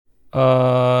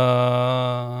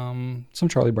Some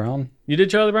Charlie Brown. You did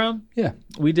Charlie Brown? Yeah.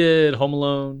 We did Home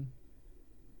Alone,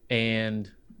 and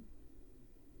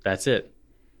that's it.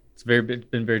 It's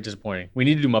been very disappointing. We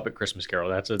need to do Muppet Christmas Carol.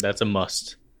 That's a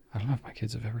must. I don't know if my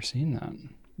kids have ever seen that.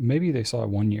 Maybe they saw it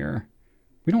one year.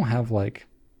 We don't have like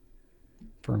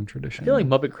firm tradition. I feel like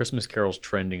Muppet Christmas Carol's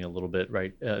trending a little bit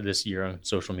right this year on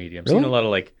social media. I'm Really? seeing a lot of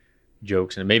like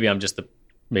jokes, and maybe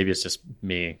it's just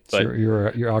me. But So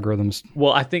your algorithms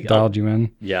well, I think dialed you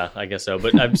in. yeah, I guess so.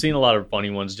 But I've seen a lot of funny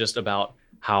ones just about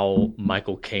how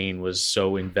Michael Caine was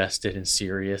so invested and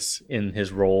serious in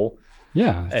his role.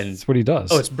 Yeah, And- that's what he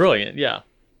does. Oh, it's brilliant, yeah.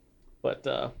 But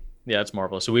yeah, it's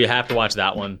marvelous. So we have to watch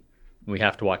that one. We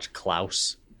have to watch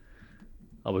Klaus,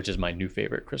 which is my new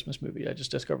favorite Christmas movie. I just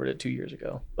discovered it 2 years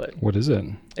ago. But What is it?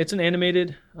 it's an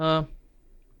animated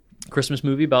Christmas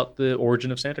movie about the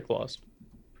origin of Santa Claus.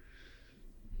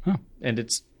 Huh. And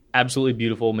it's absolutely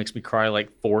beautiful. Makes me cry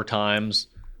like 4 times.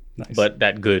 Nice. But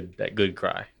that good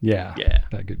cry. yeah, Yeah.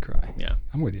 that good cry. Yeah.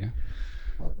 I'm with you.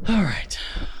 All right.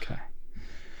 Okay.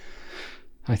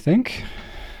 I think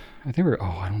we're. Oh,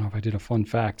 I don't know if I did a fun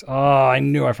fact. Oh, I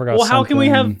knew I forgot. Well, how can we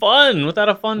have something. fun without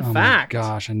a fun Oh fact? my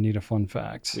gosh, I need a fun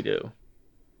fact. We do.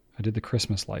 I did the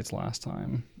Christmas lights last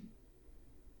time.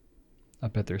 I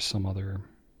bet there's some other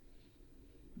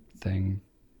thing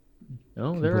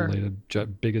Oh, there are.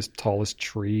 related, biggest, tallest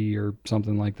tree or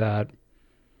something like that.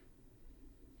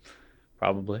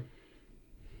 Probably.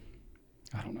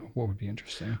 I don't know. What would be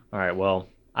interesting? All right. Well,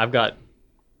 I've got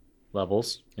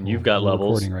levels, and you've got We're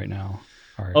levels. recording right now.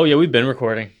 All right. Oh, yeah, we've been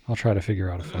recording. I'll try to figure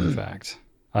out a fun fact.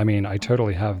 I mean, I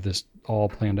totally have this all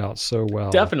planned out so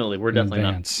well. Definitely. We're in definitely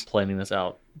advance. not planning this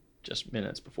out just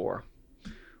minutes before.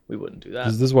 We wouldn't do that.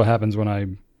 This is what happens when I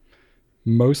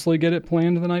mostly get it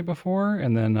planned the night before,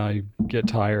 and then I get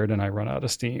tired and I run out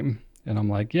of steam. And I'm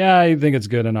like, yeah, I think it's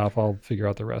good enough. I'll figure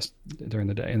out the rest during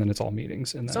the day. And then it's all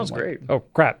meetings. And then Sounds I'm like, great. Oh,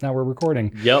 crap. Now we're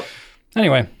recording. Yep,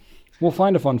 Anyway, we'll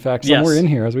find a fun fact Yes. somewhere in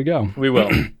here as we go. we will.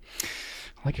 I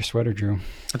like your sweater, Drew.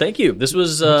 Thank you. This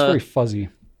was It's very fuzzy.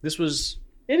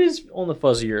 it is on the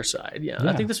fuzzier side. Yeah. I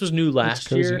Yeah. think this was new last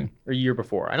cozy. year or year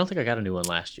before. I don't think I got a new one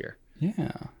last year.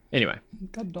 Yeah. Anyway,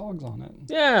 It's got dogs on it.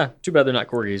 yeah. Too bad they're not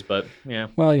corgis, but yeah,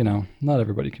 Well, not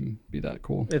everybody can be that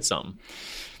cool. it's something.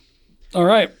 All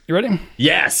right. You ready?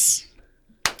 Yes.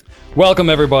 Welcome,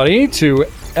 everybody, to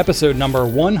episode number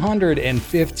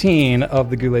 115 of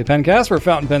the Goulet Pencast, where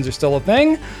fountain pens are still a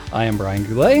thing. I am Brian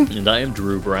Goulet, And I am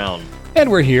Drew Brown. and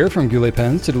we're here from Goulet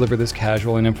Pens to deliver this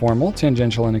casual and informal,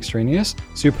 tangential and extraneous,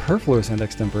 superfluous and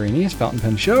extemporaneous fountain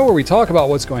pen show where we talk about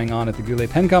what's going on at the Goulet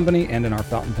Pen Company and in our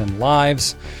fountain pen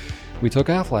lives. We took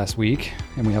off last week,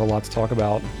 and we have a lot to talk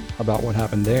about what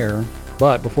happened there.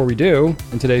 But before we do,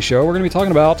 in today's show, we're going to be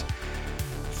talking about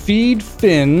feed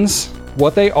fins,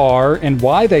 what they are and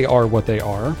why they are what they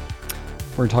are.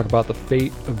 We're going to talk about the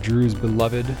fate of Drew's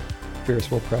beloved Ferris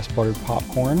Wheel Press buttered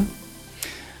popcorn.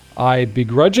 I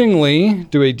begrudgingly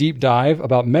do a deep dive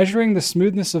about measuring the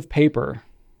smoothness of paper,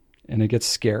 and it gets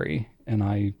scary,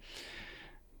 and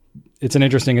it's an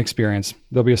interesting experience.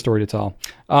 There'll be a story to tell.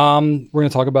 We're going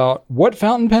to talk about what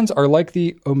fountain pens are like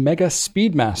the Omega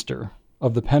Speedmaster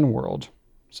of the pen world.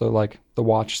 So like the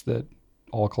watch that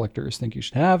all collectors think you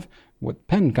should have. What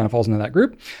pen kind of falls into that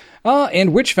group.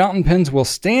 And which fountain pens will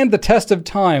stand the test of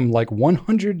time like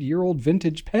 100-year-old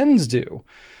vintage pens do.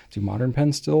 Do modern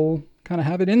pens still kind of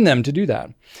have it in them to do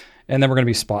that? And then we're going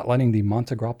to be spotlighting the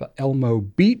Montegrappa Elmo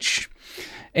Beach.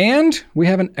 And we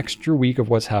have an extra week of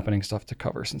what's happening stuff to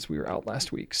cover since we were out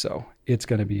last week. So it's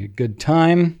going to be a good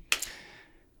time.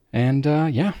 And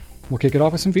yeah, we'll kick it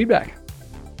off with some feedback.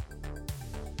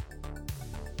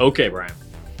 Okay, Brian.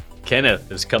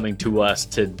 Kenneth is coming to us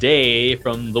today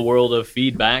from the world of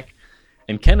feedback.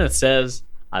 And Kenneth says,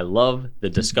 I love the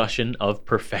discussion of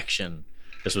perfection.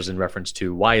 This was in reference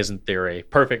to why isn't there a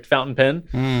perfect fountain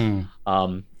pen?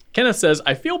 Kenneth says,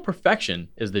 I feel perfection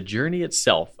is the journey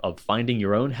itself of finding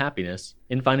your own happiness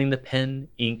in finding the pen,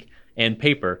 ink, and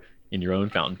paper in your own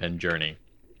fountain pen journey.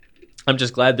 I'm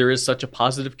just glad there is such a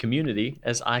positive community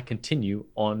as I continue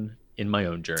on in my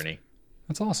own journey.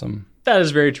 That's awesome. That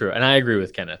is very true, and I agree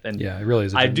with Kenneth. And Yeah, it really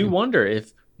is. I do wonder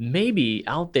if maybe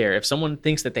out there, if someone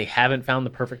thinks that they haven't found the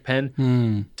perfect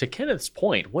pen, to Kenneth's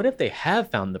point, what if they have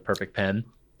found the perfect pen?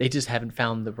 They just haven't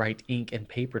found the right ink and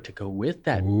paper to go with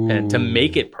that pen to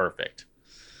make it perfect.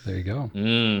 There you go.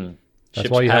 Ships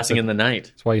why you have passing to- in the night.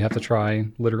 That's why you have to try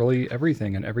literally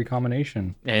everything and every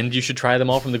combination. And you should try them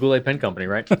all from the Goulet Pen Company,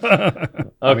 right? I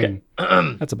Okay.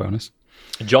 mean, that's a bonus.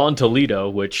 John Toledo,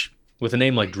 which with a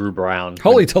name like Drew Brown.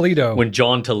 Holy Toledo. When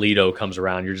John Toledo comes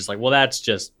around, you're just like, well, that's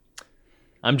just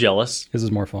I'm jealous. His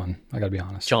is more fun. I gotta be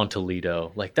honest. John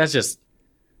Toledo, like that's just,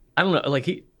 I don't know. Like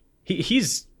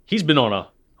he's been on a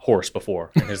horse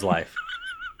before in his life.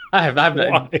 I've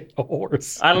Why a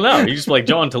horse? I don't know. He's just like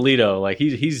John Toledo. Like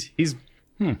he's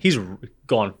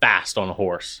gone fast on a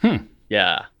horse.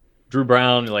 Yeah. Drew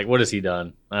Brown, like what has he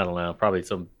done? I don't know. Probably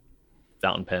some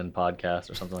fountain pen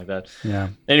podcast or something like that. Yeah.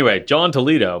 Anyway, John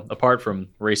Toledo, apart from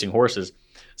racing horses,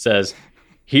 says,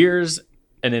 here's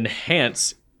an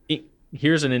enhanced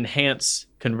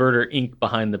converter ink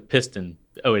behind the piston.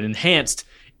 Oh, an enhanced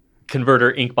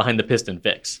converter ink behind the piston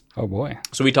fix. Oh boy.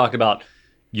 So we talked about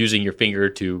using your finger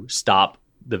to stop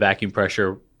the vacuum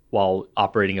pressure while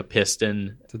operating a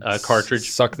piston cartridge.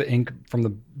 Suck the ink from the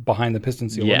behind the piston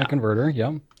seal in the converter.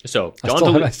 Yeah. So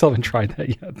I still haven't tried that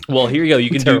yet. Well, here you go.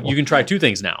 You can try two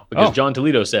things now because John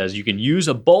Toledo says you can use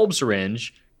a bulb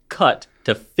syringe cut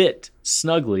to fit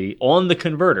snugly on the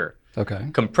converter. Okay.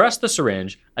 Compress the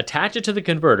syringe, attach it to the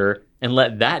converter, and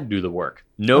let that do the work.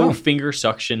 No finger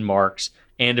suction marks,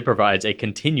 and it provides a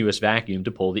continuous vacuum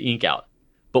to pull the ink out.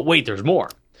 But wait, there's more.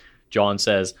 John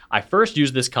says, I first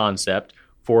used this concept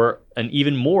for an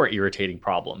even more irritating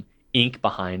problem, ink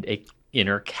behind an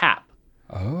inner cap.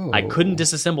 Oh. I couldn't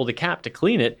disassemble the cap to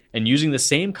clean it, and using the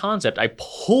same concept, I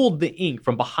pulled the ink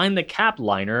from behind the cap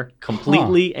liner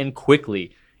completely and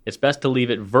quickly. It's best to leave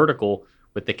it vertical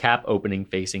with the cap opening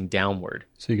facing downward.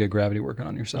 So you get gravity working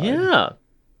on your side. Yeah.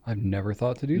 I've never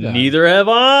thought to do that. Neither have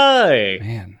I.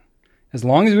 Man. As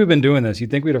long as we've been doing this,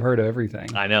 you'd think we'd have heard of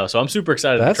everything. I know. So I'm super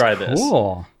excited to try this. That's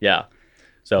cool. Yeah.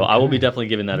 So I will be definitely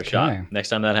giving that a shot. Next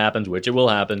time that happens, which it will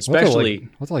happen, especially... We'll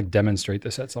have to like demonstrate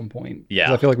this at some point. Yeah.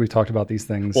 'Cause I feel like we've talked about these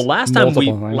things. Well, last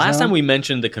time we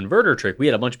mentioned the converter trick, we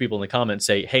had a bunch of people in the comments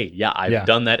say, hey, I've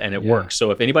done that and it works.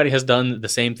 So if anybody has done the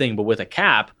same thing but with a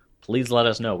cap, please let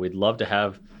us know. We'd love to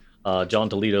have John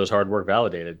Toledo's hard work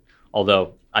validated.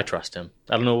 Although I trust him.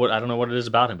 I don't know what it is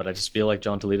about him, but I just feel like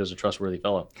John Toledo's a trustworthy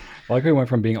fellow. I like how we went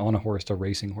from being on a horse to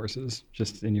racing horses.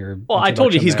 Just in your I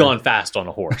told you he's gone fast on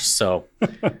a horse, so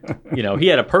he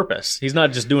had a purpose. He's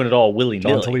not just doing it all willy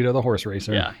nilly. John Toledo, the horse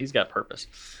racer. Yeah, he's got purpose.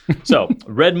 So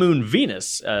Red Moon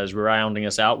Venus is rounding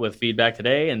us out with feedback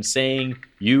today and saying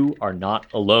you are not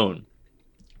alone.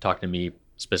 Talking to me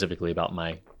specifically about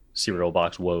my cereal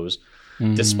box woes.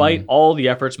 Despite all the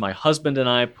efforts my husband and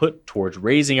I put towards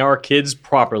raising our kids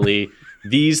properly,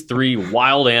 these three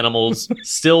wild animals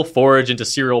still forage into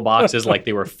cereal boxes like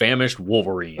they were famished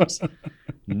wolverines.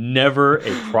 Never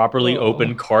a properly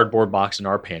opened cardboard box in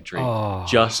our pantry.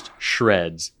 Just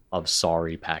shreds of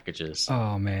sorry packages.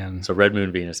 Oh, man. So Red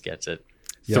Moon Venus gets it.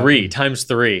 Yep. 3 times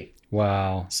 3.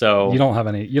 Wow. So you don't have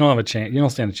a chance. You don't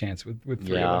stand a chance with 3.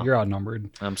 Yeah. You're outnumbered.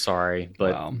 I'm sorry,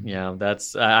 but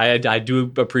that's I do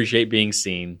appreciate being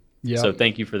seen. Yep. So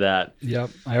thank you for that. Yep.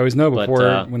 I always know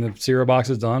before when the cereal box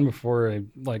is done, before I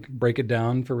break it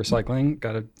down for recycling,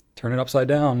 got to turn it upside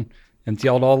down, empty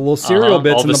out all the little cereal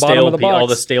bits in the bottom of the box. All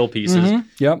the stale pieces. Mm-hmm.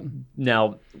 Yep.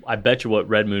 Now, I bet you what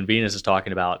Red Moon Venus is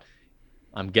talking about,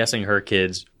 I'm guessing her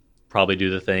kids probably do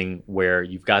the thing where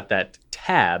you've got that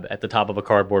tab at the top of a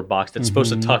cardboard box that's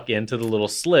supposed to tuck into the little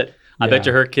slit. I bet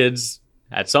you her kids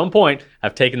at some point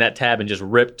have taken that tab and just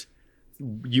ripped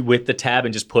you with the tab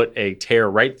and just put a tear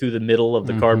right through the middle of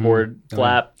the cardboard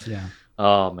flap. Yeah.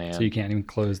 Oh man. So you can't even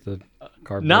close the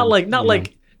cardboard. Not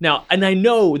like now, and I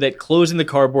know that closing the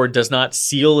cardboard does not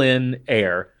seal in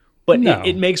air, but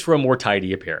it makes for a more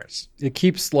tidy appearance. It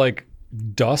keeps like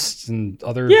dust and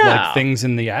other things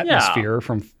in the atmosphere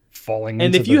from falling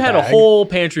and into if you the had bag. a whole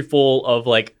pantry full of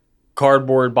like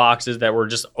cardboard boxes that were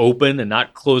just open and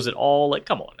not closed at all, like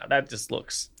come on now, that just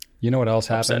looks what else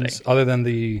upsetting. happens other than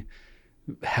the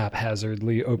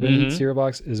haphazardly open cereal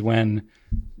box is when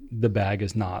the bag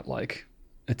is not like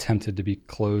attempted to be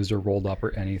closed or rolled up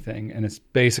or anything, and it's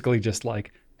basically just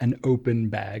like an open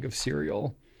bag of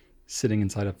cereal sitting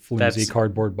inside a flimsy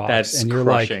cardboard box, and you're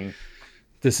crushing. Like,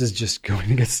 this is just going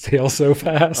to get stale so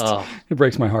fast. It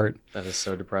breaks my heart. That is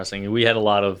so depressing. We had a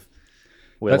lot of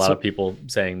people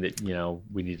saying that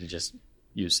we need to just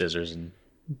use scissors and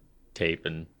tape,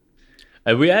 and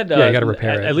we had you got to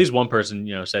repair it. At least one person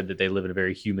said that they live in a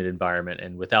very humid environment,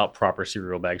 and without proper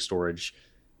cereal bag storage,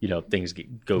 things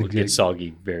get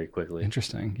soggy very quickly.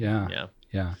 Interesting.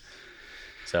 Yeah.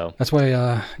 So that's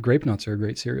why grape nuts are a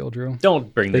great cereal, Drew.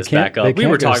 Don't bring this back up. We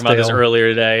were talking about this earlier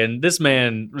today, and this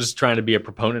man was trying to be a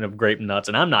proponent of grape nuts,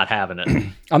 and I'm not having it.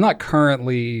 I'm not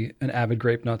currently an avid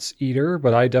grape nuts eater,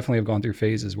 but I definitely have gone through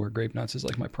phases where grape nuts is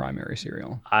like my primary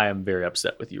cereal. I am very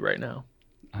upset with you right now.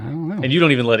 I don't know. And you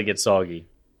don't even let it get soggy.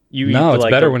 No, it's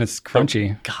better when it's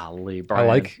crunchy. Golly, Brian. I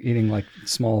like eating like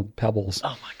small pebbles.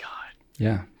 Oh my God.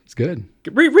 Yeah. It's good.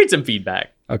 Read some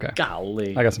feedback. Okay.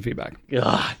 Golly. I got some feedback.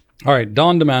 God. All right.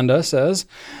 Dawn Demanda says,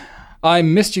 I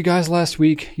missed you guys last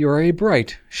week. You are a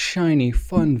bright, shiny,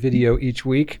 fun video each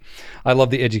week. I love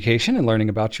the education and learning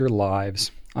about your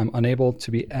lives. I'm unable to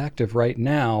be active right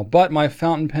now, but my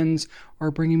fountain pens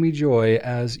are bringing me joy,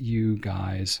 as you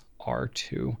guys are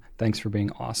too. Thanks for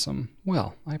being awesome.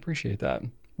 Well, I appreciate that.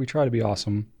 We try to be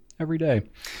awesome every day.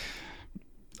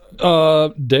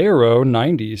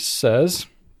 Dairo90 says,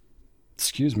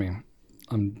 excuse me,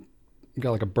 I'm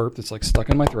got like a burp that's like stuck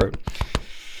in my throat.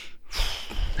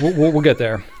 We'll get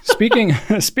there.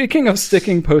 Speaking of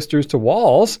sticking posters to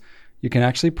walls, you can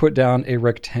actually put down a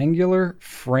rectangular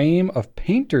frame of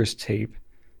painter's tape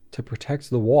to protect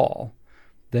the wall.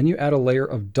 Then you add a layer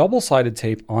of double-sided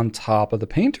tape on top of the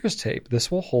painter's tape. This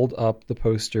will hold up the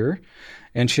poster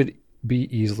and should be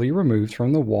easily removed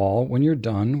from the wall when you're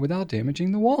done without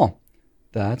damaging the wall.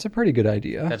 That's a pretty good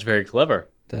idea. That's very clever.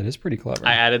 That is pretty clever.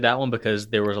 I added that one because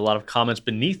there was a lot of comments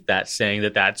beneath that saying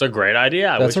that that's a great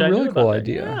idea. That's a really cool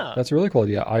idea. Yeah. That's a really cool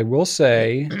idea. I will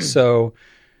say, so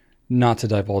not to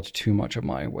divulge too much of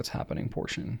my what's happening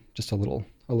portion, just a little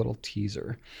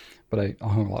teaser, but I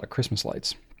hung a lot of Christmas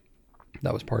lights.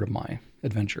 That was part of my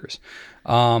adventures.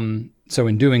 So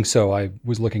in doing so, I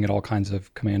was looking at all kinds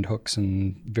of command hooks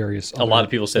and various A lot of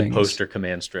people said things. poster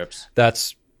command strips.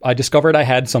 I discovered I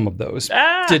had some of those.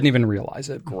 Ah! Didn't even realize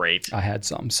it. Great. I had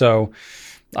some. So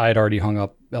I had already hung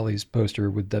up Ellie's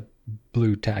poster with that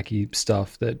blue tacky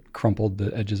stuff that crumpled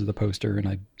the edges of the poster,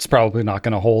 and it's probably not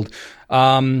going to hold.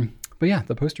 But yeah,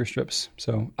 the poster strips.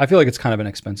 So I feel like it's kind of an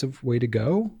expensive way to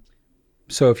go.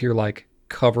 So if you're like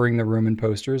covering the room in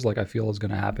posters, like I feel is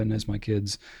going to happen as my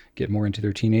kids get more into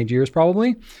their teenage years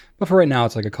probably. But for right now,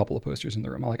 it's like a couple of posters in the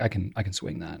room. I can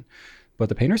swing that. But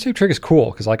the painter's tape trick is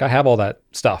cool because like I have all that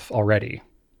stuff already.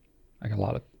 I got a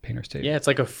lot of painter's tape. Yeah, it's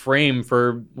like a frame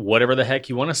for whatever the heck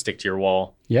you want to stick to your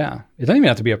wall. Yeah. It doesn't even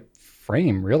have to be a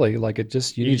frame, really. Like it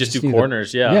just... You just do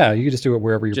corners, yeah. Yeah, you can just do it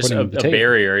wherever you're just putting the tape. A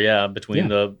barrier, yeah, between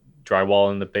the drywall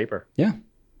and the paper. Yeah.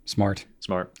 Smart.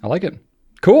 I like it.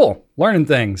 Cool. Learning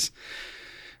things.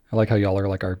 I like how y'all are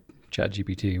like our chat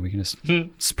GPT. We can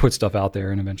just put stuff out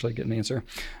there and eventually get an answer.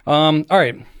 All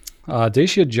right.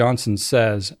 Dacia Johnson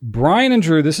says, Brian and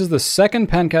Drew, this is the second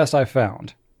pencast I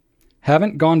found.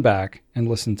 Haven't gone back and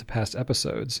listened to past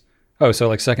episodes. Oh, so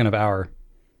like second of our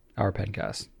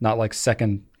pencast, not like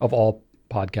second of all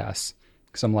podcasts.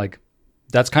 Because I'm like,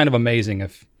 that's kind of amazing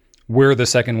if we're the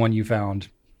second one you found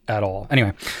at all.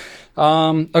 Anyway,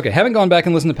 okay, haven't gone back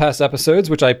and listened to past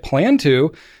episodes, which I plan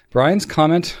to. Brian's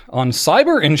comment on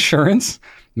cyber insurance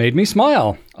made me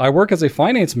smile. I work as a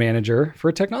finance manager for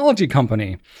a technology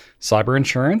company. Cyber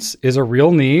insurance is a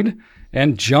real need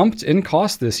and jumped in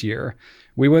cost this year.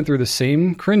 We went through the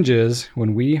same cringes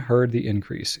when we heard the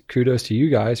increase. Kudos to you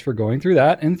guys for going through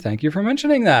that, and thank you for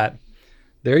mentioning that.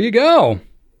 There you go.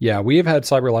 Yeah, we have had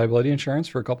cyber liability insurance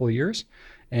for a couple of years,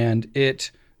 and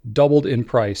it doubled in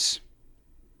price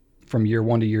from year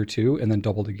 1 to year 2, and then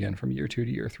doubled again from year 2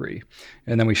 to year 3.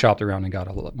 And then we shopped around and got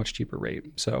a much cheaper rate.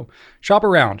 So shop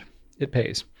around. It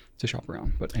pays to shop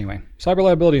around. But anyway, cyber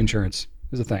liability insurance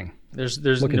is a thing. There's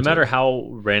no matter how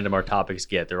random our topics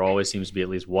get, there always seems to be at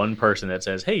least one person that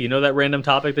says, hey, you know that random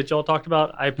topic that y'all talked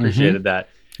about? I appreciated that.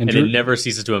 And Drew, it never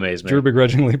ceases to amaze me. Drew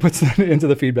begrudgingly puts that into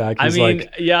the feedback. He's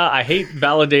I hate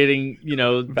validating,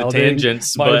 the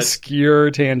tangents, but obscure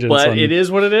tangents. But it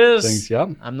is what it is. Things, yeah.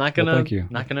 I'm not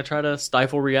gonna try to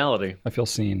stifle reality. I feel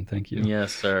seen. Thank you.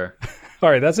 Yes, sir. All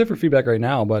right, that's it for feedback right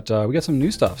now. But we got some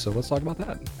new stuff, so let's talk about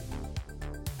that.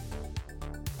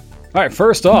 All right,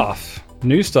 first off,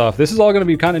 new stuff. This is all going to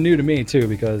be kind of new to me too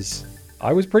because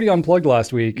I was pretty unplugged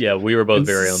last week. Yeah, we were both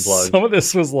very unplugged. Some of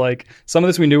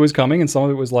this we knew was coming, and some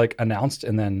of it was like announced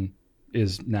and then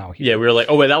is now here. Yeah, we were like,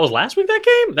 oh wait, that was last week that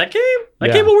came? That came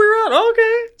while we were out? Oh,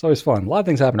 okay. It's always fun. A lot of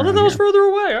things happen I thought that was further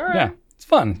away. All right. Yeah, it's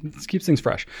fun. It keeps things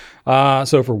fresh.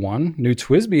 So for one, new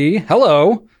TWSBI.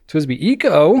 Hello, TWSBI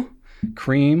Eco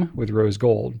Cream with rose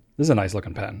gold. This is a nice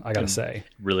looking pen, I gotta say.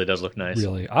 It really does look nice.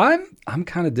 Really. I'm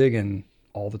kind of digging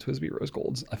all the TWSBI rose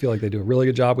golds. I feel like they do a really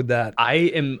good job with that.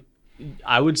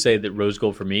 I would say that rose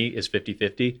gold for me is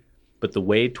 50-50, but the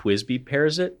way TWSBI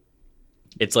pairs it,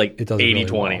 it's like 80-20. Really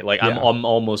well. Like yeah. I'm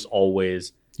almost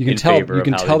always you can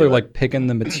tell they're like picking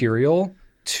the material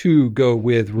to go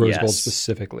with rose gold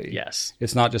specifically. Yes.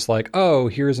 It's not just like, oh,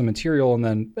 here's a material and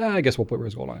then I guess we'll put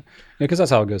rose gold on it. Because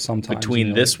that's how it goes sometimes.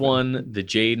 Between this one, the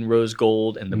jade and rose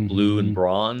gold, and the blue and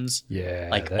bronze. Yeah.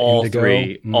 Like all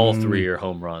three are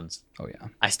home runs. Oh yeah.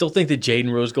 I still think the jade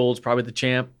and rose gold is probably the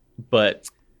champ, but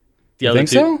the you other think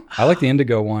two, so? I like the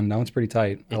indigo one. That one's pretty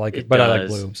tight. I like it, but I like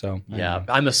blue. So yeah,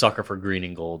 I'm a sucker for green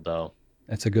and gold though.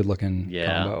 It's a good looking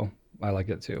Yeah. combo. I like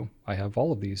it too. I have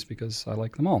all of these because I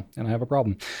like them all and I have a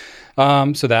problem.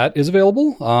 So that is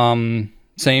available.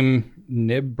 Same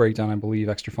nib breakdown, I believe,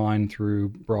 extra fine through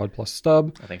broad plus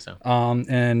stub. I think so.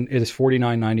 And it is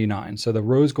 $49.99. So the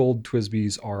rose gold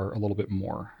Twisbees are a little bit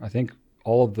more. I think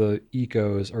all of the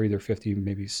ecos are either 50,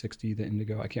 maybe 60, the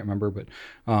indigo. I can't remember, but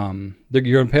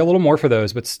you're going to pay a little more for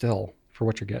those, but still, for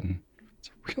what you're getting, it's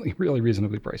a really, really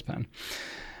reasonably priced pen.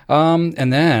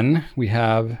 And then we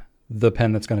have the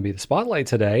pen that's going to be the spotlight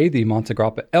today, the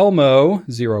Montegrappa Elmo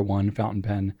 01 fountain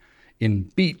pen in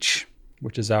Beach,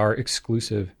 which is our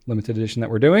exclusive limited edition that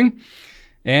we're doing.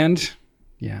 And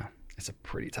yeah, it's a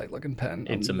pretty tight looking pen.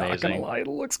 It's I'm amazing. not gonna lie, it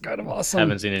looks kind of awesome.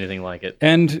 Haven't seen anything like it.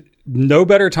 And no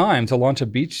better time to launch a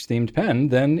beach themed pen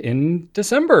than in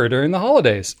December during the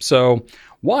holidays. So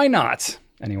why not?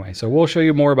 Anyway, so we'll show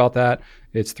you more about that.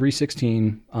 It's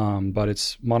 316, but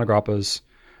it's Montegrappa's,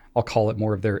 I'll call it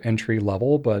more of their entry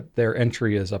level, but their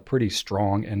entry is a pretty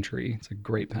strong entry. It's a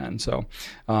great pen. So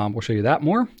we'll show you that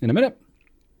more in a minute.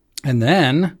 And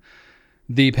then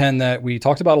the pen that we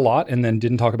talked about a lot and then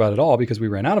didn't talk about at all because we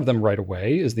ran out of them right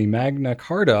away is the Magna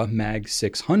Carta Mag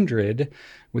 600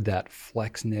 with that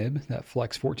Flex nib, that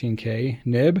Flex 14K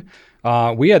nib.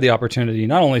 We had the opportunity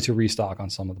not only to restock on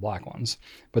some of the black ones,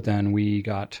 but then we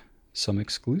got some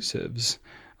exclusives,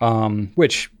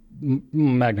 which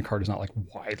Magna Carta is not like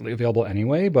widely available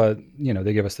anyway, but you know,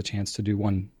 they give us the chance to do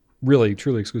one really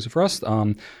truly exclusive for us,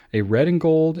 a red and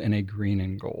gold and a green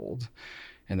and gold.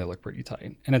 And they look pretty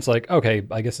tight. And it's like, okay,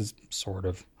 I guess it's sort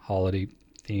of holiday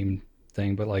themed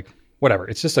thing, but like whatever.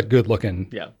 It's just a good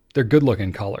looking, they're good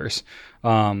looking colors.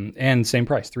 And same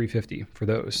price, $350 for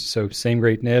those. So same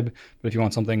great nib, but if you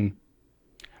want something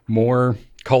more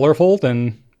colorful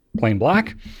than plain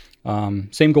black,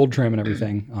 same gold trim and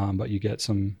everything, but you get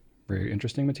some very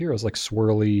interesting materials like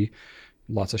swirly,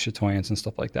 lots of chatoyance and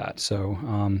stuff like that. So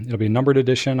it'll be a numbered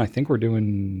edition. I think we're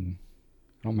doing,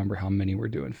 I don't remember how many we're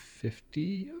doing,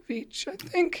 50 of each, I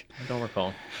think. I don't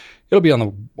recall. It'll be on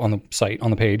the site,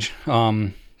 on the page.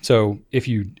 So if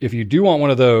you do want one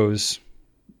of those,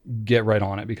 get right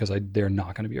on it because they're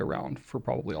not going to be around for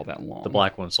probably all that long. The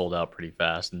black one sold out pretty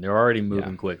fast, and they're already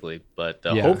moving quickly. But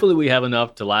hopefully we have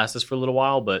enough to last us for a little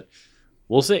while, but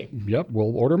we'll see. Yep,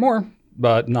 we'll order more,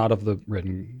 but not of the red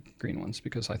and green ones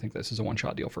because I think this is a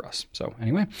one-shot deal for us. So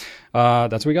anyway,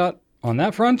 that's what we got on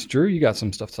that front. Drew, you got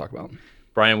some stuff to talk about.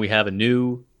 Brian, we have a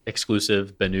new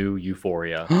exclusive Benu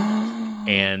Euphoria.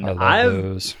 And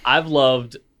I've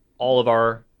loved all of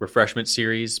our refreshment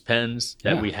series pens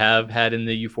that we have had in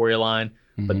the Euphoria line,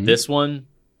 but this one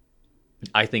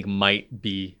I think might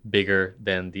be bigger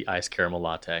than the iced caramel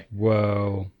latte.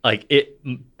 Whoa. Like it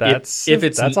that's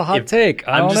a hot take.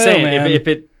 I'm just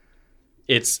saying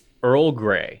it's Earl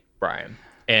Grey, Brian.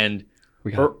 And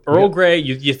Earl Grey,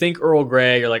 you think Earl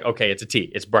Grey, you're like, okay, it's a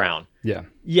tea, it's brown. Yeah.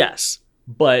 Yes.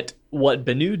 But what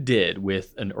Benu did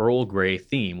with an Earl Grey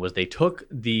theme was they took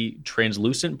the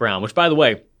translucent brown, which, by the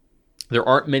way, there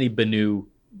aren't many Benu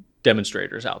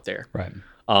demonstrators out there. Right.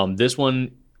 This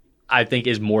one, I think,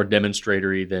 is more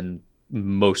demonstratory than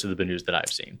most of the Benus that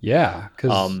I've seen. Yeah,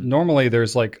 because normally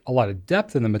there's like a lot of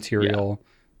depth in the material,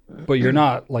 but you're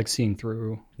not like seeing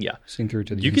through. Yeah, seeing through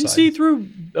to the You inside. can see through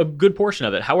a good portion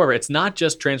of it. However, it's not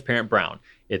just transparent brown.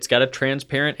 It's got a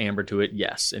transparent amber to it,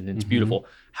 yes, and it's beautiful.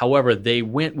 However, they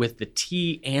went with the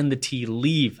tea and the tea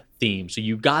leaf theme. So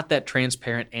you got that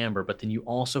transparent amber, but then you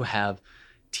also have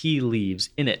tea leaves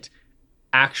in it.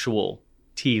 Actual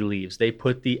tea leaves. They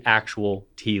put the actual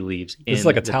tea leaves in. It's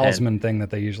like a talisman thing that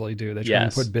they usually do. They try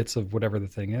and put bits of whatever the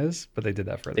thing is, but they did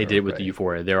that for They did with the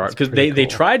Euphoria. There are because they they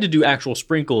tried to do actual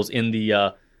sprinkles in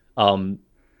the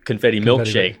confetti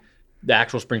milkshake. The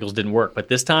actual sprinkles didn't work, but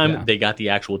this time they got the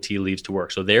actual tea leaves to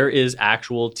work. So there is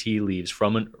actual tea leaves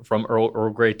from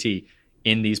Earl Grey tea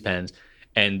in these pens,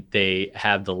 and they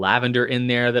have the lavender in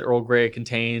there that Earl Grey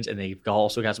contains, and they've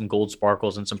also got some gold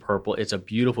sparkles and some purple. It's a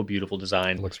beautiful, beautiful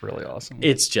design. It looks really awesome.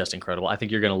 It's just incredible. I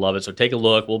think you're going to love it. So take a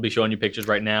look. We'll be showing you pictures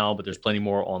right now, but there's plenty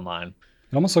more online.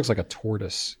 It almost looks like a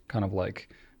tortoise kind of like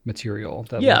material.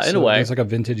 That in a way. It's like a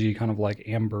vintagey kind of like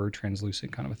amber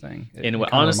translucent kind of a thing. In a way,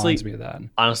 honestly, reminds me of that.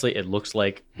 Honestly, it looks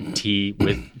like tea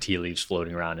with tea leaves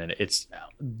floating around in it. It's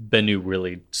Benu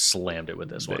really slammed it with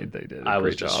this one. They did. I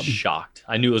was just shocked.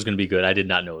 I knew it was going to be good. I did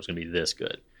not know it was going to be this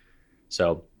good.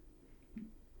 So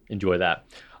enjoy that.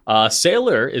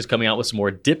 Sailor is coming out with some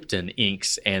more Dipton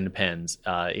inks and pens.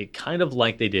 It kind of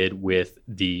like they did with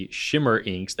the shimmer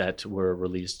inks that were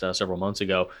released several months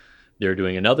ago. They're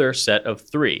doing another set of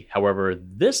 3. However,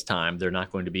 this time they're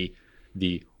not going to be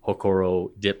the Hokoro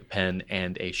dip pen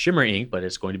and a shimmer ink, but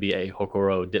it's going to be a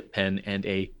Hokoro dip pen and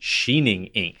a sheening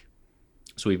ink.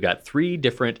 So we've got 3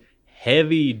 different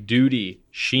heavy-duty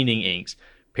sheening inks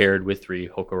paired with 3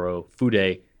 Hokuro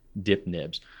Fude dip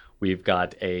nibs. We've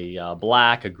got a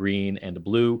black, a green, and a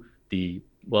blue. The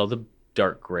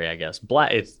dark gray, I guess.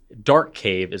 It's Dark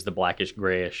Cave is the blackish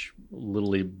grayish,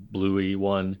 littly bluey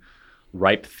one.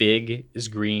 Ripe Fig is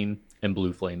green, and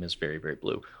Blue Flame is very, very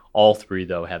blue. All 3,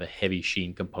 though, have a heavy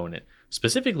sheen component,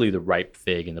 specifically the Ripe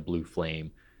Fig and the Blue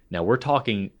Flame. Now, we're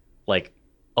talking like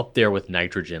up there with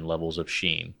nitrogen levels of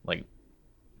sheen, like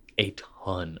a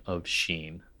ton of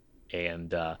sheen.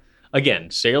 And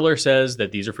again, Sailor says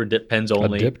that these are for dip pens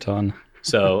only. A dip ton.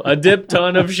 So a dip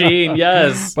ton of sheen,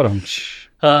 yes. But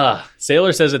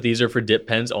Sailor says that these are for dip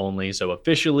pens only. So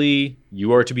officially,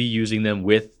 you are to be using them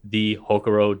with the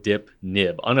Hokuro dip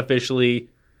nib. Unofficially,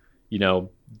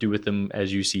 do with them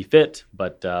as you see fit,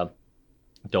 but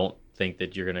don't think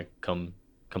that you're going to come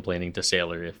complaining to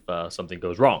Sailor if something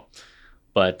goes wrong.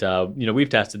 But, we've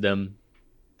tested them.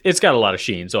 It's got a lot of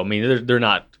sheen. So, I mean, they're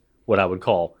not what I would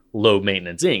call low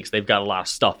maintenance inks. They've got a lot of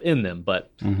stuff in them, but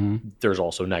there's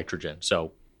also nitrogen.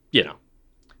 So,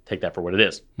 take that for what it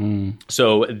is.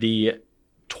 So the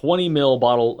 20 mil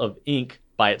bottle of ink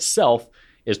by itself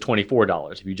is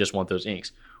 $24 if you just want those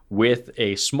inks. With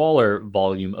a smaller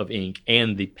volume of ink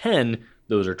and the pen,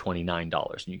 those are $29,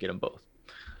 and you get them both.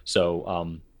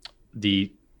 So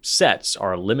the sets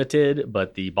are limited,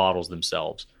 but the bottles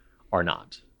themselves are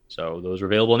not. So those are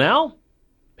available now.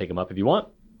 Pick them up if you want.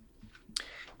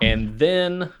 And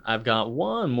then I've got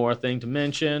one more thing to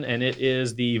mention, and it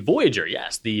is the Voyager.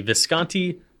 Yes, the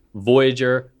Visconti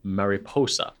Voyager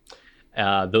Mariposa.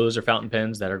 Those are fountain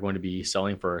pens that are going to be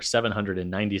selling for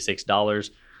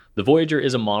 $796. The Voyager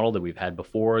is a model that we've had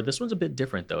before. This one's a bit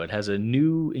different, though. It has a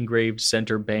new engraved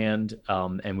center band,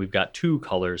 and we've got 2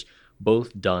 colors,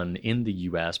 both done in the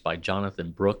U.S. by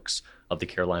Jonathan Brooks of the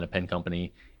Carolina Pen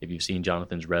Company. If you've seen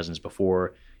Jonathan's resins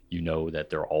before, you know that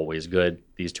they're always good.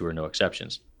 These 2 are no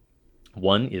exceptions.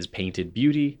 One is Painted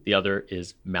Beauty. The other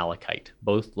is Malachite.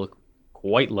 Both look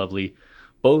quite lovely.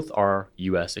 Both are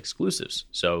U.S. exclusives.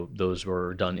 So those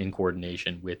were done in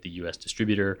coordination with the U.S.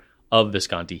 distributor of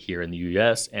Visconti here in the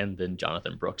U.S. and then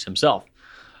Jonathan Brooks himself.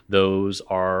 Those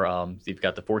are, you've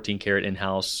got the 14 karat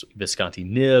in-house Visconti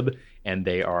nib, and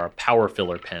they are power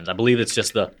filler pens. I believe it's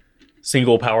just the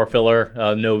single power filler,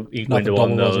 no ink window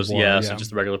on those. Yeah, so just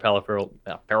the regular power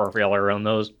filler on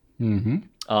those.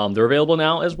 They're available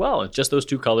now as well. It's just those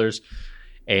 2 colors,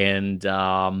 and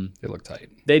they look tight.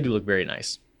 They do look very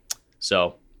nice.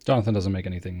 So Jonathan doesn't make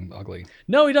anything ugly.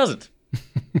 No, he doesn't.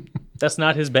 That's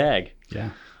not his bag. Yeah.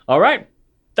 All right.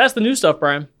 That's the new stuff,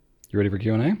 Brian. You ready for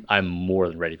Q&A? I'm more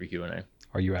than ready for Q&A.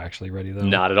 Are you actually ready, though?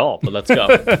 Not at all, but let's go.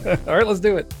 All right, let's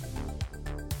do it.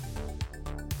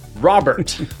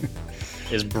 Robert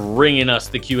is bringing us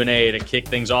the Q&A to kick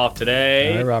things off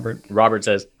today. Hi, Robert. Robert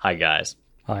says, hi, guys.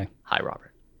 Hi. Hi,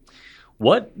 Robert.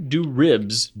 What do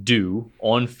ribs do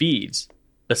on feeds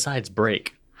besides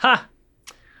break? Ha!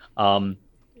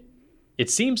 It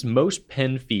seems most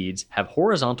pen feeds have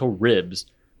horizontal ribs,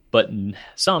 but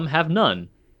some have none.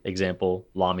 Example,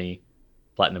 Lamy,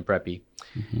 Platinum Preppy.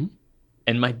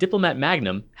 And my Diplomat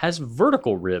Magnum has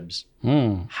vertical ribs.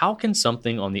 How can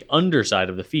something on the underside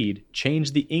of the feed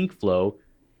change the ink flow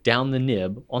down the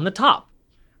nib on the top?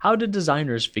 How did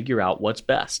designers figure out what's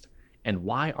best? And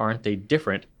why aren't they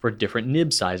different for different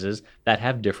nib sizes that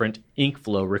have different ink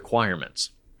flow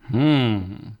requirements?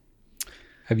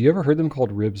 Have you ever heard them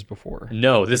called ribs before?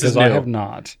 No, this is new. I have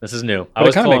not. This is new. But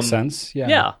it kind of makes sense.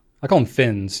 Yeah. I call them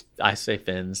fins. I say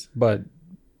fins. But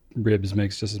ribs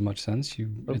makes just as much sense.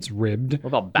 It's ribbed. What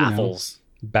about baffles?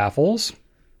 Baffles?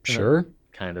 Sure.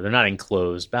 Kind of. They're not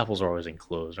enclosed. Baffles are always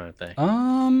enclosed, aren't they?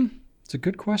 It's a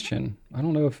good question. I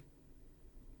don't know if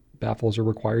baffles are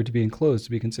required to be enclosed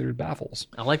to be considered baffles.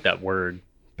 I like that word.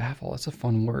 Baffle. That's a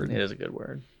fun word. It is a good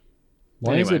word.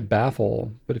 Why is it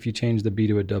baffle, but if you change the B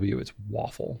to a W, it's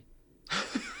waffle?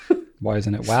 Why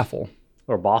isn't it waffle?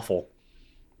 Or baffle?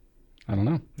 I don't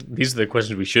know. These are the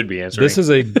questions we should be answering. This is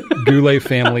a Goulet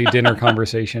family dinner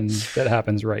conversation that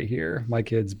happens right here. My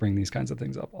kids bring these kinds of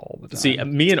things up all the time. See,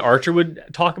 me and Archer would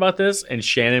talk about this, and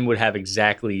Shannon would have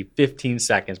exactly 15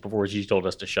 seconds before she told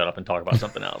us to shut up and talk about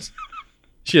something else.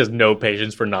 She has no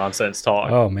patience for nonsense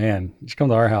talk. Oh, man. You should come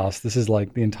to our house. This is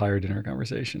like the entire dinner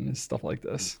conversation is stuff like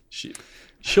this.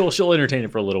 She'll entertain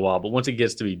it for a little while, but once it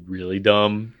gets to be really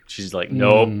dumb, she's like,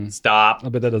 nope, stop. I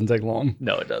bet that doesn't take long.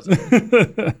 No, it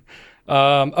doesn't.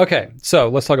 Okay, so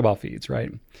let's talk about feeds,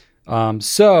 right?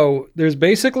 So there's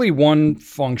basically one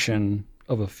function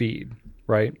of a feed,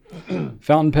 right?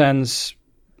 Fountain pens,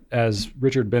 as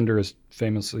Richard Bender has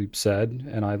famously said,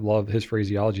 and I love his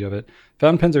phraseology of it,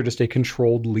 fountain pens are just a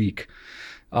controlled leak.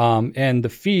 And the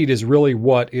feed is really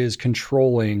what is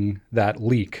controlling that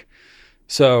leak.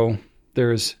 So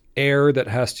there's air that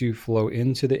has to flow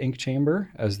into the ink chamber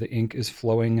as the ink is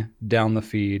flowing down the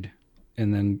feed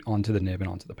and then onto the nib and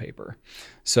onto the paper.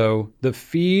 So the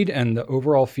feed and the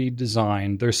overall feed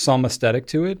design, there's some aesthetic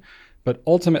to it, but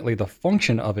ultimately the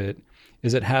function of it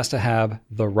is it has to have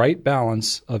the right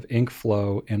balance of ink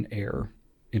flow and air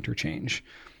interchange.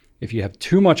 If you have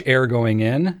too much air going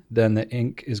in, then the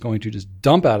ink is going to just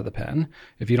dump out of the pen.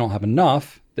 If you don't have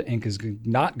enough, the ink is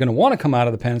not going to want to come out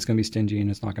of the pen. It's going to be stingy and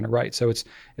it's not going to write. So it's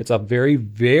a very,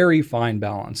 very fine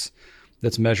balance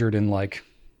that's measured in like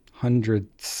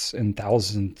hundreds and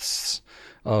thousands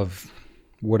of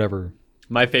whatever.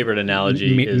 My favorite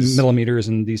analogy is millimeters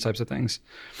and these types of things.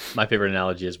 My favorite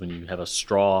analogy is when you have a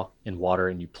straw in water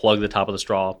and you plug the top of the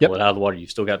straw, pull it out of the water, you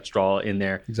still got straw in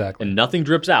there. Exactly. And nothing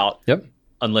drips out. Yep.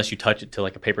 Unless you touch it to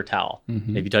like a paper towel.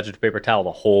 Mm-hmm. If you touch it to a paper towel,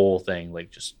 the whole thing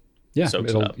like just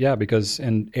soaks it up. Yeah, because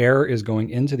air is going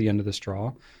into the end of the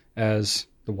straw as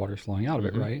the water's flowing out of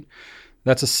it, right?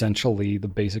 That's essentially the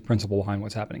basic principle behind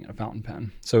what's happening in a fountain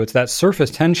pen. So it's that surface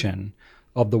tension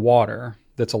of the water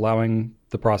that's allowing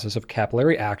the process of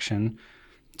capillary action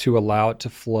to allow it to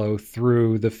flow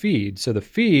through the feed. So the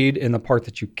feed in the part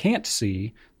that you can't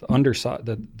see, the underside,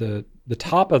 the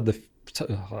top of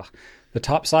the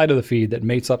top side of the feed that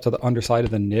mates up to the underside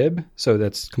of the nib, so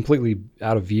that's completely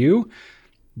out of view,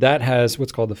 that has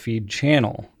what's called the feed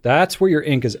channel. That's where your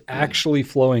ink is actually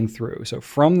flowing through. So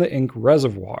from the ink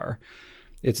reservoir,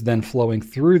 it's then flowing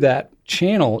through that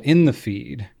channel in the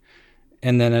feed,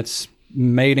 and then it's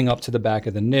mating up to the back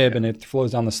of the nib, and it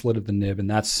flows down the slit of the nib, and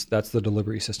that's the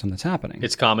delivery system that's happening.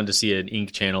 It's common to see an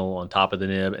ink channel on top of the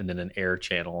nib and then an air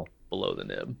channel below the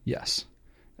nib. Yes.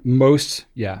 There's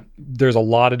a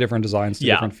lot of different designs to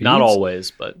different feeds. Not always,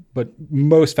 but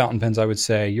most fountain pens, I would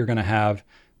say, you're going to have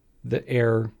the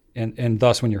air, and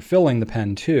thus when you're filling the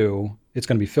pen too, it's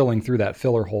going to be filling through that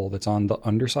filler hole that's on the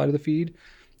underside of the feed,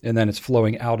 and then it's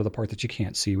flowing out of the part that you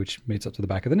can't see, which mates up to the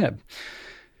back of the nib.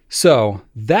 So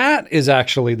that is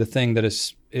actually the thing that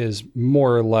is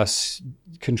more or less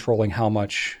controlling how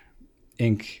much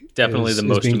ink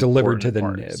is being delivered to the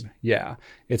nib. Yeah.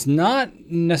 It's not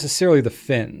necessarily the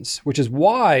fins, which is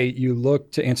why you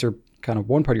look to answer kind of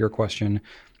one part of your question.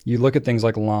 You look at things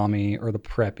like Lamy or the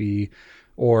Preppy,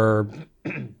 or,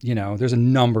 there's a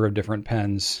number of different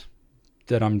pens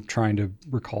that I'm trying to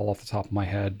recall off the top of my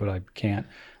head, but I can't.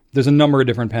 There's a number of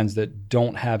different pens that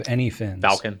don't have any fins.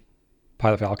 Falcon.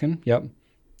 Pilot Falcon. Yep.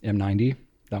 M90.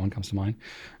 That one comes to mind.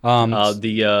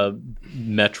 The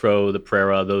Metro, the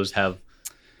Prera, those have.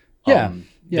 They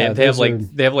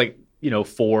have like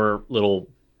 4 little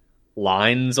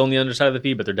lines on the underside of the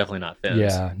feed, but they're definitely not fins.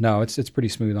 Yeah, no, it's pretty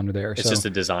smooth under there. It's just a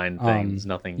design thing. It's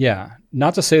nothing. Yeah,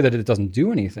 not to say that it doesn't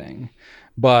do anything,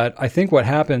 but I think what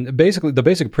happened, basically the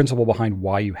basic principle behind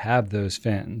why you have those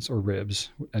fins or ribs,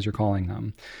 as you're calling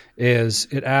them, is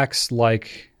it acts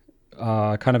like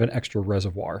kind of an extra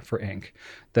reservoir for ink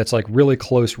that's like really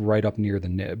close right up near the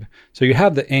nib. So you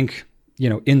have the ink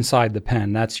inside the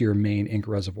pen, that's your main ink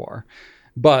reservoir.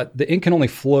 But the ink can only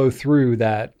flow through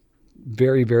that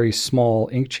very, very small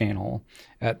ink channel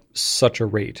at such a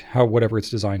rate, whatever it's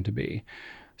designed to be.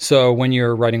 So when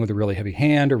you're writing with a really heavy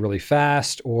hand or really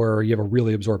fast, or you have a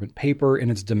really absorbent paper and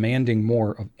it's demanding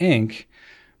more of ink,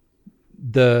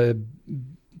 the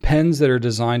pens that are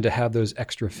designed to have those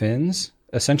extra fins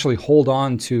essentially hold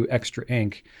on to extra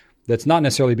ink that's not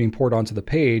necessarily being poured onto the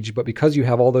page, but because you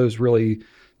have all those really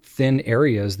thin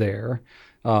areas there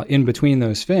in between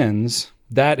those fins,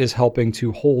 that is helping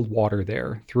to hold water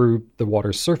there through the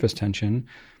water's surface tension.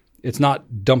 It's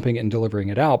not dumping it and delivering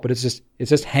it out, but it's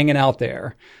just hanging out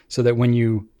there so that when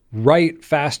you write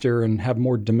faster and have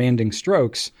more demanding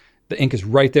strokes, the ink is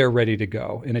right there ready to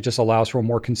go. And it just allows for a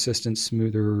more consistent,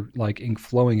 smoother, like ink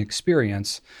flowing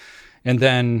experience. And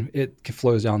then it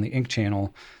flows down the ink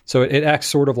channel. So it acts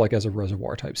sort of like as a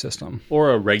reservoir type system.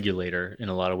 Or a regulator in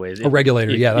a lot of ways. That's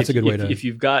a good way to if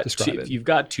you've got describe it. If you've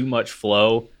got too much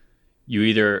flow, you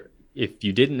either, if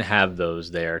you didn't have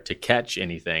those there to catch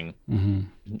anything,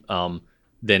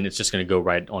 then it's just going to go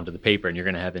right onto the paper and you're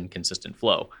going to have inconsistent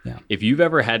flow. Yeah. If you've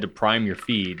ever had to prime your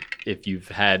feed, if you've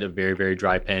had a very, very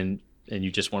dry pen and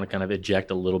you just want to kind of eject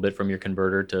a little bit from your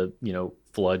converter to,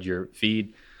 flood your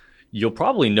feed, you'll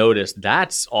probably notice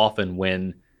that's often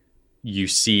when you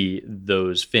see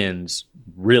those fins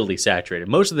really saturated.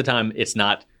 Most of the time, it's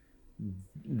not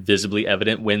visibly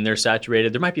evident when they're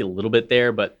saturated. There might be a little bit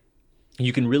there, but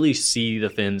you can really see the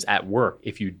fins at work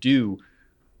if you do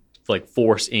like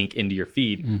force ink into your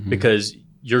feed, because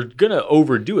you're going to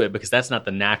overdo it because that's not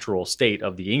the natural state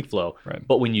of the ink flow. Right.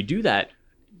 But when you do that,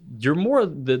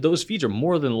 those feeds are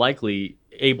more than likely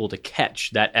able to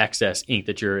catch that excess ink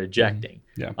that you're ejecting.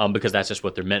 Because that's just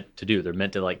what they're meant to do. They're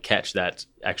meant to like catch that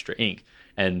extra ink.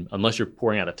 And unless you're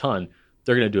pouring out a ton,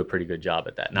 they're going to do a pretty good job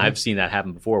at that. And I've seen that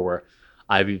happen before where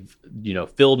I've,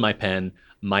 filled my pen,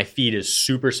 my feed is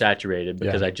super saturated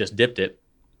because I just dipped it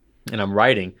and I'm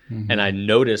writing and I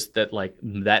noticed that like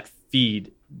that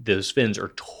feed, those fins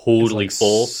are totally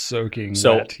full. Soaking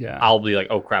so wet, I'll be like,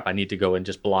 oh crap, I need to go and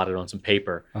just blot it on some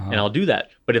paper and I'll do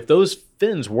that. But if those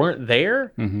fins weren't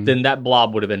there, then that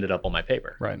blob would have ended up on my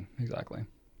paper. Right, exactly.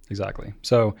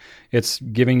 So it's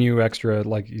giving you extra,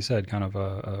 like you said, kind of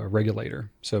a regulator.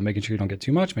 So making sure you don't get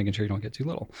too much, making sure you don't get too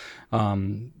little.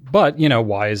 But,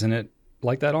 why isn't it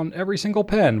like that on every single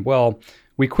pen? Well,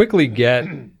 we quickly get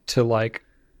to like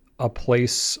a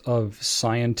place of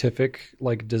scientific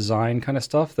like design kind of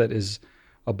stuff that is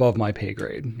above my pay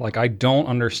grade. Like I don't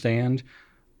understand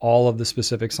all of the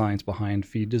specific science behind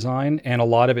feed design. And a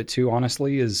lot of it too,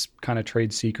 honestly, is kind of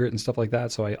trade secret and stuff like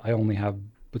that. So I only have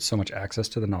so much access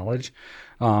to the knowledge.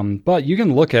 But you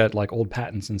can look at like old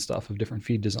patents and stuff of different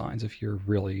feed designs if you're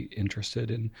really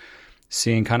interested in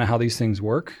seeing kind of how these things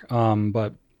work.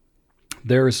 But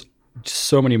there's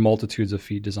so many multitudes of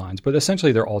feed designs, but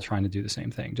essentially they're all trying to do the same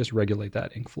thing, just regulate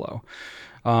that ink flow.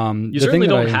 You certainly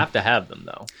don't have to have them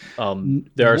though.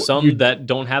 There are some that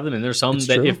don't have them, and there's some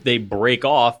that if they break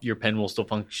off, your pen will still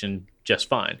function just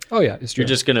fine. Oh yeah, it's true. You're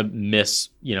just going to miss,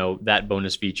 that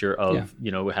bonus feature of,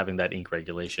 having that ink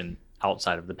regulation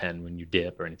outside of the pen when you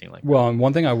dip or anything like that. Well, and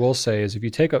one thing I will say is if you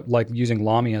take like using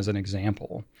Lamy as an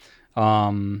example,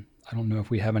 I don't know if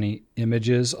we have any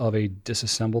images of a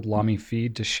disassembled Lamy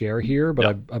feed to share here,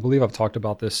 but I believe I've talked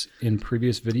about this in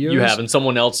previous videos. You have, and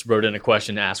someone else wrote in a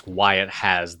question to ask why it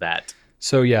has that.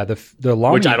 So yeah, the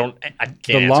Lamy, which I can't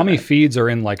the Lamy feeds are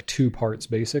in like two parts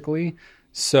basically.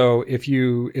 So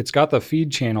it's got the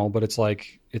feed channel, but it's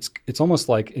like it's almost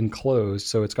like enclosed.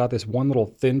 So it's got this one little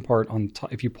thin part on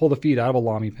top. If you pull the feed out of a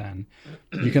Lamy pen,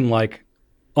 you can like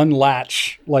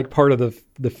unlatch like part of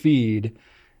the feed.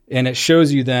 And it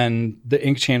shows you then the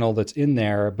ink channel that's in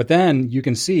there. But then you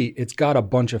can see it's got a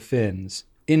bunch of fins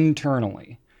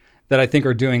internally that I think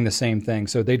are doing the same thing.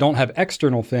 So they don't have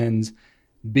external fins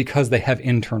because they have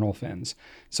internal fins.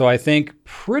 So I think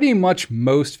pretty much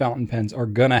most fountain pens are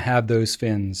going to have those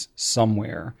fins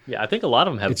somewhere. Yeah, I think a lot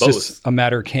of them have it's both. It's just a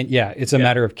matter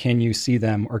matter of can you see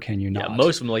them or can you not? Yeah,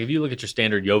 most of them, like if you look at your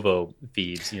standard Yovo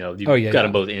feeds, you've got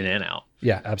them both in and out.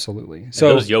 Yeah, absolutely. And so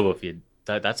those Yovo feed,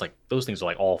 that's like, those things are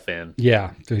like all fin.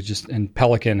 Yeah, they're just, and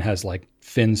Pelikan has like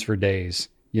fins for days.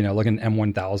 Like an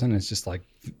M1000, it's just like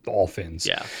all fins.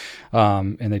 Yeah.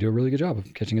 And they do a really good job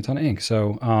of catching a ton of ink.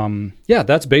 So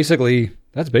that's basically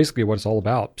what it's all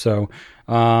about. So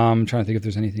I'm trying to think if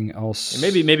there's anything else.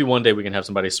 And maybe one day we can have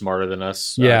somebody smarter than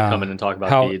us come in and talk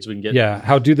about feeds. We can get. Yeah.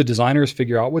 How do the designers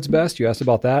figure out what's best? You asked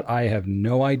about that. I have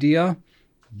no idea.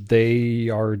 They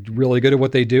are really good at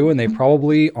what they do, and they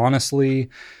probably, honestly,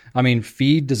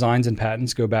 feed designs and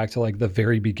patents go back to like the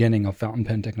very beginning of fountain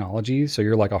pen technology. So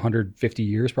you're like 150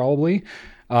 years probably.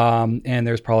 And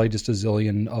there's probably just a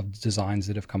zillion of designs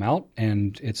that have come out,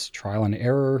 and it's trial and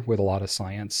error with a lot of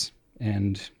science.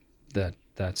 And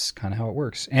that's kind of how it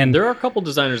works. And there are a couple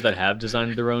designers that have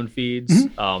designed their own feeds.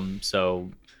 So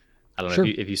I don't know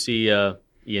if you see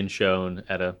Ian Schoen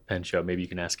at a pen show, maybe you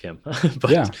can ask him.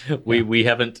 But we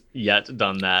haven't yet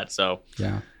done that. So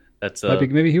that's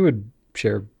maybe he would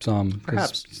share some.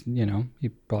 Perhaps. He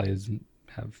probably doesn't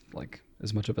have like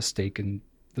as much of a stake in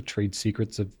the trade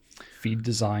secrets of feed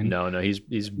design. No,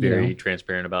 he's very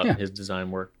transparent about his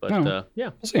design work. But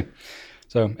we'll see.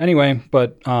 So anyway,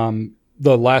 but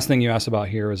the last thing you asked about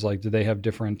here is like, do they have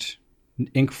different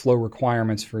ink flow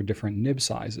requirements for different nib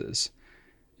sizes?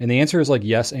 And the answer is like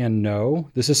yes and no.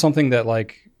 This is something that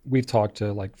like we've talked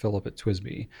to like Philip at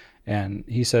TWSBI, and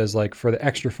he says like for the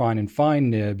extra fine and fine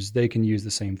nibs, they can use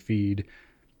the same feed,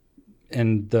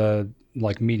 and the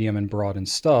like medium and broad and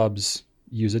stubs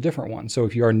use a different one. So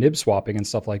if you are nib swapping and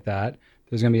stuff like that,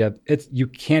 there's going to be you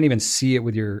can't even see it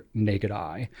with your naked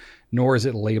eye, nor is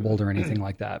it labeled or anything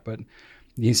like that. But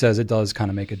he says it does kind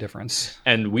of make a difference.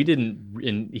 And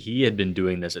he had been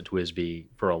doing this at TWSBI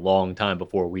for a long time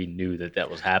before we knew that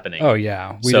was happening. Oh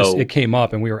yeah. It came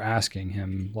up and we were asking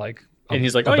him like, and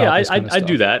he's like, oh yeah, I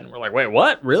do that. And we're like, wait,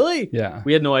 what? Really? Yeah.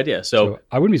 We had no idea. So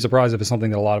I wouldn't be surprised if it's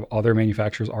something that a lot of other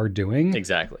manufacturers are doing.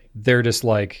 Exactly. They're just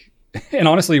like, and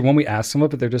honestly, when we ask them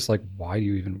about it, they're just like, why do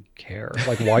you even care?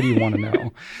 Like, why do you want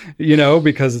to know?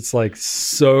 Because it's like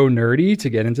so nerdy to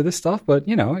get into this stuff, but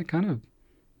it kind of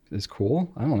is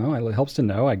cool. I don't know. It helps to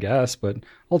know, I guess, but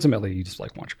ultimately you just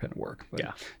like want your pen to work.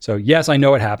 But, so yes, I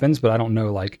know it happens, but I don't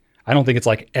know like I don't think it's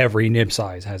like every nib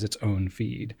size has its own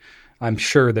feed. I'm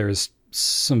sure there's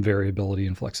some variability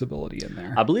and flexibility in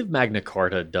there. I believe Magna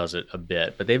Carta does it a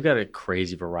bit, but they've got a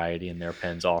crazy variety in their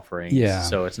pens offerings. Yeah.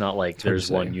 So it's not like there's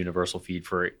one universal feed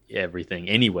for everything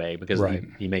anyway, because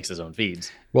he makes his own feeds.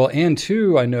 Well, and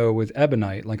too, I know with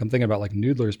Ebonite, like I'm thinking about like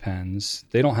Noodler's pens,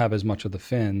 they don't have as much of the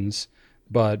fins,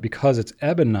 but because it's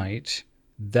Ebonite,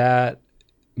 that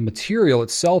material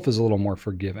itself is a little more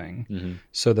forgiving. Mm-hmm.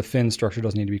 So the fin structure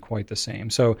doesn't need to be quite the same.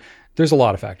 So there's a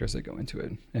lot of factors that go into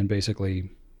it. And basically,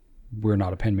 we're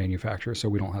not a pen manufacturer, so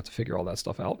we don't have to figure all that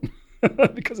stuff out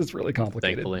because it's really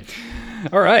complicated. Thankfully.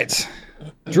 All right.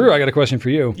 Drew, I got a question for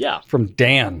you. Yeah. From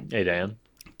Dan. Hey, Dan.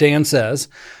 Dan says,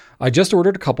 I just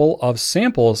ordered a couple of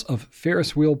samples of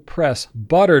Ferris Wheel Press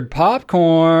buttered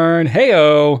popcorn.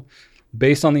 Heyo.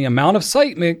 Based on the amount of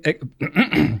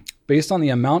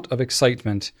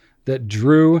excitement that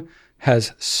Drew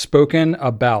has spoken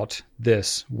about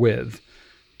this with.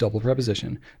 Double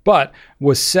preposition, but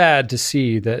was sad to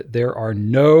see that there are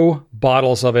no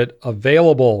bottles of it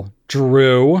available.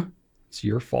 Drew, it's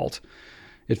your fault.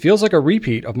 It feels like a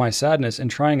repeat of my sadness in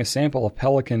trying a sample of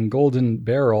Pelican Golden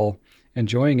Barrel,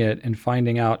 enjoying it, and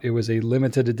finding out it was a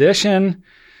limited edition.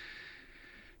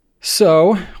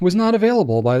 So, was not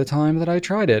available by the time that I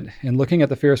tried it. And looking at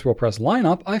the Ferris Wheel Press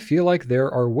lineup, I feel like there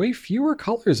are way fewer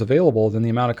colors available than the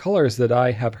amount of colors that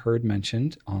I have heard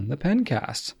mentioned on the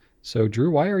Pencast. So, Drew,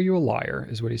 why are you a liar,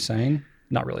 is what he's saying.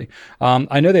 Not really.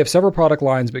 I know they have several product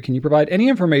lines, but can you provide any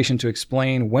information to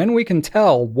explain when we can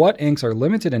tell what inks are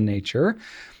limited in nature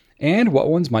and what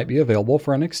ones might be available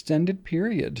for an extended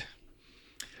period?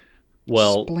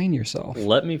 Well, explain yourself.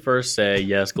 Let me first say,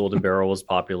 yes, Golden Barrel was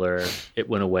popular. It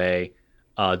went away.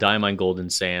 Diamine Golden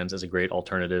Sands is a great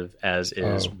alternative, as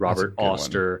is Robert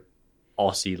Oster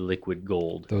Aussie Liquid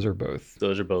Gold. Those are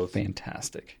both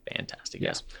fantastic. Fantastic,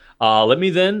 yes. Let me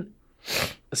then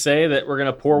say that we're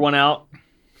going to pour one out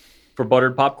for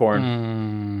buttered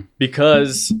popcorn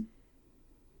because...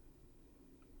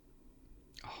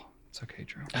 Oh, it's okay,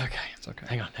 Drew. Okay. It's okay.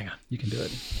 Hang on. You can do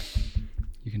it.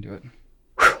 You can do it.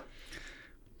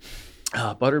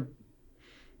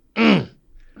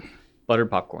 Buttered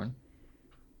popcorn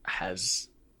has,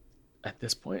 at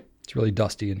this point... It's really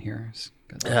dusty in here. It's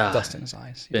got dust in his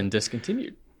eyes. Been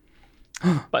discontinued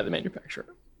by the manufacturer.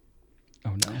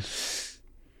 Oh, no.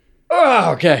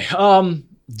 Oh, okay.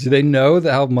 Do they know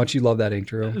how much you love that ink,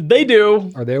 Drew? They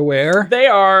do. Are they aware? They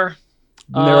are.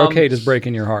 And they're okay just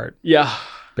breaking your heart. Yeah.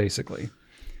 Basically.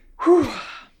 Whew.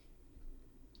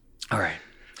 All right.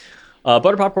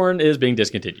 Butter popcorn is being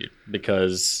discontinued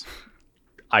because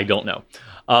I don't know.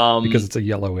 Because it's a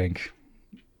yellow ink.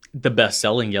 The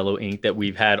best-selling yellow ink that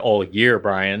we've had all year,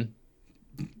 Brian.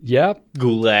 Yep.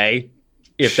 Goulet,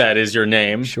 if that is your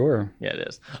name. Sure. Yeah, it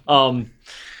is.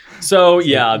 So,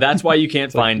 yeah, that's why you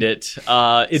can't find it.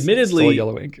 Admittedly, still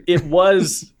yellow ink. It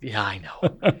was... Yeah, I know.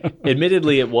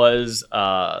 Admittedly, it was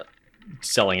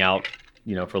selling out,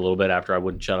 for a little bit after I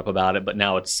wouldn't shut up about it. But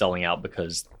now it's selling out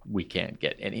because we can't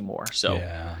get any more. So,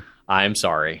 yeah. I'm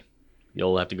sorry.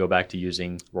 You'll have to go back to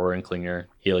using Roaring Klinger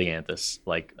Helianthus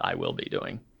like I will be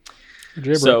doing.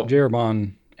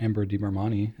 Jeroboam Amber Di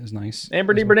Marmani is nice.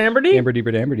 Amber Di Berdamberdy? Amber Di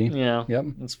Berdamberdy. Yeah. Yep.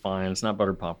 It's fine. It's not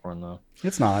buttered popcorn, though.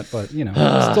 It's not, but,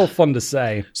 it's still fun to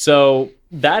say. So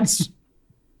that's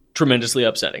tremendously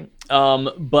upsetting.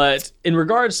 But in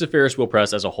regards to Ferris Wheel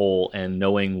Press as a whole and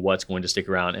knowing what's going to stick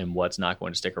around and what's not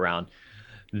going to stick around,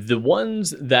 the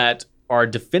ones that are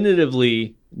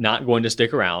definitively not going to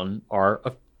stick around are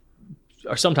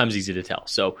sometimes easy to tell.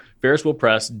 So Ferris Wheel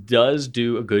Press does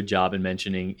do a good job in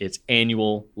mentioning its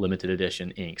annual limited edition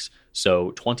inks.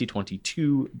 So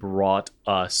 2022 brought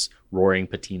us Roaring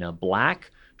Patina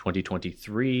Black.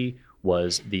 2023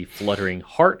 was the Fluttering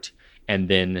Heart. And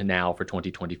then now for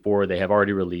 2024, they have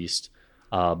already released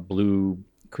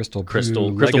Crystal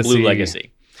Blue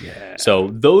Legacy. Yeah. So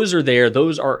those are there.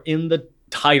 Those are in the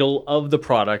title of the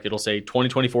product. It'll say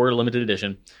 2024 limited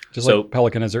edition. Just like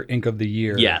Pelican as their ink of the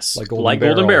year. Yes. Like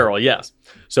Golden Barrel, yes.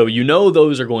 So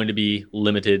those are going to be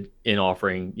limited in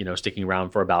offering, sticking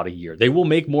around for about a year. They will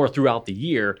make more throughout the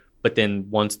year, but then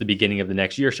once the beginning of the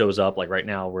next year shows up, like right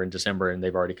now we're in December and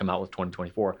they've already come out with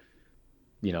 2024,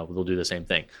 they'll do the same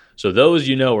thing. So those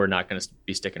are not going to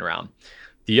be sticking around.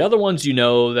 The other ones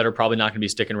that are probably not going to be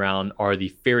sticking around are the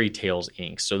Fairy Tales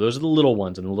inks. So those are the little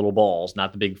ones and the little balls,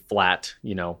 not the big flat,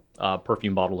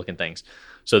 perfume bottle looking things.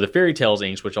 So the Fairy Tales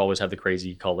inks, which always have the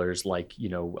crazy colors like,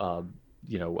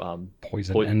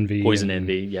 Poison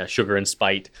Envy, yeah, Sugar and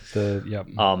Spite.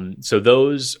 So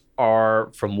those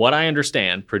are, from what I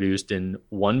understand, produced in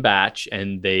one batch,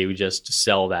 and they just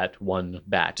sell that one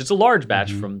batch. It's a large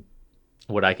batch from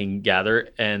what I can gather.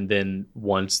 And then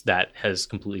once that has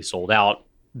completely sold out,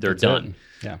 they're done.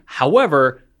 Yeah.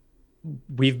 However,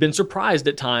 we've been surprised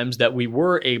at times that we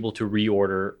were able to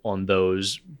reorder on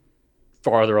those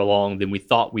farther along than we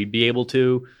thought we'd be able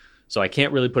to. So I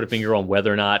can't really put a finger on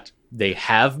whether or not they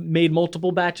have made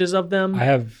multiple batches of them. I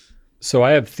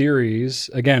have theories.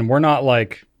 Again, we're not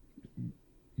like,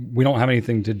 we don't have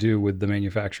anything to do with the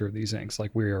manufacture of these inks.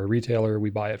 Like, we are a retailer, we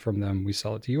buy it from them, we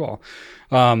sell it to you all.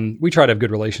 We try to have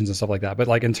good relations and stuff like that. But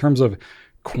like in terms of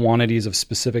quantities of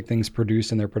specific things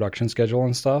produced in their production schedule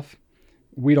and stuff,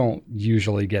 we don't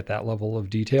usually get that level of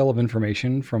detail of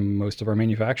information from most of our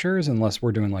manufacturers unless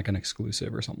we're doing like an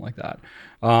exclusive or something like that.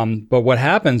 But what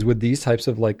happens with these types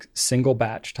of like single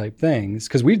batch type things,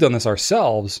 because we've done this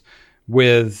ourselves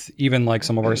with even like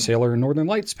some of our Sailor Northern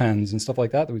Lights pens and stuff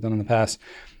like that we've done in the past,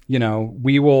 you know,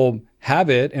 we will have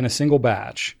it in a single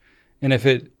batch. And if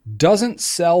it doesn't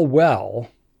sell well,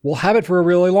 we'll have it for a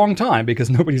really long time because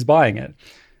nobody's buying it.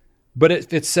 But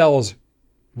if it sells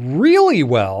really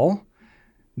well,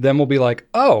 then we'll be like,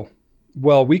 oh,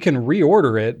 well, we can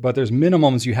reorder it, but there's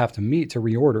minimums you have to meet to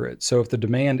reorder it. So if the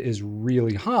demand is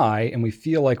really high and we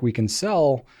feel like we can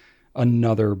sell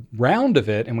another round of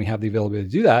it and we have the availability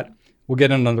to do that, we'll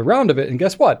get another round of it. And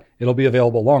guess what? It'll be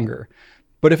available longer.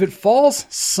 But if it falls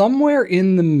somewhere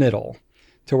in the middle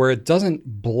to where it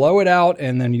doesn't blow it out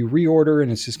and then you reorder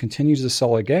and it just continues to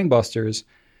sell like gangbusters,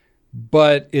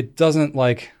 but it doesn't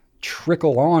like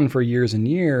trickle on for years and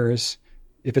years,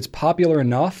 if it's popular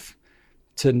enough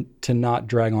to not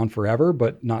drag on forever,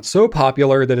 but not so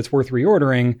popular that it's worth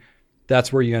reordering,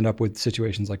 that's where you end up with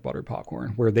situations like buttered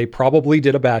popcorn, where they probably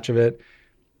did a batch of it.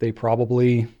 They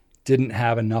probably didn't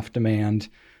have enough demand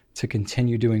to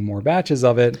continue doing more batches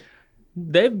of it.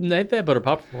 They've had buttered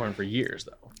popcorn for years,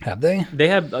 though. Have they? They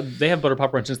have buttered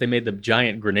popcorn since they made the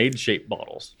giant grenade-shaped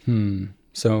bottles.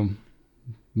 So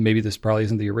maybe this probably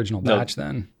isn't the original batch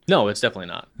then. No, it's definitely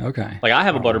not. Okay. Like I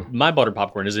have my buttered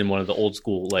popcorn is in one of the old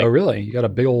school like. Oh really? You got a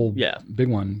big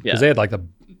one? Because they had like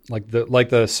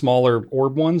the smaller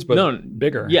orb ones, but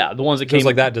bigger. Yeah, the ones that came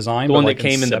like that design. The one like that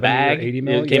came in the bag. 80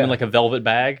 mil? It came in like a velvet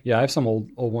bag. Yeah, I have some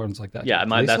old ones like that. Yeah, do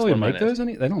that's they what make those.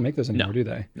 They don't make those anymore, do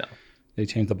they? No. They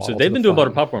changed the bottle. So they've been doing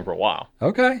buttered popcorn for a while.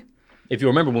 Okay. If you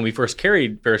remember when we first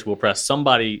carried Ferris Wheel Press,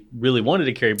 somebody really wanted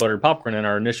to carry buttered popcorn in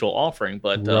our initial offering,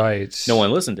 but no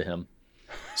one listened to him.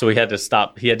 So he had to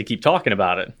stop. He had to keep talking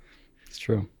about it. It's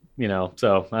true. You know,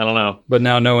 so I don't know. But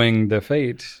now knowing the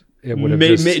fate, it would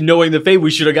have knowing the fate, we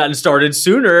should have gotten started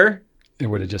sooner. It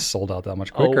would have just sold out that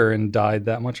much quicker and died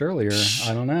that much earlier.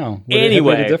 I don't know.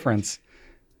 Anyway, it made a difference.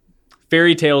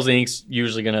 Fairy Tales Ink's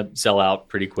usually going to sell out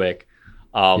pretty quick.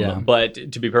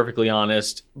 But to be perfectly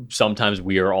honest, sometimes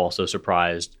we are also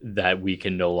surprised that we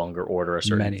can no longer order a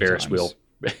certain Ferris wheel.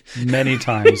 Many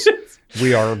times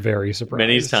we are very surprised.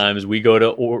 Many times we go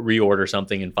to reorder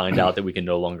something and find out that we can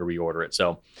no longer reorder it.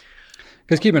 So,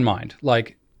 because keep in mind,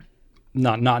 like,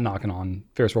 not knocking on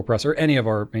Ferris Wheel Press or any of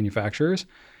our manufacturers,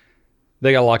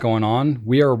 they got a lot going on.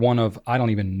 We are one of, I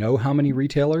don't even know how many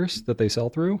retailers that they sell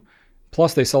through.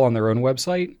 Plus, they sell on their own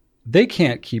website. They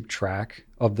can't keep track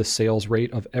of the sales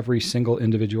rate of every single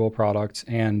individual product.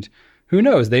 And who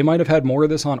knows? They might have had more of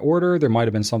this on order. There might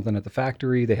have been something at the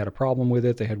factory. They had a problem with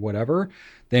it. They had whatever.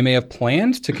 They may have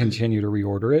planned to continue to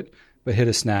reorder it, but hit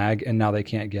a snag and now they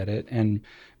can't get it. And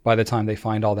by the time they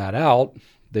find all that out,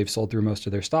 they've sold through most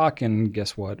of their stock. And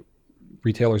guess what?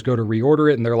 Retailers go to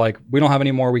reorder it and they're like, we don't have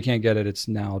any more. We can't get it. It's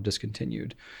now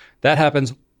discontinued. That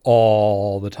happens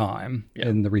all the time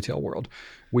in the retail world.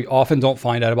 We often don't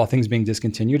find out about things being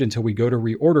discontinued until we go to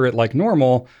reorder it like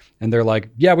normal. And they're like,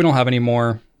 yeah, we don't have any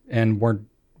more. And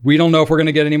we don't know if we're going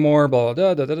to get any more, blah,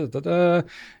 blah, blah, blah, blah, blah.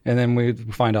 And then we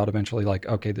find out eventually like,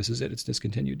 okay, this is it. It's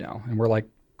discontinued now. And we're like,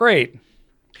 great.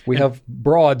 We have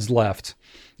broads left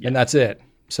and that's it.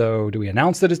 So do we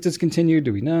announce that it's discontinued?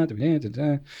 Do we not? Do we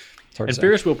not? And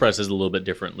Ferris Wheel Press is a little bit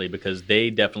differently because they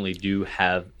definitely do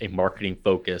have a marketing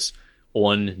focus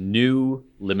on new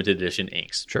limited edition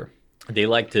inks. Sure. They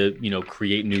like to,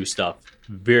 create new stuff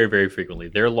very, very frequently.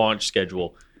 Their launch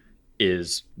schedule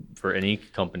is, for any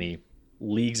company,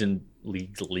 leagues and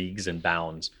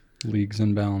bounds. Leagues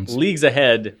and bounds.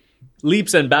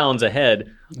 Leaps and bounds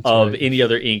ahead of any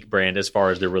other ink brand as far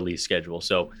as their release schedule.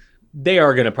 So they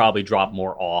are going to probably drop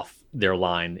more off their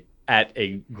line at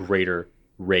a greater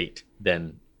rate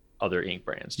than other ink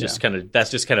brands.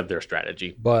 That's just kind of their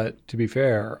strategy. But to be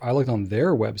fair, I looked on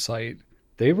their website.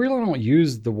 They really don't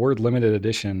use the word limited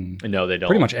edition. No, they don't.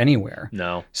 Pretty much anywhere.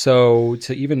 No. So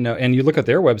to even know, and you look at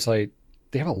their website,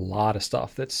 they have a lot of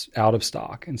stuff that's out of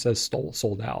stock and says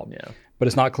sold out. Yeah. But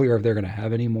it's not clear if they're going to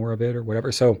have any more of it or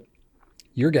whatever. So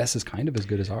your guess is kind of as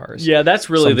good as ours. Yeah, that's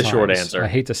really the short Sometimes. answer. I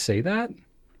hate to say that.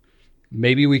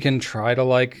 Maybe we can try to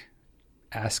like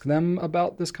ask them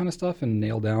about this kind of stuff and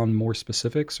nail down more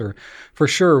specifics. Or for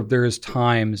sure, there's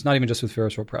times, not even just with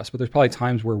Ferris Wheel Press, but there's probably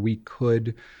times where we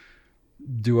could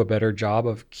do a better job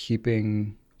of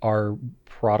keeping our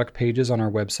product pages on our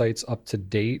websites up to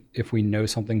date if we know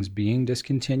something's being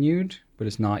discontinued, but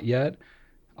it's not yet.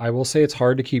 I will say it's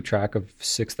hard to keep track of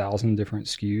 6,000 different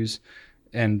SKUs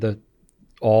and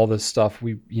all the stuff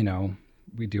we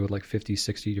deal with like 50,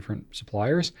 60 different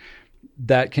suppliers.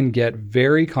 That can get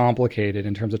very complicated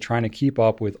in terms of trying to keep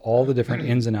up with all the different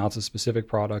ins and outs of specific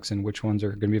products and which ones are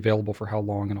going to be available for how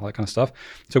long and all that kind of stuff.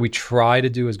 So we try to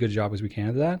do as good a job as we can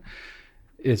of that.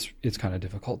 It's kind of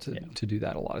difficult to do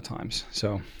that a lot of times.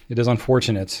 So it is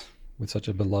unfortunate with such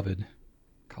a beloved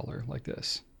color like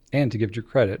this. And to give you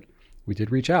credit, we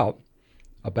did reach out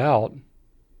about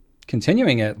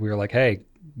continuing it. We were like, hey,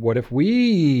 what if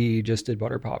we just did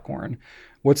butter popcorn?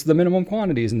 What's the minimum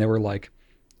quantities? And they were like,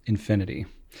 infinity.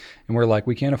 And we're like,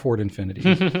 we can't afford infinity.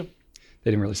 They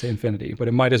didn't really say infinity, but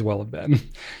it might as well have been.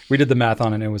 We did the math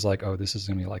on it and it was like, oh, this is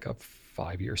going to be like a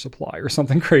 5-year supply or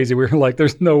something crazy. We were like,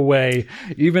 there's no way,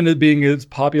 even it being as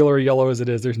popular yellow as it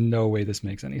is, there's no way this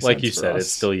makes any sense. Like you said,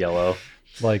 it's still yellow.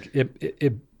 Like if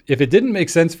it didn't make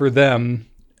sense for them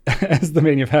as the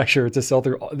manufacturer to sell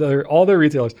through all their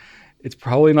retailers, it's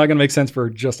probably not going to make sense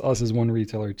for just us as one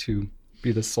retailer to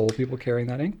be the sole people carrying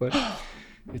that ink. But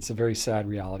it's a very sad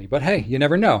reality. But hey, you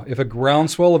never know. If a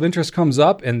groundswell of interest comes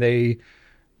up and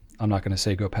I'm not going to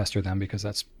say go pester them because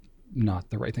that's not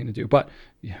the right thing to do. But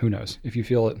who knows? If you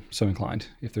feel it so inclined,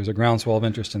 if there's a groundswell of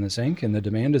interest in this ink and the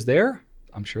demand is there,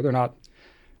 I'm sure they're not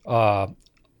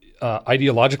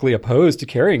ideologically opposed to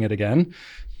carrying it again.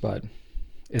 But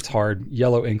it's hard.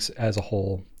 Yellow inks as a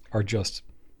whole are just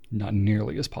not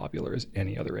nearly as popular as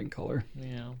any other ink color.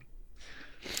 Yeah.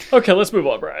 Okay, let's move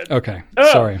on, Brian. Okay.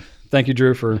 Sorry. Thank you,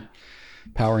 Drew, for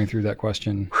powering through that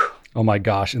question. Oh my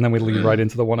gosh. And then we lead right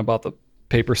into the one about the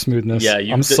paper smoothness. Yeah,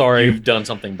 I'm sorry. You've done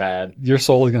something bad. Your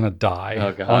soul is going to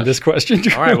die on this question,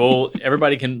 Drew. All right, well,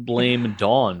 everybody can blame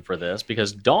Dawn for this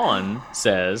because Dawn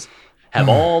says, have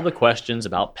all the questions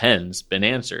about pens been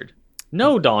answered?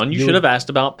 No, Dawn, you should have asked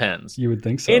about pens. You would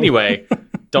think so. Anyway,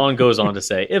 Dawn goes on to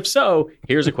say, if so,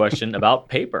 here's a question about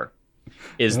paper.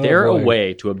 Is there a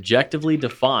way to objectively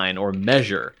define or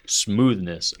measure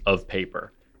smoothness of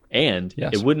paper? And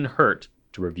it wouldn't hurt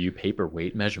to review paper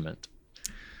weight measurement.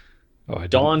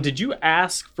 Dawn, did you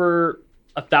ask for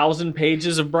 1,000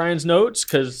 pages of Brian's notes?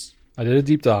 Because I did a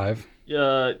deep dive.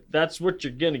 That's what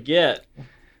you're going to get.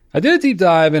 I did a deep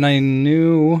dive, and I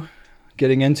knew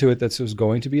getting into it that this was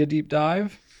going to be a deep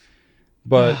dive.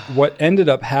 But what ended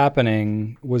up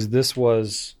happening was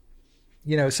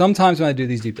sometimes when I do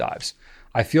these deep dives,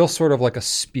 I feel sort of like a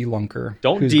spelunker.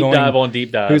 Don't deep dive on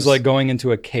deep dives. Who's like going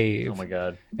into a cave. Oh my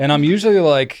God. And I'm usually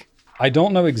like, I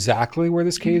don't know exactly where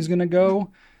this cave is going to go,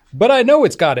 but I know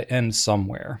it's got to end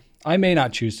somewhere. I may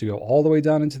not choose to go all the way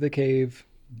down into the cave,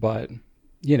 but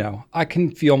I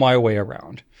can feel my way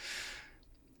around.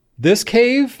 This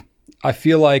cave, I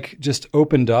feel like just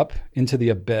opened up into the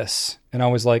abyss, and I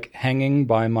was like hanging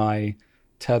by my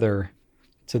tether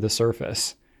to the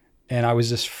surface. And I was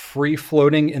just free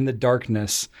floating in the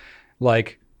darkness.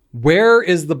 Like, where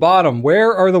is the bottom?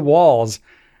 Where are the walls?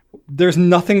 There's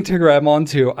nothing to grab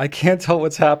onto. I can't tell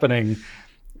what's happening.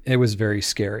 It was very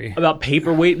scary. About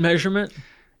paperweight measurement?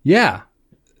 Yeah.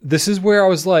 This is where I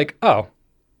was like, oh,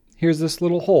 here's this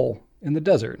little hole in the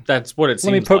desert. That's what it seems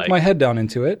like. Let me poke my head down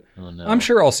into it. Oh, no. I'm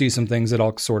sure I'll see some things that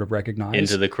I'll sort of recognize.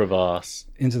 Into the crevasse.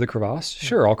 Into the crevasse?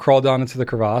 Sure, I'll crawl down into the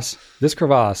crevasse. This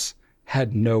crevasse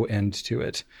had no end to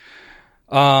it.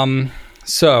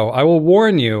 So I will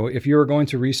warn you, if you are going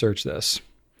to research this,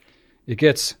 it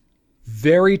gets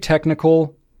very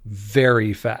technical,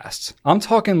 very fast. I'm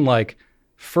talking like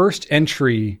first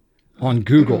entry on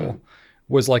Google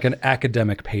was like an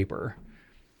academic paper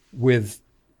with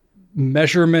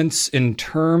measurements in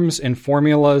terms and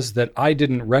formulas that I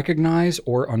didn't recognize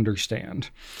or understand.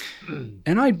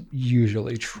 And I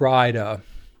usually try to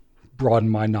broaden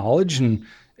my knowledge and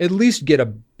at least get a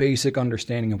basic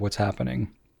understanding of what's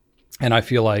happening. And I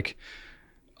feel like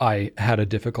I had a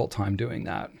difficult time doing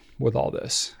that with all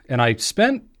this. And I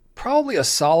spent probably a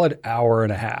solid hour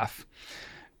and a half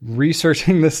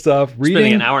researching this stuff, reading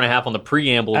spending an hour and a half on the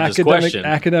preamble of this question.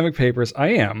 Academic papers. I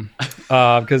am,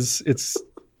 because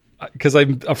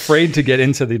I'm afraid to get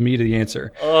into the meat of the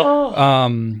answer.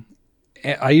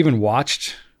 I even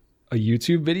watched a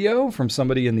YouTube video from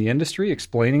somebody in the industry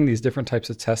explaining these different types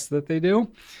of tests that they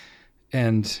do.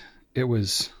 And it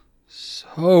was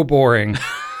so boring.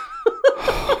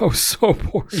 So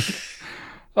boring.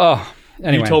 Oh,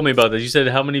 anyway. You told me about this. You said,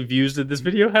 how many views did this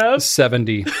video have?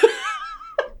 70.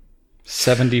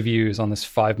 70 views on this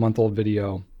 5-month-old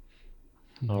video.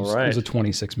 All right. It was a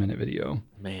 26-minute video.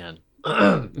 Man.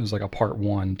 It was like a part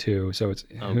 1 too, so it's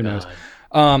who knows.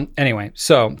 God. Anyway,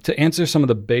 so to answer some of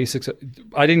the basics,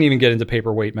 I didn't even get into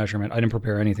paper weight measurement. I didn't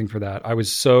prepare anything for that. I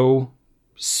was so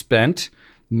spent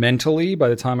mentally by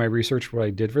the time I researched what I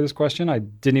did for this question. I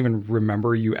didn't even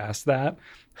remember you asked that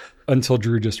until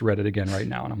Drew just read it again right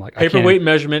now, and I'm like, paper weight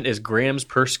measurement is grams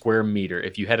per square meter.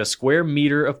 If you had a square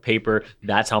meter of paper,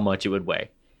 that's how much it would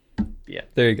weigh. Yeah.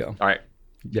 There you go. All right.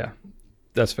 Yeah,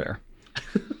 that's fair.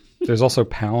 There's also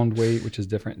pound weight, which is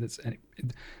different.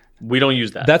 We don't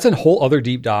use that. That's a whole other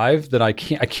deep dive that I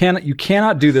cannot. You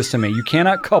cannot do this to me. You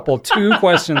cannot couple two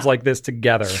questions like this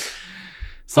together.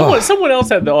 Someone else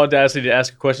had the audacity to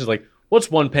ask questions like,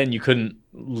 what's one pen you couldn't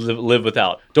live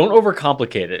without? Don't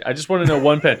overcomplicate it. I just want to know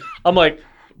one pen. I'm like,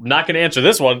 I'm not going to answer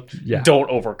this one. Yeah. Don't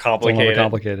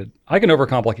overcomplicate it. I can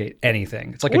overcomplicate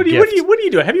anything. It's like what a do gift. What do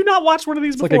you do? Have you not watched one of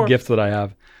these It's before? like a gift that I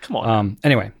have. Come on.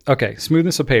 Anyway, okay.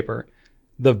 Smoothness of paper.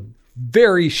 The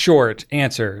very short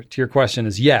answer to your question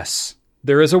is yes.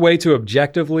 There is a way to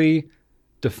objectively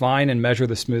define and measure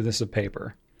the smoothness of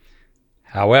paper.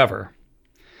 However,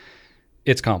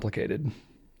 it's complicated.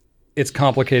 It's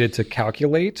complicated to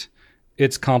calculate.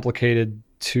 It's complicated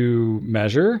to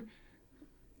measure.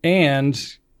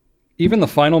 And even the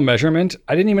final measurement,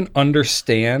 I didn't even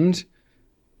understand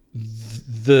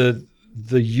the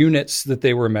units that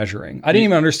they were measuring. I didn't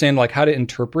even understand like how to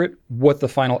interpret what the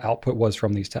final output was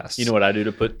from these tests. You know what I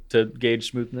do to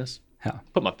gauge smoothness? How?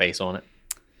 Put my face on it.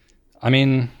 I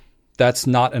mean, that's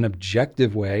not an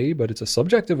objective way, but it's a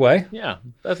subjective way. Yeah,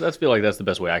 that's feel like that's the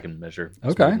best way I can measure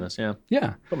Okay. smoothness. Yeah,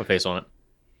 Yeah. put my face on it.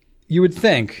 You would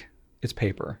think it's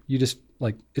paper. You just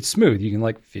like it's smooth. You can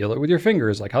like feel it with your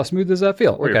fingers. Like how smooth does that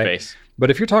feel? Or your face.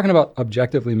 But if you're talking about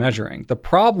objectively measuring, the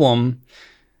problem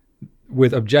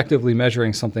with objectively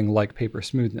measuring something like paper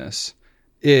smoothness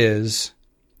is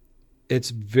it's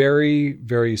very,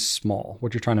 very small,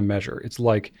 what you're trying to measure. It's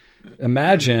like,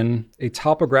 imagine a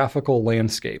topographical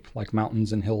landscape like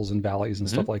mountains and hills and valleys and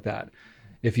stuff like that.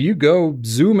 If you go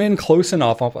zoom in close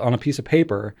enough on a piece of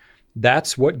paper,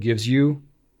 that's what gives you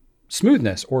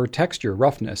smoothness or texture,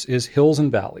 roughness, is hills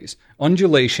and valleys,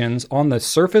 undulations on the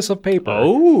surface of paper.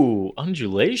 Oh,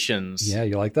 undulations. Yeah,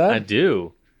 you like that? I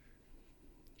do.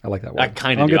 I like that word. I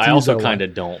kind of do. I also kind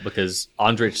of don't, because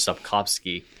Andrzej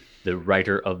Sapkowski, the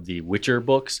writer of the Witcher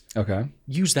books,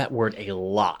 used that word a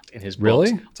lot in his books.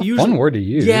 Really? It's a fun word to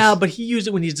use. Yeah, but he used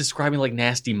it when he's describing like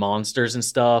nasty monsters and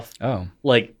stuff. Oh.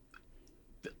 Like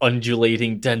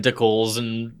undulating tentacles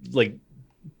and like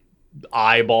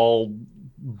eyeball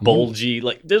bulgy.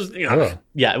 Like there's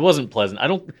yeah, it wasn't pleasant.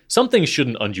 Some things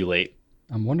shouldn't undulate.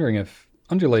 I'm wondering if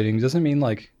undulating doesn't mean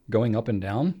like going up and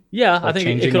down. Yeah, I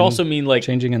think it could also mean like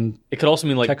changing in. It could also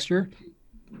mean like texture.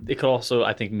 It could also,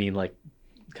 I think, mean like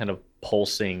kind of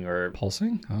pulsing or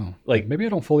pulsing. Oh, like maybe I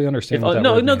don't fully understand. If, what that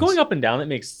no, word no, means. going up and down, it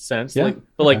makes sense. Yeah? Like,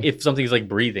 but like if something's like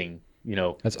breathing, you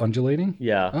know, that's undulating.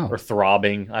 Yeah, or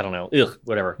throbbing. I don't know. Ugh,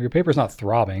 whatever. Your paper's not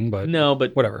throbbing, but no,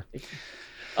 but whatever.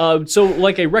 So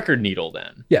like a record needle,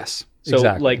 then. Yes. So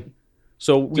exactly. like,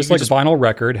 so just like vinyl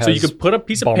record has. So you could put a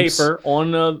piece bumps. of paper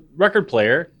on a record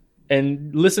player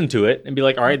and listen to it and be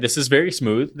like, all right, this is very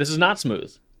smooth. This is not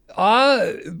smooth.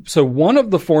 So one of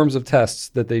the forms of tests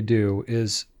that they do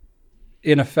is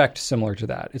in effect similar to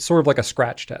that. It's sort of like a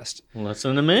scratch test.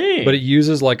 Listen to me. But it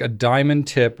uses like a diamond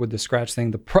tip with the scratch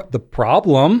thing. The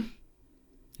problem,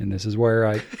 and this is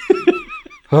where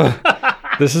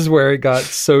this is where it got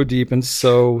so deep and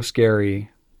so scary.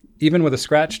 Even with a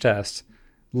scratch test,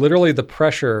 literally the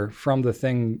pressure from the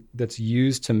thing that's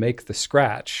used to make the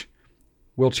scratch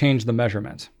will change the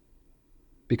measurement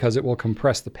because it will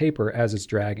compress the paper as it's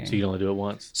dragging. So you can only do it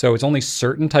once. So it's only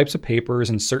certain types of papers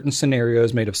and certain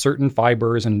scenarios made of certain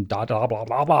fibers and blah, blah, blah,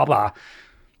 blah, blah, blah.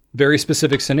 Very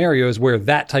specific scenarios where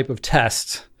that type of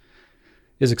test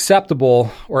is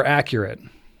acceptable or accurate.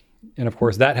 And of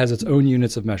course, that has its own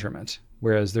units of measurement.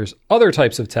 Whereas there's other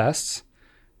types of tests,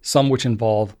 some which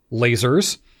involve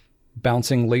lasers,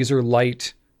 bouncing laser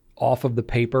light off of the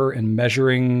paper and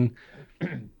measuring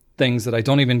things that I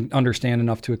don't even understand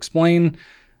enough to explain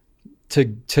to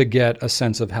get a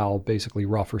sense of how basically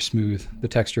rough or smooth the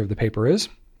texture of the paper is.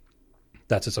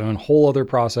 That's its own whole other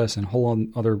process and whole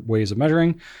other ways of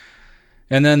measuring.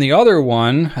 And then the other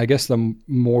one, I guess the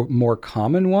more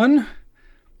common one,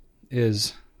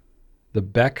 is the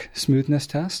Beck smoothness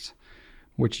test,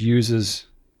 which uses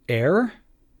air.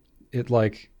 It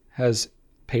like has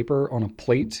paper on a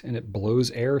plate and it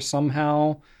blows air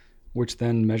somehow which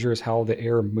then measures how the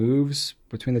air moves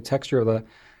between the texture of the...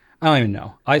 I don't even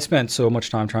know. I spent so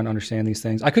much time trying to understand these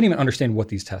things. I couldn't even understand what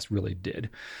these tests really did.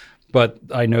 But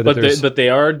I know that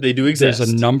they do exist. There's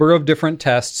a number of different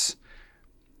tests,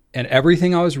 and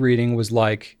everything I was reading was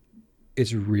like,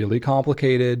 it's really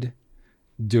complicated.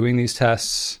 Doing these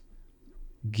tests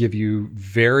give you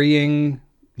varying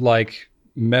like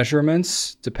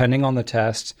measurements depending on the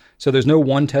test. So there's no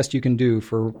one test you can do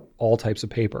for all types of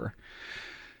paper.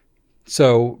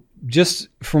 So just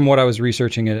from what I was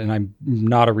researching it, and I'm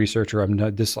not a researcher,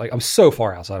 I'm so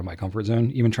far outside of my comfort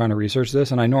zone, even trying to research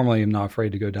this. And I normally am not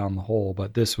afraid to go down the hole,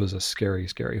 but this was a scary,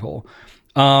 scary hole.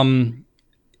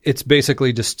 It's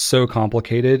basically just so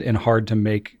complicated and hard to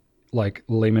make like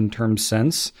layman term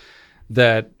sense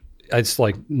that it's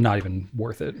like not even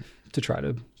worth it to try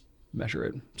to measure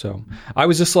it. So I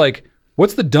was just like,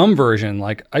 what's the dumb version?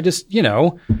 Like, I just,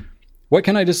 what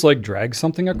can I just like drag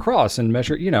something across and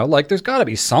measure, like there's got to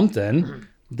be something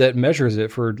that measures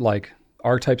it for like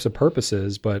our types of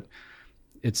purposes, but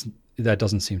that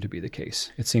doesn't seem to be the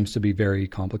case. It seems to be very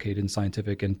complicated and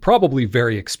scientific and probably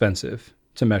very expensive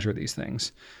to measure these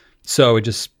things. So it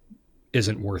just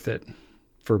isn't worth it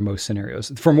for most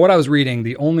scenarios. From what I was reading,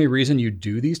 the only reason you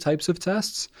do these types of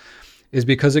tests is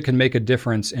because it can make a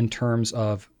difference in terms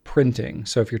of printing.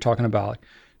 So if you're talking about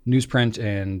newsprint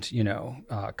and,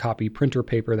 copy printer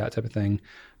paper, that type of thing,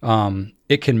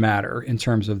 it can matter in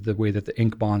terms of the way that the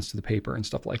ink bonds to the paper and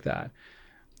stuff like that.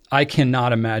 I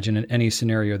cannot imagine in any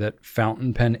scenario that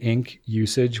fountain pen ink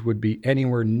usage would be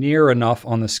anywhere near enough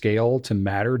on the scale to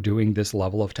matter doing this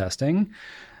level of testing.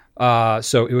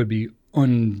 So it would be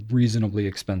unreasonably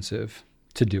expensive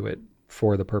to do it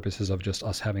for the purposes of just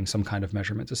us having some kind of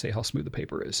measurement to say how smooth the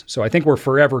paper is. So I think we're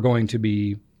forever going to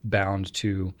be bound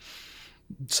to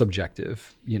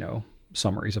subjective,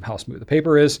 summaries of how smooth the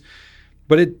paper is.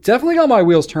 But it definitely got my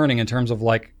wheels turning in terms of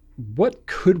like, what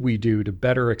could we do to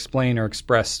better explain or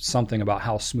express something about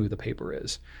how smooth the paper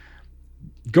is?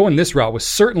 Going this route was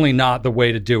certainly not the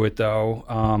way to do it,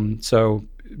 though. So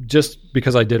just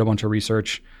because I did a bunch of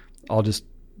research, I'll just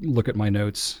look at my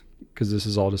notes because this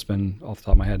has all just been off the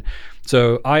top of my head.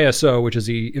 So ISO, which is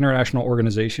the International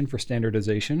Organization for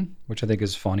Standardization, which I think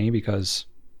is funny because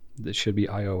it should be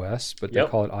iOS, but they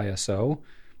call it ISO.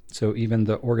 So even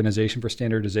the Organization for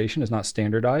Standardization is not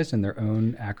standardized in their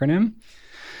own acronym,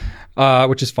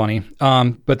 which is funny.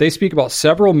 But they speak about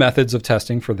several methods of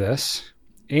testing for this.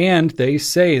 And they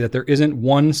say that there isn't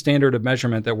one standard of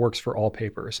measurement that works for all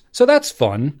papers. So that's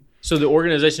fun. So the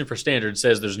Organization for Standards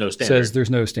says there's no standard. Says there's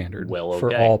no standard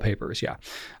for all papers, yeah.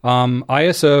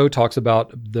 ISO talks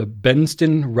about the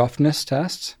Benston roughness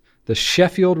tests, the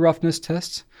Sheffield roughness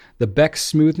tests, the Beck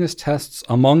smoothness tests,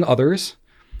 among others.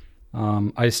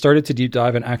 I started to deep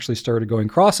dive and actually started going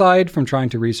cross-eyed from trying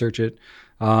to research it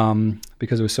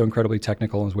because it was so incredibly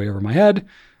technical and was way over my head.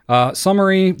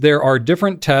 Summary, there are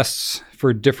different tests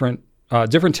for different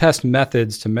test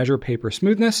methods to measure paper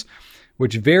smoothness,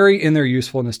 which vary in their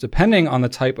usefulness depending on the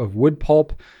type of wood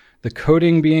pulp, the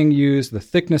coating being used, the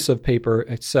thickness of paper,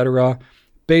 etc.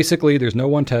 Basically, there's no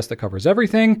one test that covers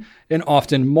everything, and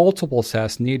often multiple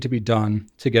tests need to be done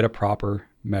to get a proper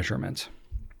measurement.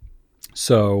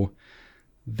 So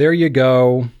there you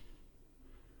go.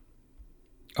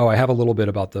 Oh, I have a little bit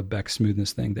about the Beck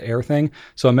smoothness thing, the air thing.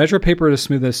 So a measure of paper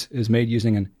smoothness is made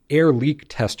using an air leak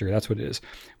tester, that's what it is,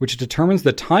 which determines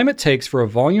the time it takes for a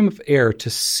volume of air to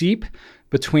seep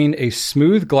between a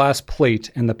smooth glass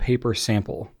plate and the paper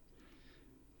sample.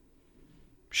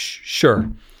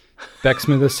 Sure. Beck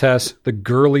smoothness test. The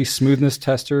Gurley smoothness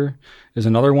tester is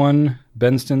another one.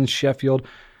 Benston, Sheffield.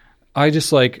 I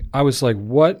was like,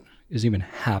 what is even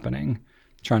happening?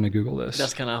 Trying to Google this.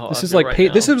 That's kind of how this is like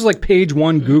this was like page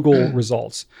one Google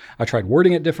results. I tried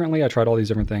wording it differently. I tried all these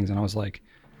different things, and I was like,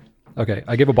 okay.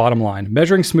 I give a bottom line.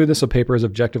 Measuring smoothness of paper is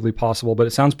objectively possible, but it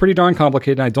sounds pretty darn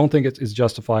complicated. And I don't think it's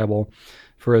justifiable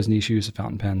for as niche use of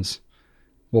fountain pens.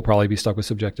 We'll probably be stuck with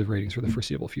subjective ratings for the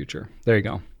foreseeable future. There you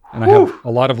go. And I have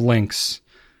a lot of links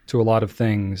to a lot of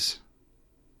things.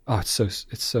 Oh, it's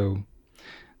so.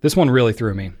 This one really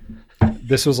threw me.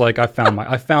 This was like I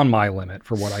found my limit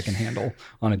for what I can handle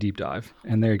on a deep dive,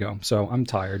 and there you go. So I'm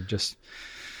tired just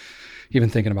even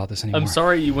thinking about this anymore. I'm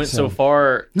sorry you went so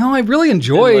far. No, I really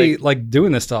enjoy like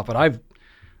doing this stuff, but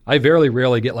I very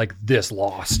rarely get like this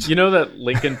lost. You know that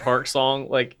Linkin Park song,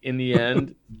 like in the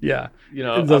end? Yeah.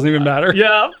 It doesn't even matter.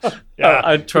 Yeah.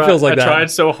 I tried. It feels like I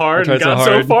tried so hard and got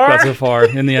so far. Got so far.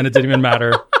 In the end, it didn't even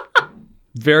matter.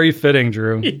 Very fitting,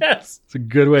 Drew. Yes. It's a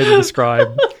good way to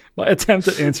describe my attempt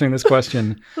at answering this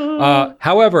question.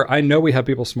 However, I know we have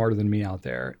people smarter than me out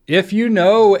there. If you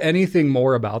know anything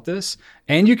more about this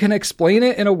and you can explain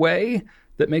it in a way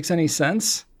that makes any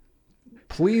sense,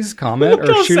 please comment Look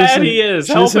or how shoot us sad an, he is.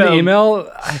 shoot us Help an him.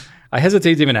 email. I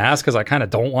hesitate to even ask because I kind of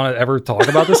don't want to ever talk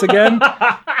about this again.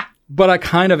 But I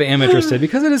kind of am interested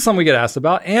because it is something we get asked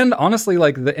about. And honestly,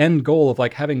 like the end goal of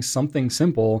like having something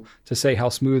simple to say how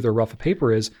smooth or rough a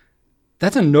paper is,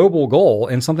 that's a noble goal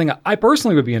and something I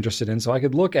personally would be interested in. So I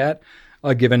could look at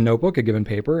a given notebook, a given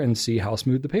paper, and see how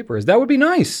smooth the paper is. That would be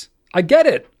nice. I get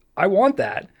it. I want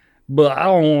that. But I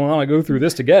don't want to go through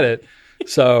this to get it.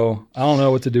 So I don't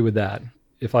know what to do with that.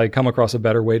 If I come across a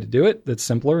better way to do it that's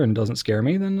simpler and doesn't scare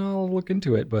me, then I'll look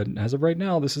into it. But as of right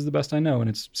now, this is the best I know, and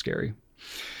it's scary.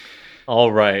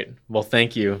 All right. Well,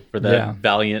 thank you for that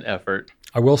valiant effort.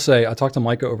 I will say, I talked to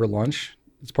Micah over lunch.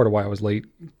 It's part of why I was late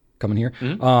coming here.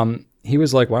 Mm-hmm. He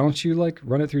was like, why don't you like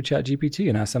run it through ChatGPT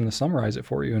and ask them to summarize it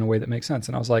for you in a way that makes sense?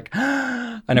 And I was like,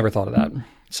 I never thought of that.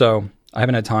 So I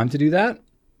haven't had time to do that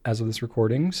as of this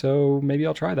recording. So maybe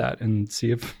I'll try that and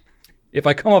see if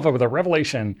I come up with a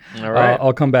revelation. All right.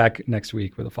 I'll come back next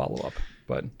week with a follow-up.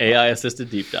 But AI assisted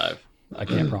deep dive. I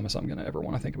can't promise I'm going to ever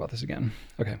want to think about this again.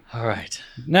 Okay. All right.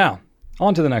 Now,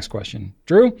 on to the next question.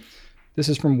 Drew, this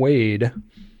is from Wade.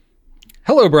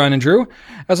 Hello, Brian and Drew.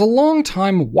 As a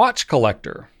longtime watch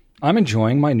collector, I'm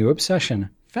enjoying my new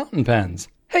obsession, fountain pens.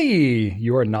 Hey,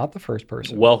 you are not the first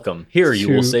person. Welcome. Here you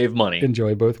will save money.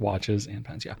 Enjoy both watches and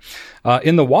pens, yeah.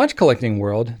 In the watch collecting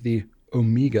world, the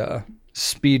Omega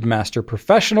Speedmaster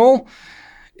Professional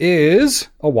is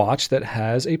a watch that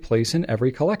has a place in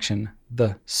every collection.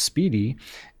 The Speedy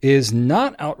is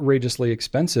not outrageously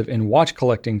expensive in watch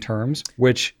collecting terms,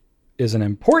 which is an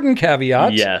important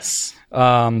caveat. Yes.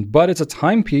 But it's a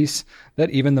timepiece that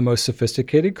even the most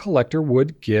sophisticated collector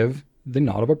would give the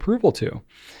nod of approval to.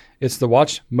 It's the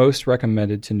watch most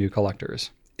recommended to new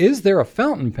collectors. Is there a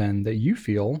fountain pen that you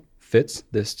feel fits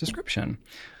this description?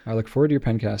 I look forward to your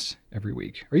pencast every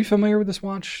week. Are you familiar with this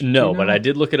watch? No, but I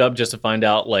did look it up just to find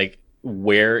out like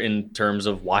where in terms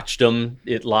of watchdom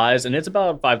it lies, and it's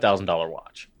about a $5,000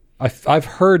 watch. I've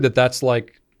heard that that's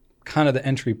like kind of the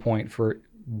entry point for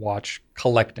watch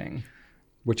collecting,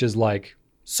 which is like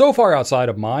so far outside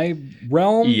of my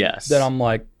realm that I'm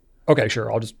like, okay,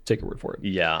 sure, I'll just take your word for it.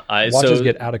 Yeah. Watches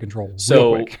get out of control real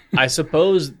So quick. I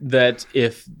suppose that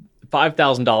if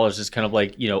 $5,000 is kind of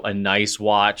like, a nice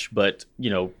watch, but,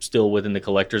 still within the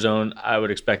collector zone, I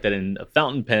would expect that in a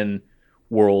fountain pen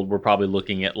world, we're probably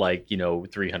looking at like,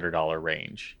 $300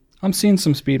 range. I'm seeing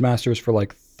some Speedmasters for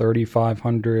like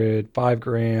 $3,500,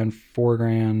 $5,000,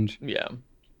 $4,000. Yeah.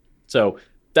 So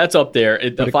that's up there.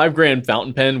 The $5,000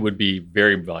 fountain pen would be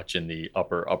very much in the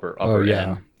upper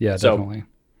end. Yeah, So definitely.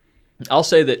 I'll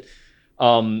say that,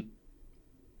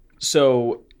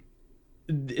 so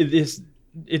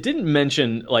it didn't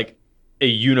mention like a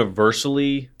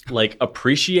universally like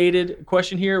appreciated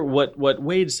question here. What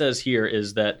Wade says here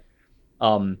is that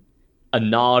a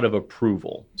nod of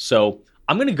approval. So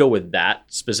I'm going to go with that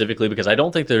specifically because I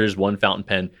don't think there's one fountain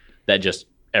pen that just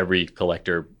every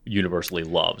collector universally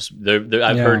loves.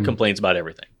 I've heard complaints about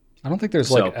everything. I don't think there's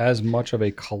like as much of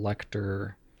a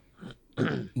collector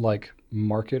like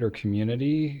market or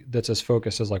community that's as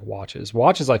focused as like watches.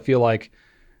 Watches, I feel like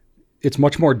it's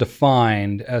much more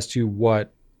defined as to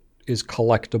what is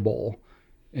collectible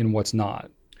and what's not.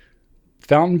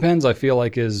 Fountain pens, I feel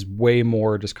like, is way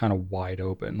more just kind of wide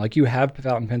open. Like you have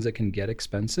fountain pens that can get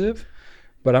expensive,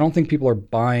 but I don't think people are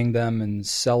buying them and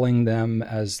selling them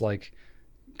as like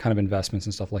kind of investments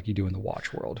and stuff like you do in the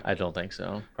watch world. I don't think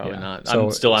so. Probably not.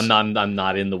 So I'm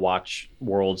not in the watch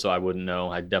world, so I wouldn't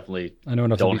know. I definitely I know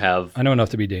enough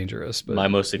to be dangerous, but my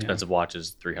most expensive watch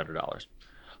is $300.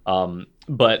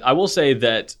 But I will say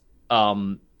that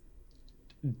some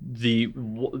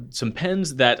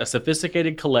pens that a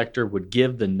sophisticated collector would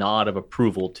give the nod of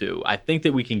approval to, I think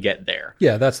that we can get there.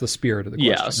 Yeah, that's the spirit of the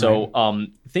question. Yeah, so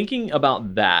thinking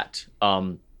about that,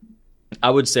 I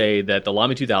would say that the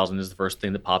Lamy 2000 is the first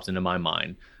thing that pops into my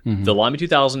mind. Mm-hmm. The Lamy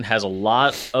 2000 has a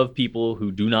lot of people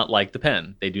who do not like the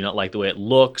pen. They do not like the way it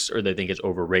looks, or they think it's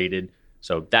overrated.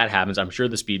 So that happens. I'm sure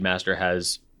the Speedmaster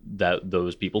has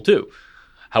those people too.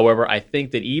 However, I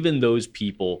think that even those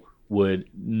people would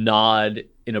nod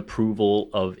in approval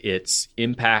of its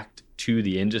impact to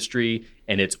the industry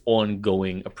and its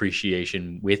ongoing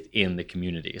appreciation within the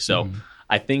community. So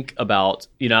I think about,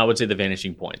 I would say the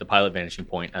Vanishing Point, the Pilot Vanishing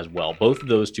Point as well. Both of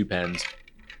those two pens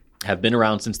have been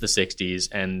around since the 60s,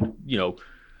 and,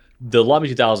 the Lamy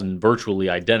 2000 virtually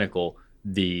identical.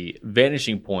 The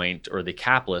Vanishing Point or the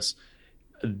capless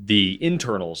the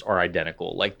internals are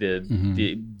identical. Like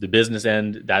the business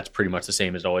end, that's pretty much the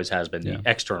same as it always has been. Yeah. The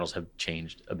externals have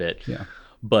changed a bit. Yeah.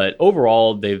 But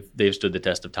overall, they've stood the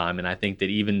test of time, and I think that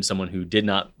even someone who did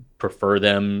not prefer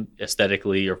them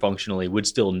aesthetically or functionally would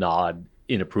still nod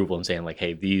in approval and saying like,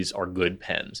 "Hey, these are good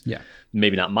pens." Yeah.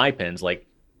 Maybe not my pens. Like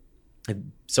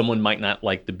someone might not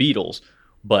like the Beatles,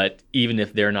 but even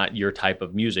if they're not your type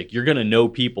of music, you're going to know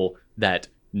people that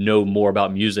know more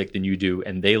about music than you do,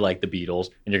 and they like the Beatles,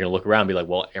 and you're going to look around and be like,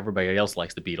 "Well, everybody else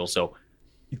likes the Beatles, so."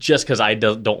 Just because I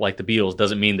don't like the Beatles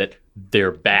doesn't mean that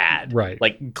they're bad. Right.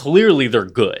 Like clearly they're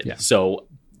good. Yeah. So,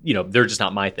 they're just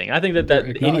not my thing. I think that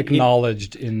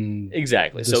acknowledged in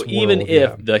exactly. this So world, even yeah.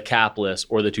 if the capless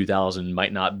or the 2000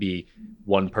 might not be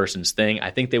one person's thing,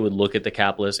 I think they would look at the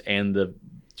capless and the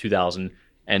 2000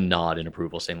 and nod in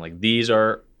approval, saying like these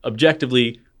are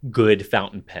objectively good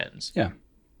fountain pens. Yeah.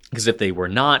 Because if they were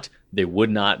not, they would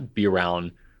not be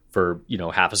around for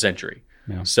half a century.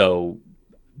 Yeah. So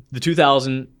the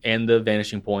 2000 and the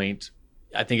Vanishing Point,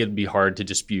 I think it'd be hard to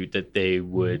dispute that they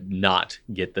would not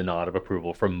get the nod of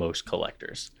approval from most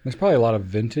collectors. There's probably a lot of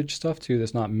vintage stuff too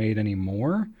that's not made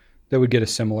anymore that would get a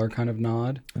similar kind of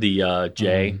nod. The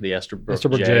J, the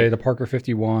Esterbrook J, the Parker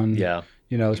 51. Yeah.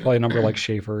 There's probably a number like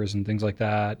Schaefer's and things like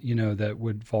that, that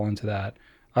would fall into that.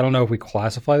 I don't know if we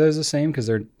classify those the same because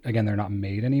they're not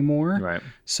made anymore. Right.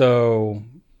 So,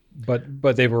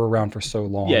 but they were around for so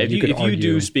long. Yeah, if you argue,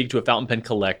 do speak to a fountain pen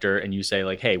collector and you say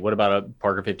like, hey, what about a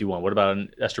Parker 51? What about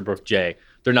an Esterbrook J?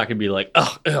 They're not going to be like,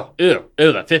 oh, ew,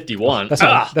 the 51.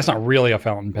 That's not really a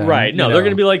fountain pen. Right. No, they're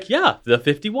going to be like, yeah, the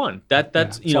 51.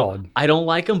 That's solid. I don't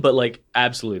like them, but like,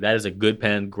 absolutely, that is a good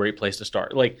pen, great place to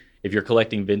start. Like, if you're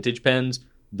collecting vintage pens,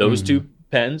 those two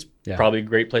pens, probably a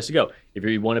great place to go. If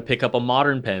you want to pick up a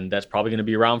modern pen, that's probably going to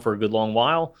be around for a good long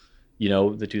while.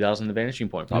 The 2000, the Vanishing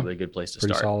Point, probably a good place to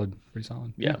Pretty start. Pretty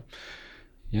solid. Yeah.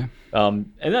 Yeah.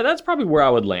 And that's probably where I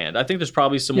would land. I think there's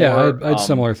probably some more. Yeah, I had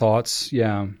similar thoughts.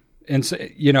 Yeah. And so,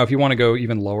 if you want to go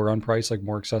even lower on price, like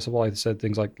more accessible, I said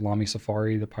things like Lamy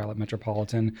Safari, the Pilot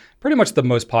Metropolitan, pretty much the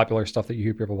most popular stuff that you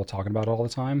hear people talking about all the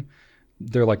time.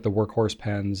 They're like the workhorse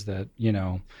pens that,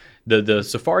 The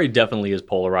Safari definitely is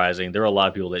polarizing. There are a lot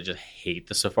of people that just hate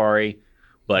the Safari.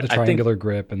 But the triangular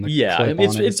grip and the clip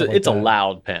it's a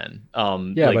loud pen.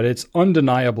 But it's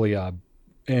undeniably a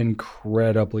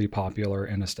incredibly popular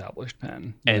and established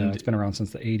pen. And it's been around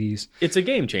since the 80s. It's a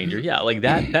game changer. Yeah, like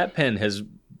that pen has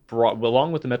brought,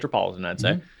 along with the Metropolitan, I'd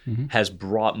say, has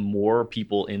brought more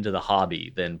people into the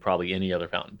hobby than probably any other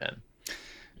fountain pen.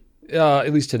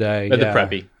 At least today. The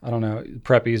Preppy. I don't know.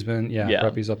 Preppy's been,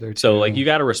 Preppy's up there too. So like you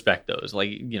got to respect those.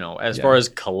 Like, as far as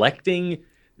collecting,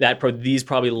 these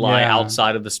probably lie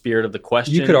outside of the spirit of the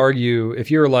question. You could argue, if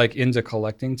you're like into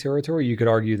collecting territory, you could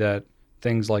argue that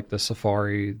things like the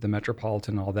Safari, the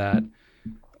Metropolitan, all that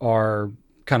are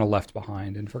kind of left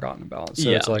behind and forgotten about. So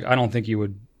it's like, I don't think you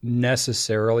would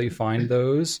necessarily find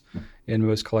those in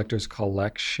most collectors'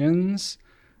 collections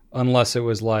unless it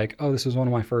was like, oh, this was one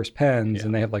of my first pens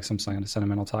and they have like some kind of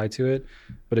sentimental tie to it.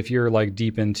 But if you're like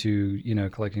deep into,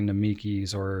 collecting the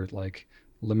Mikis or like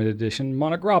limited edition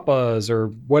monograppas or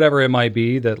whatever it might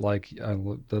be, that like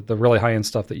the really high-end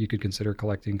stuff that you could consider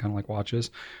collecting, kind of like watches,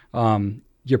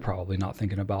 you're probably not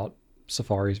thinking about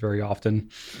Safaris very often.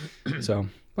 So,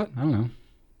 but I don't know.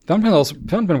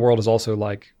 Fountain pen world is also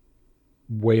like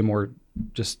way more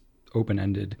just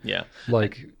open-ended. Yeah.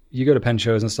 Like you go to pen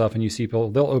shows and stuff and you see people,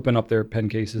 they'll open up their pen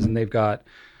cases and they've got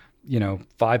 $5,000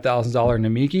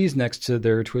 Namikis next to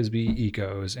their TWSBI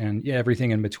Ecos and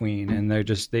everything in between. And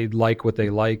they like what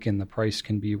they like, and the price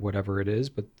can be whatever it is,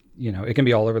 but it can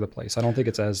be all over the place. I don't think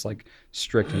it's as like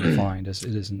strict and defined as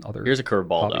it is in other. Here's a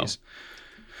curveball hobbies.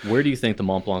 Though. Where do you think the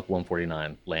Montblanc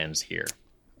 149 lands here?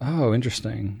 Oh,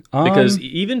 interesting. Because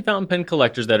even fountain pen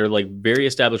collectors that are like very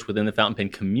established within the fountain pen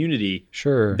community,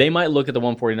 sure, they might look at the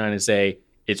 149 and say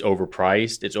it's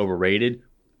overpriced, it's overrated.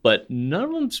 But none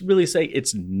of them really say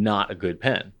it's not a good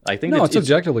pen. I think it's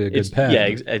objectively a good pen.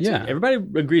 Yeah, everybody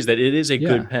agrees that it is a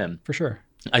good pen for sure.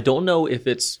 I don't know if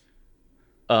it's.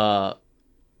 I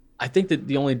think that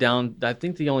the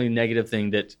only negative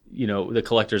thing that the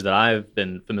collectors that I've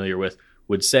been familiar with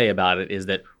would say about it is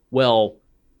that, well,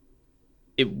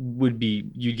 it would be,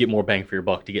 you'd get more bang for your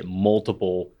buck to get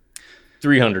multiple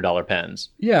 $300 pens.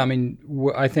 Yeah, I mean,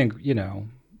 I think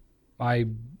I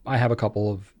have a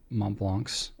couple of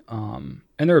Montblancs, and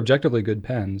they're objectively good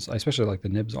pens. I especially like the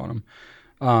nibs on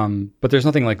them. But there's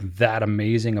nothing like that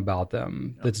amazing about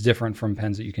them that's different from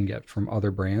pens that you can get from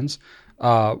other brands.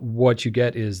 What you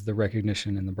get is the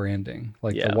recognition and the branding.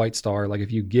 Like the White Star, like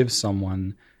if you give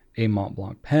someone a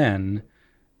Montblanc pen,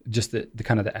 just the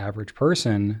kind of the average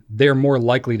person, they're more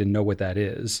likely to know what that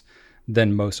is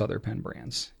than most other pen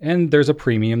brands. And there's a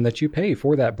premium that you pay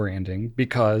for that branding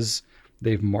because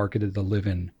they've marketed the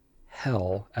living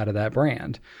hell out of that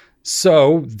brand.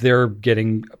 So they're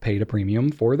getting paid a premium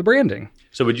for the branding.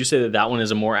 So would you say that one is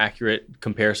a more accurate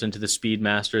comparison to the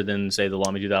Speedmaster than, say, the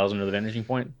Lamy 2000 or the Vanishing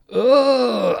Point?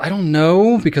 I don't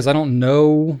know, because I don't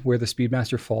know where the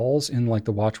Speedmaster falls in like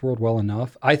the watch world well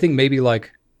enough. I think maybe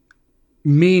like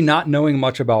me not knowing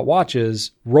much about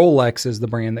watches, Rolex is the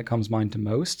brand that comes mind to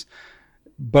most.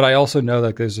 But I also know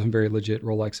that there's some very legit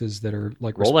Rolexes that are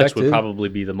like Rolex respected. would probably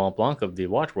be the Mont Blanc of the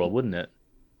watch world, wouldn't it?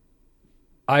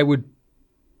 I would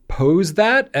pose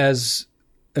that as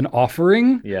an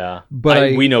offering. Yeah.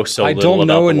 But we know so I little don't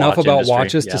know about the enough watch about industry.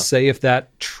 watches to say if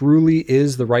that truly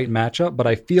is the right matchup, but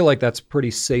I feel like that's a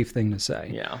pretty safe thing to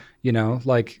say. Yeah. You know,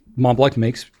 like Montblanc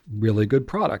makes really good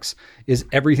products. Is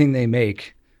everything they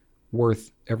make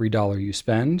worth every dollar you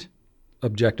spend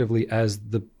objectively as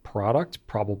the product?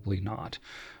 Probably not.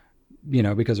 You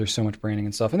know, because there's so much branding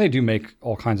and stuff, and they do make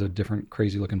all kinds of different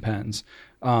crazy looking pens.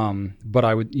 But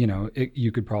I would, you know,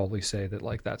 you could probably say that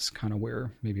like that's kind of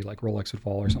where maybe like Rolex would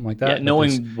fall or something like that. Yeah,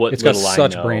 knowing what it's got little I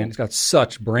such know. brand, it's got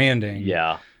such branding.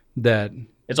 Yeah. That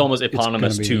it's almost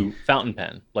eponymous be- to fountain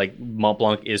pen. Like Mont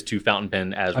Blanc is to fountain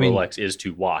pen as Rolex is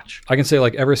to watch. I can say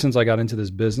like ever since I got into this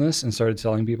business and started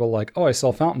telling people like, oh, I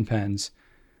sell fountain pens.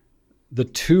 The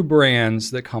two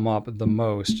brands that come up the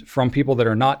most from people that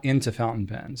are not into fountain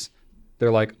pens,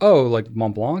 they're like, oh, like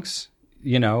Montblancs,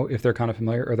 you know, if they're kind of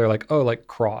familiar, or they're like, oh, like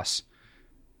Cross.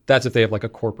 That's if they have like a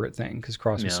corporate thing, because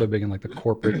Cross was so big in like the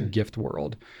corporate gift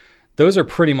world. Those are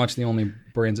pretty much the only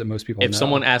brands that most people know. If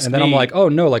someone asks and then me, I'm like, oh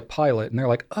no, like Pilot, and they're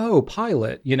like, oh,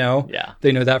 Pilot, you know, Yeah.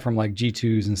 they know that from like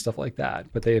G2s and stuff like that,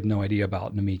 but they have no idea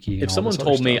about Namiki. And if all someone this other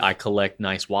told me stuff. I collect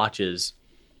nice watches,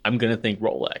 I'm gonna think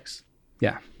Rolex.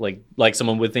 Yeah, Like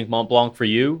someone would think Mont Blanc for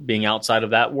you, being outside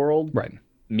of that world. right.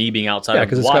 Me being outside Yeah, of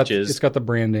because watches. it's got the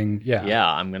branding. Yeah, yeah,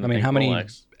 I'm gonna. I mean, think how many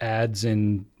Rolex. ads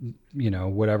in, you know,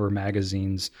 whatever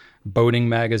magazines, boating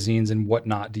magazines and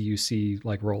whatnot do you see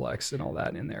like Rolex and all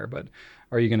that in there? But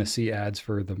are you going to see ads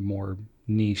for the more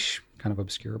niche kind of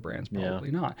obscure brands?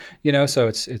 Probably not. You know, so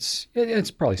it's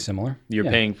probably similar. You're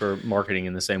Yeah. paying for marketing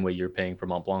in the same way you're paying for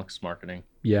Mont Blanc's marketing.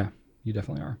 Yeah, you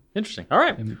definitely are. Interesting. All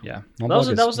right. And, yeah, That was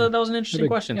an interesting big-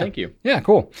 question. yeah. Thank you. Yeah,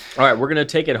 cool. All right, we're gonna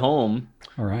take it home.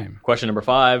 All right. Question number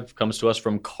 5 comes to us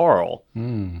from Carl.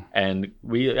 Mm. And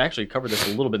we actually covered this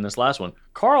a little bit in this last one.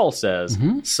 Carl says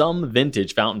some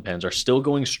vintage fountain pens are still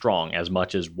going strong as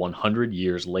much as 100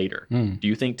 years later. Do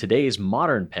you think today's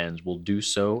modern pens will do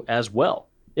so as well?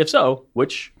 If so,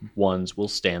 which ones will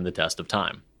stand the test of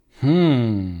time?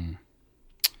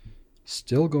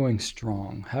 Still going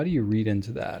strong. How do you read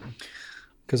into that?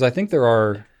 Because I think there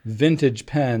are vintage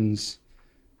pens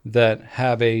that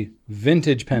have a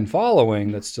vintage pen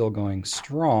following that's still going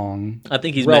strong. I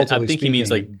think he means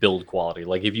like build quality.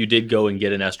 Like if you did go and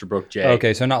get an Esterbrook J.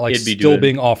 Okay, so not like it'd be still doing-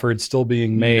 being offered, still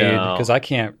being made, No. because I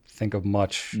can't think of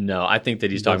much. No, I think that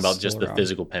he's talking That's about just still the around.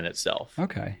 physical pen itself.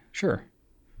 Okay, sure.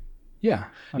 Yeah.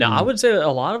 Now, I would say that a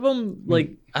lot of them,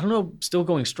 like, I don't know, still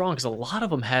going strong because a lot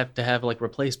of them have to have like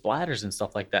replaced bladders and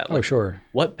stuff like that. Like, Oh, sure.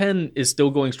 what pen is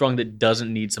still going strong that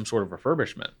doesn't need some sort of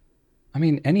refurbishment? I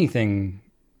mean, anything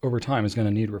over time is going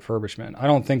to need refurbishment. I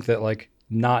don't think that like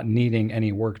not needing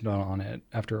any work done on it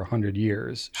after 100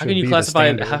 years. How should can you be the classify it?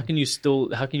 standard.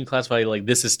 How can you classify like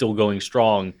this is still going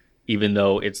strong even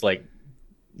though it's like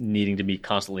needing to be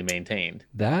constantly maintained?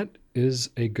 That is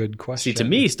a good question. See, to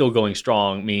me, still going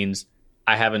strong means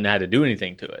I haven't had to do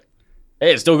anything to it.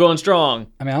 Hey, it's still going strong.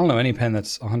 I mean, I don't know any pen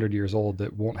that's 100 years old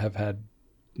that won't have had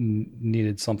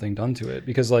needed something done to it,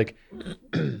 because like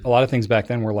a lot of things back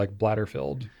then were like bladder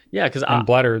filled. Yeah, because And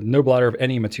no bladder of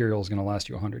any material is going to last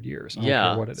you 100 years. I don't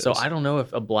care what it is. So I don't know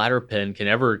if a bladder pen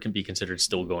can be considered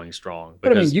still going strong. But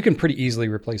I mean, because- you can pretty easily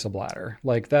replace a bladder.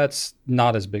 Like that's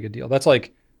not as big a deal. That's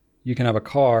like you can have a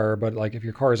car, but like if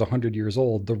your car is 100 years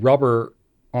old, the rubber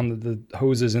on the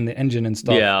hoses in the engine and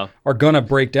stuff are going to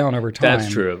break down over time.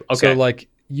 That's true. Okay. So like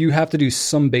you have to do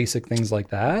some basic things like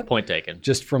that. Point taken.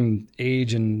 Just from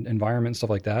age and environment and stuff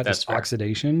like that. That's just fair.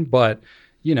 oxidation. But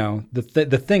you know, the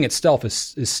thing itself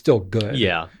is still good.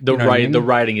 Yeah, the You know what I mean? the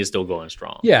writing is still going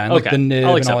strong. Yeah, and like Okay, the nib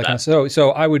I'll and all accept that kind of stuff. So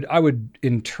I would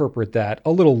interpret that a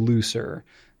little looser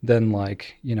than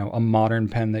like, you know, a modern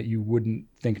pen that you wouldn't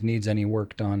think needs any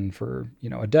work done for, you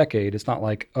know, a decade. It's not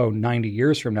like, 90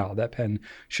 years from now that pen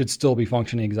should still be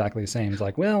functioning exactly the same. It's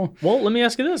like, well, Well, let me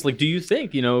ask you this: like, do you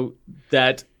think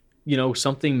that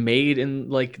something made in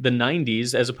like the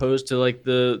 90s as opposed to like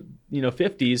the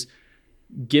 50s,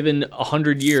 given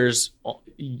 100 years,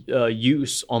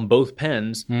 use on both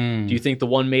pens, do you think the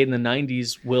one made in the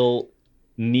 90s will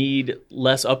need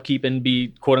less upkeep and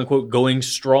be, quote unquote, going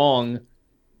strong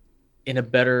in a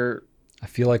better... I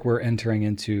feel like we're entering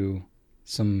into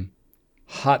some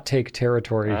hot take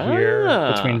territory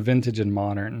here between vintage and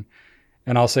modern.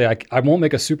 And I'll say I won't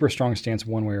make a super strong stance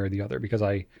one way or the other because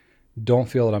I don't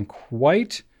feel that I'm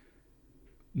quite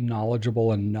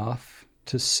knowledgeable enough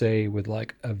to say with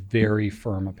like a very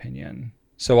firm opinion.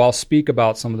 So I'll speak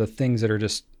about some of the things that are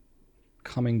just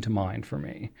coming to mind for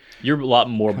me. You're a lot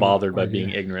more bothered by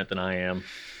being ignorant than I am.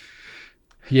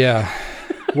 Yeah.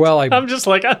 Well, I'm just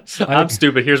like, I'm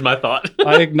stupid. Here's my thought.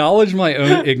 I acknowledge my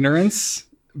own ignorance,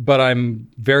 but I'm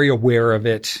very aware of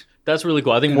it. That's really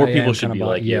cool. I think more people should be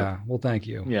like you. Yeah. Well, thank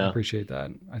you. Yeah. I appreciate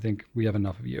that. I think we have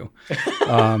enough of you.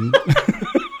 I'm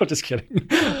just kidding.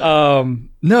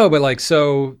 No, but like,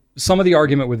 so some of the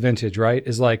argument with vintage, right,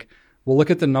 is like, well, look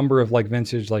at the number of like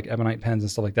vintage, like ebonite pens and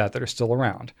stuff like that are still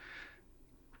around.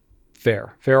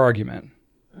 Fair argument.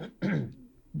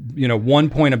 One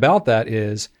point about that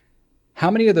is how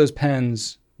many of those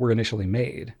pens were initially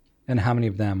made and how many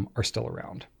of them are still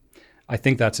around? I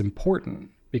think that's important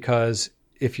because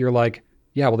if you're like,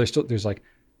 yeah, well, there's like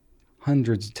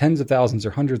hundreds, tens of thousands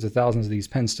or hundreds of thousands of these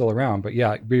pens still around. But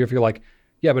yeah, if you're like,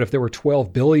 yeah, but if there were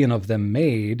 12 billion of them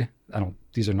made,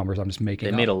 these are numbers I'm just making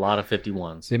up. They made a lot of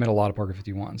 51s. They made a lot of Parker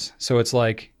 51s. So it's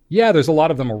like, yeah, there's a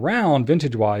lot of them around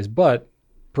vintage wise, but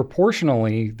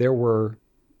proportionally there were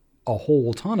a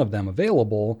whole ton of them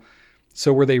available.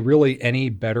 So were they really any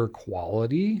better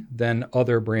quality than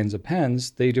other brands of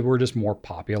pens? They were just more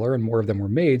popular and more of them were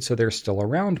made, so they're still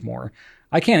around more.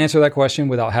 I can't answer that question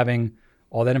without having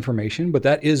all that information, but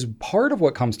that is part of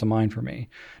what comes to mind for me.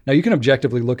 Now, you can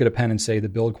objectively look at a pen and say the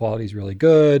build quality is really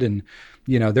good. And,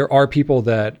 there are people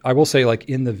that I will say, like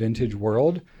in the vintage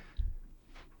world,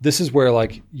 this is where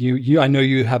like I know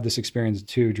you have this experience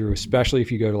too, Drew, especially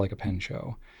if you go to like a pen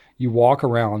show. You walk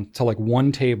around to like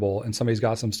one table and somebody's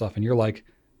got some stuff and you're like,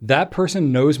 that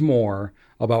person knows more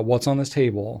about what's on this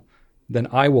table than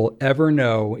I will ever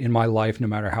know in my life, no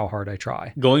matter how hard I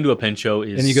try. Going to a pen show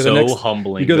is so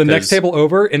humbling. You go to the next table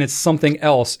over and it's something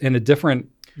else in a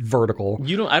different vertical.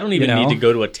 I don't even need to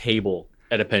go to a table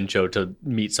at a pen show to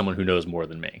meet someone who knows more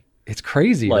than me. It's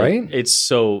crazy, right? It's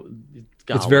so...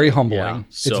 It's very humbling. Yeah,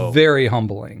 it's very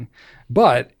humbling.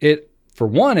 But for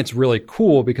one, it's really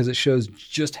cool because it shows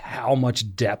just how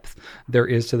much depth there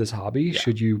is to this hobby,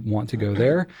 should you want to go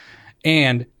there.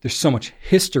 And there's so much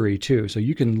history too. So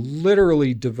you can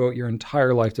literally devote your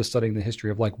entire life to studying the history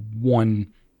of like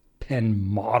one pen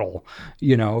model,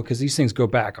 because these things go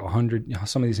back 100,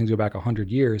 some of these things go back 100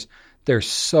 years. There's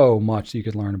so much that you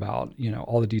could learn about,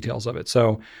 all the details of it.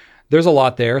 So there's a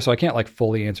lot there. So I can't like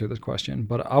fully answer this question,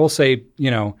 but I will say,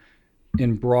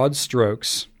 in broad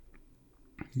strokes,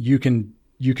 you can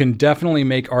definitely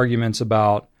make arguments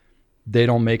about they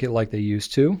don't make it like they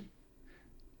used to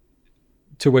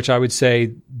which I would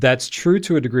say that's true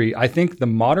to a degree. I think the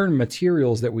modern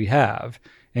materials that we have,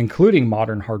 including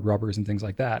modern hard rubbers and things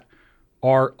like that,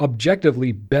 are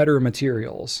objectively better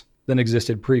materials than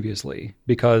existed previously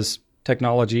because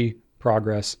technology,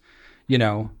 progress,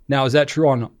 Now, is that true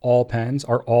on all pens?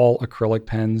 Are all acrylic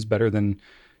pens better than,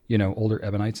 older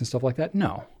ebonites and stuff like that?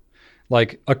 No.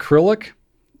 Like acrylic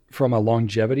from a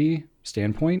longevity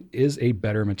standpoint is a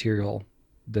better material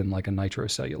than like a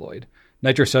nitrocelluloid.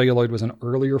 Nitrocelluloid was an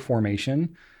earlier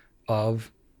formation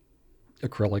of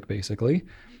acrylic basically,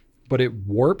 but it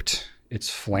warped, it's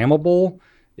flammable,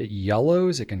 it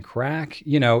yellows, it can crack.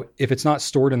 If it's not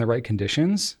stored in the right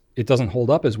conditions, it doesn't hold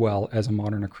up as well as a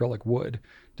modern acrylic would.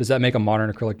 Does that make a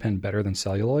modern acrylic pen better than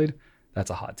celluloid? That's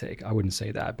a hot take. I wouldn't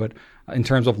say that. But in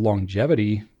terms of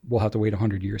longevity, we'll have to wait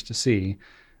 100 years to see.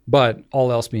 But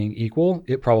all else being equal,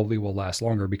 it probably will last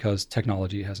longer because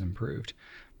technology has improved.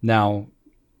 Now,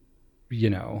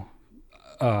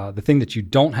 the thing that you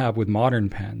don't have with modern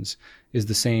pens is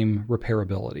the same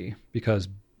repairability, because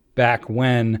back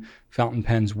when fountain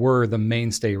pens were the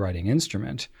mainstay writing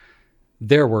instrument,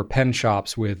 there were pen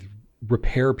shops with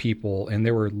repair people, and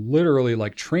there were literally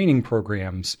like training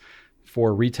programs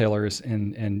for retailers,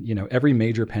 and every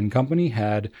major pen company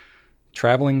had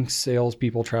traveling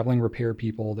salespeople, traveling repair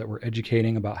people that were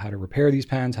educating about how to repair these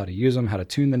pens, how to use them, how to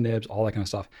tune the nibs, all that kind of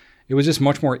stuff. It was just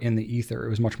much more in the ether. It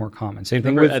was much more common. Same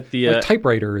thing with like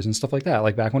typewriters and stuff like that.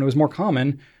 Like back when it was more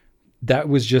common, that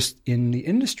was just in the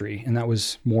industry, and that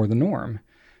was more the norm.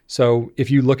 So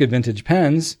if you look at vintage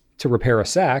pens to repair a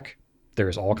sack,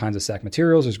 there's all kinds of sack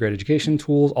materials. There's great education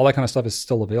tools. All that kind of stuff is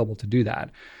still available to do that.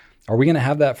 Are we going to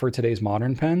have that for today's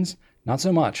modern pens? Not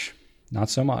so much. Not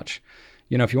so much.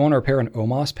 if you want to repair an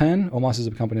Omos pen, Omos is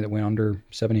a company that went under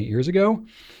 7-8 years ago.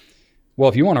 Well,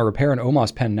 if you want to repair an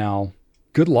Omos pen now,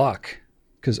 good luck,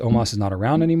 because Omos is not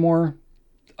around anymore.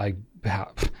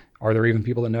 Are there even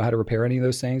people that know how to repair any of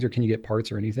those things, or can you get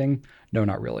parts or anything? No,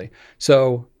 not really.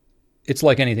 So it's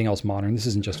like anything else modern. This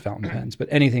isn't just fountain pens, but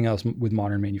anything else with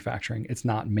modern manufacturing, it's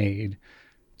not made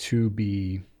to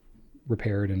be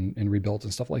repaired and rebuilt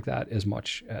and stuff like that as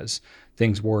much as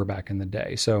things were back in the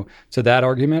day. So to that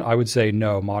argument, I would say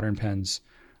no, modern pens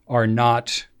are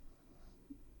not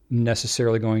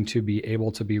necessarily going to be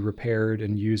able to be repaired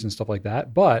and used and stuff like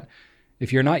that. But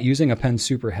if you're not using a pen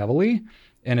super heavily,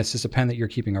 and it's just a pen that you're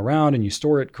keeping around and you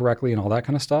store it correctly and all that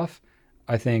kind of stuff,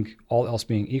 I think all else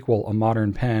being equal, a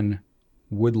modern pen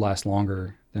would last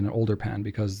longer than an older pen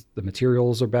because the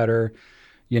materials are better,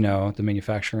 the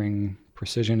manufacturing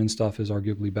precision and stuff is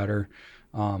arguably better.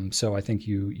 So I think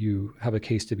you have a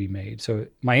case to be made. So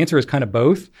my answer is kind of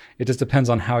both. It just depends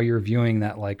on how you're viewing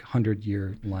that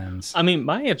 100-year lens. I mean,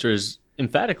 my answer is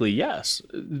emphatically yes.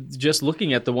 Just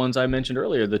looking at the ones I mentioned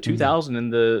earlier, the 2000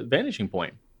 and the Vanishing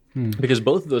Point. Because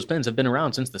both of those pens have been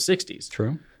around since the 60s.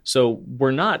 True. So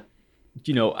we're not,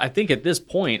 I think at this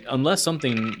point, unless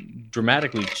something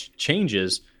dramatically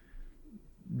changes,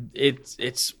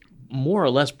 it's more or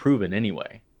less proven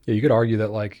anyway. Yeah, you could argue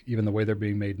that even the way they're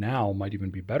being made now might even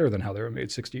be better than how they were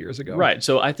made 60 years ago. Right.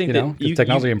 So I think that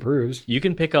technology improves. You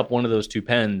can pick up one of those two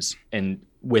pens and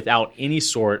without any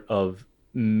sort of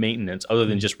maintenance other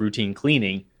than just routine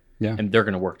cleaning, and they're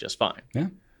going to work just fine. Yeah.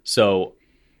 So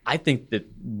I think that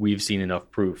we've seen enough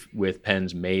proof with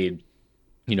pens made,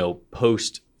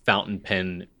 post fountain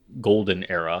pen golden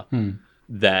era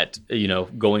that,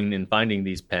 going and finding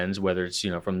these pens, whether it's,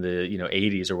 from the,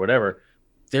 80s or whatever,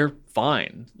 they're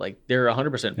fine. They're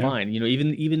 100% fine.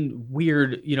 Even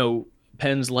weird,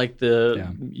 pens like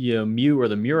the, Mew or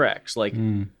the Murex,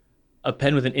 a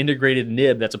pen with an integrated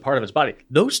nib that's a part of its body.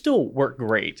 Those still work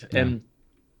great. Yeah. And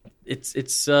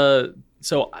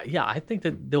so, I think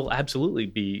that they'll absolutely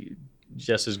be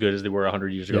just as good as they were 100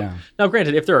 years ago. Yeah. Now,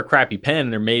 granted, if they're a crappy pen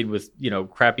and they're made with,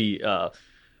 crappy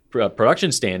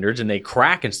production standards and they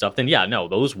crack and stuff, then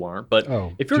those weren't. But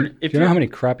if you're... Do you know how many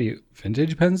crappy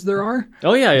vintage pens there are?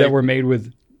 Oh, yeah. That were made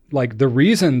with, the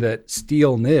reason that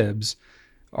steel nibs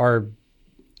are...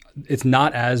 It's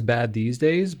not as bad these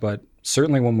days, but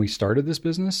certainly when we started this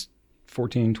business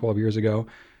 14, 12 years ago,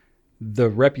 the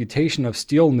reputation of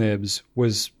steel nibs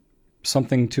was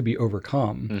something to be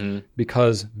overcome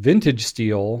because vintage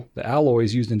steel, the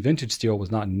alloys used in vintage steel was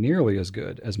not nearly as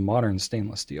good as modern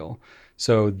stainless steel.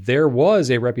 So there was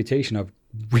a reputation of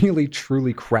really,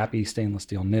 truly crappy stainless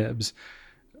steel nibs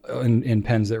in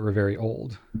pens that were very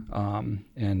old.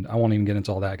 And I won't even get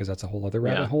into all that because that's a whole other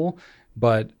rabbit hole.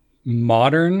 But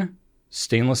modern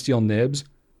stainless steel nibs,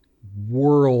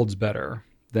 worlds better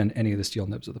than any of the steel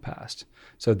nibs of the past.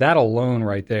 So that alone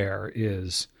right there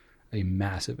is a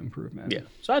massive improvement. Yeah.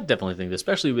 So I definitely think that,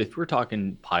 especially if we're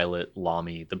talking Pilot,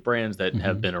 Lamy, the brands that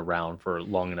have been around for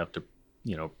long enough to,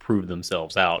 prove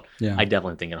themselves out. Yeah. I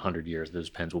definitely think in 100 years,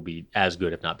 those pens will be as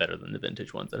good, if not better, than the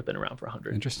vintage ones that have been around for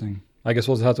 100. Interesting. I guess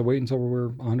we'll just have to wait until we're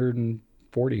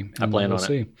 140. I plan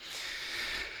on it.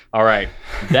 All right.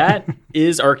 That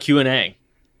is our Q&A.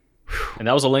 And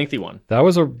that was a lengthy one.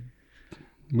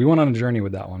 We went on a journey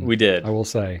with that one. We did. I will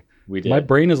say. We did. My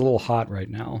brain is a little hot right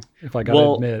now, if I got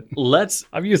to admit.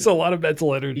 I've used a lot of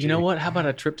mental energy. You know what? How about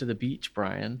a trip to the beach,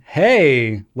 Brian?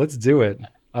 Hey, let's do it.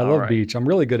 I love beach. I'm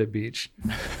really good at beach.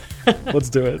 Let's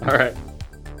do it.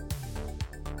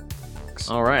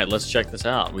 All right. Let's check this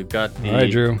out. We've got the All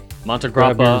right, Drew.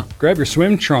 Montegrappa. Grab your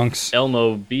swim trunks.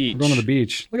 Elmo Beach. We're going to the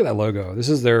beach. Look at that logo. This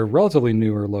is their relatively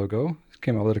newer logo.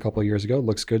 Came out with it a couple of years ago.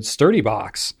 Looks good. Sturdy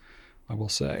box, I will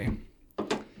say.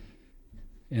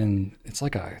 And it's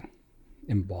like a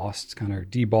embossed, kind of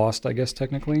debossed, I guess,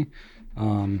 technically.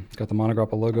 It's got the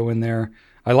Montegrappa logo in there.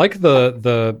 I like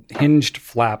the hinged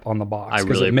flap on the box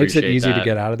because it makes it easy to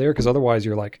get out of there, because otherwise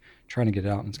you're trying to get it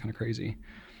out and it's kind of crazy.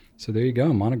 So there you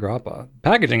go, Montegrappa.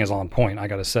 Packaging is on point, I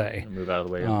got to say. I'll move out of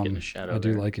the way. I'm getting a shadow. I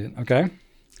do like it. Okay.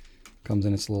 Comes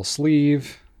in its little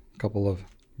sleeve. A couple of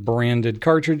branded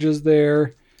cartridges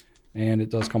there. And it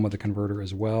does come with a converter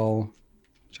as well,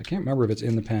 which I can't remember if it's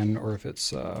in the pen or if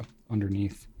it's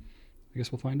underneath. I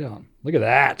guess we'll find out. Look at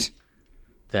that.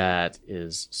 That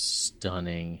is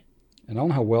stunning. And I don't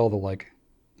know how well the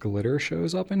glitter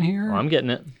shows up in here. Oh, I'm getting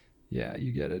it. Yeah,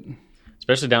 you get it.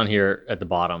 Especially down here at the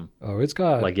bottom. Oh, it's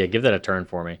got give that a turn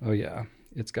for me. Oh yeah.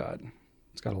 It's got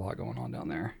a lot going on down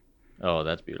there. Oh,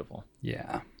 that's beautiful.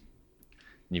 Yeah.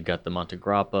 You've got the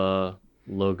Montegrappa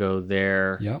logo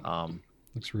there. Yep.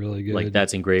 Looks really good.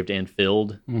 That's engraved and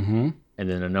filled. Mm-hmm. and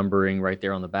then a numbering right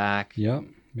there on the back. Yep,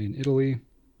 made in Italy.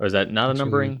 Or is that not a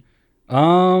numbering?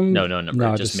 No number.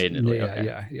 No, just made in Italy. Yeah,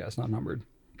 Okay. yeah, it's not numbered.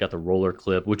 Got the roller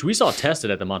clip, which we saw tested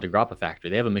at the Monte Grappa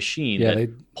factory. They have a machine Yeah,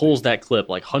 that pulls that clip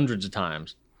like hundreds of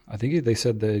times. I think they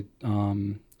said they,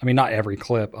 I mean, not every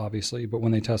clip, obviously, but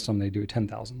when they test them, they do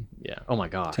 10,000. Yeah. Oh my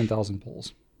gosh. 10,000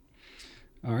 pulls.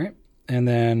 All right. And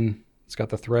then it's got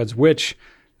the threads, which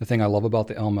the thing I love about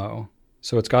the Elmo.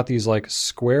 So it's got these like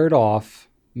squared off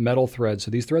metal threads.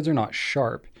 So these threads are not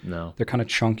sharp. No. They're kind of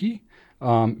chunky,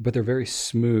 but they're very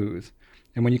smooth.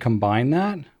 And when you combine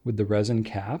that with the resin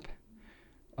cap,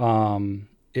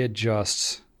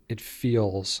 it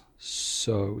feels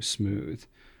so smooth.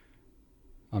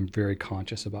 I'm very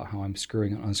conscious about how I'm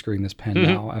screwing and unscrewing this pen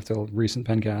now after recent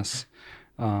pen casts.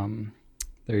 There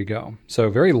you go. So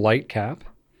very light cap.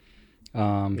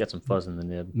 Got some fuzz in the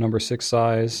nib. Number 6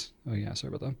 size. Oh yeah,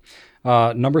 sorry about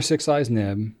that. Number 6 size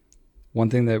nib. One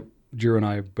thing that Drew and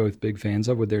I are both big fans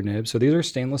of with their nibs. So these are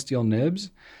stainless steel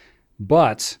nibs,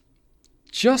 but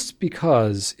just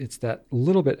because it's that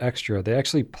little bit extra, they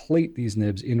actually plate these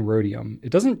nibs in rhodium. It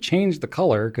doesn't change the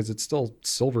color because it's still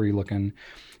silvery looking,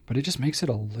 but it just makes it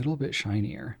a little bit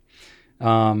shinier.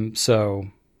 So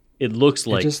it looks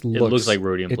like it looks like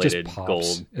rhodium plated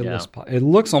gold. It It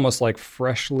looks almost like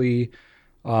freshly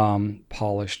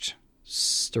polished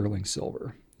sterling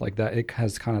silver, like that. It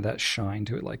has kind of that shine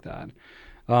to it, like that.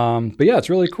 But yeah, it's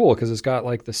really cool because it's got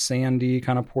like the sandy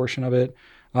kind of portion of it.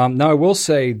 Now I will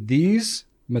say these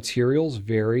materials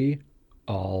vary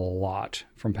a lot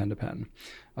from pen to pen.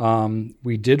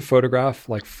 We did photograph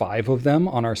like 5 of them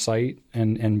on our site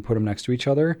and put them next to each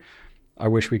other. I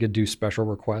wish we could do special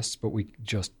requests, but we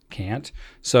just can't.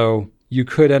 So you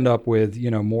could end up with,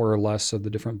 more or less of the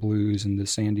different blues and the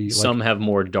sandy. Some have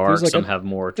more dark, some have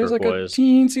more turquoise. There's like a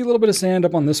teensy little bit of sand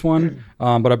up on this one.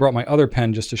 But I brought my other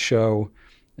pen just to show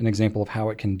an example of how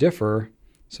it can differ.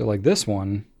 So like this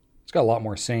one, it's got a lot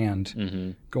more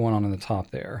sand going on in the top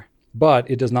there.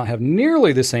 But it does not have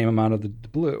nearly the same amount of the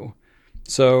blue.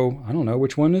 So I don't know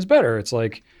which one is better. It's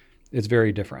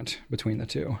very different between the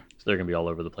two. So they're going to be all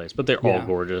over the place, but they're all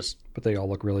gorgeous. But they all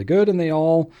look really good, and they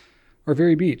all are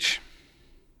very beach.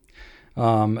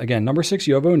 Again, number 6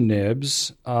 Jowo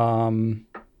nibs.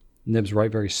 Nibs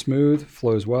write very smooth,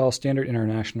 flows well, standard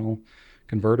international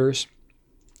converters.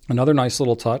 Another nice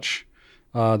little touch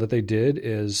that they did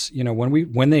is,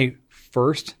 when they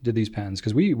first did these pens,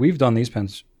 because we've done these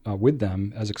pens with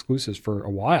them as exclusives for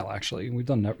a while, actually. We've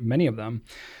done many of them.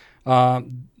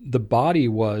 The body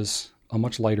was a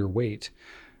much lighter weight.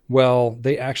 Well,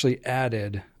 they actually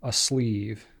added a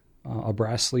sleeve, a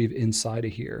brass sleeve inside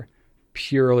of here,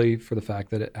 purely for the fact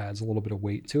that it adds a little bit of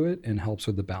weight to it and helps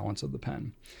with the balance of the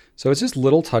pen. So it's just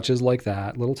little touches like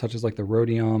that, little touches like the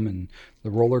rhodium and the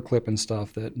roller clip and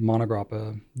stuff that Monte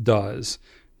Grappa does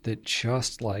that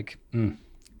just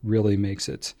really makes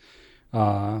it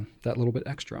that little bit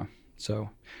extra. So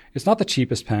it's not the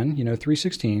cheapest pen,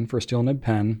 $316 for a steel nib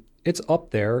pen. It's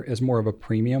up there as more of a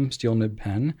premium steel nib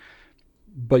pen,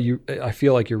 but I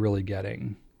feel like you're really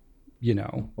getting,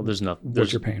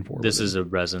 what you're paying for. This is a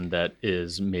resin that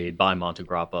is made by Monte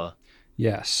Grappa.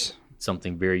 Yes.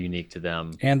 Something very unique to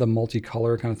them. And the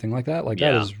multicolor kind of thing like that.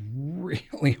 That is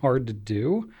really hard to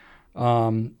do.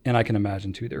 And I can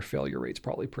imagine too, their failure rate's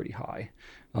probably pretty high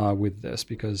with this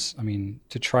because,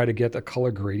 to try to get a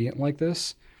color gradient like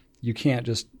this, you can't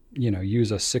just,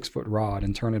 use a 6-foot rod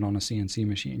and turn it on a CNC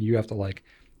machine. You have to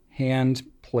hand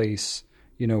place,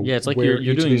 it's like where you're each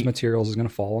doing... of these materials is going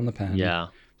to fall on the pen. Yeah.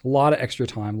 A lot of extra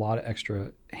time, a lot of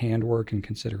extra handwork and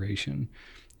consideration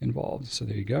involved. So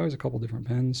there you go. There's a couple different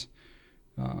pens.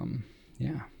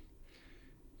 Yeah.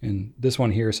 And this one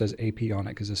here says AP on it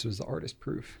because this was the artist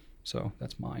proof. So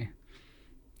that's my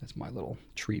little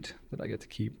treat that I get to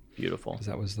keep. Beautiful.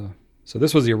 So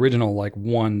this was the original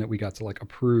one that we got to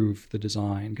approve the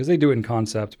design because they do it in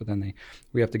concept, but then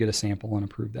we have to get a sample and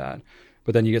approve that.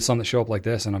 But then you get some that show up like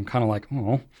this, and I'm kind of like,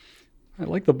 oh, I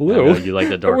like the blue. I know, you like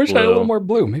the dark blue. I wish I had a little more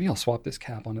blue. Maybe I'll swap this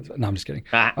cap on it. No, I'm just kidding.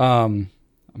 I'm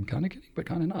kind of kidding, but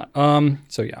kind of not.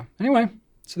 So yeah. Anyway,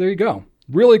 so there you go.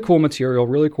 Really cool material,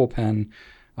 really cool pen.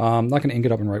 I'm not going to ink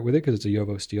it up and write with it because it's a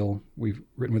Jowo steel. We've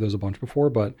written with those a bunch before,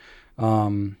 but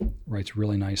writes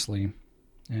really nicely.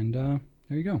 And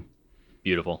there you go.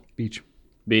 Beautiful. Beach.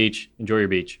 Enjoy your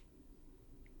beach.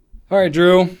 All right,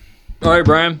 Drew. All right,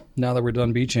 Brian. Now that we're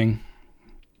done beaching,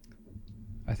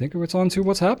 I think it's on to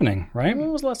what's happening, right?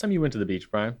 When was the last time you went to the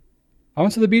beach, Brian? I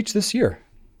went to the beach this year.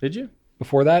 Did you?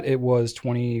 Before that, it was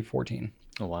 2014.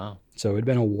 Oh, wow. So it'd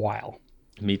been a while.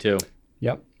 Me too.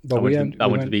 Yep. But I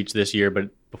went to the beach this year, but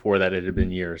before that, it had been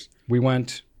years. We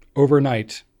went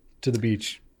overnight to the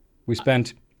beach. We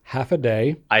spent half a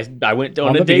day. I went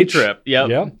on a the day beach. trip. Yep.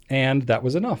 Yeah, and that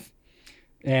was enough.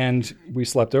 And we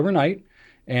slept overnight.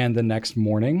 And the next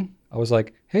morning, I was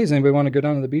like, hey, does anybody want to go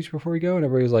down to the beach before we go? And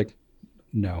everybody was like,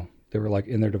 no. They were like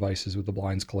in their devices with the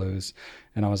blinds closed.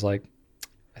 And I was like,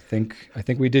 I think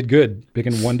we did good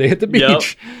picking one day at the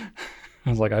beach. Yep. I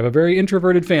was like, I have a very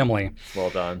introverted family. Well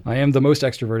done. I am the most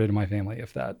extroverted in my family,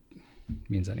 if that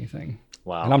means anything.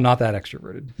 Wow. And I'm not that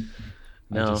extroverted.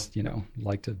 No. I just,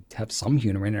 like to have some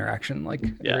human interaction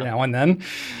every now and then.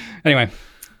 Anyway.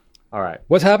 All right.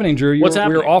 What's happening, Drew? What's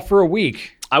happening? We were off for a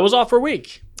week. I was off for a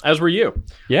week, as were you.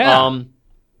 Yeah.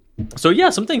 So yeah,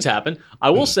 some things happened.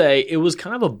 I will say it was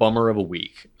kind of a bummer of a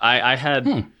week. I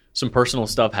had some personal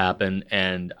stuff happen,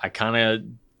 and I kind of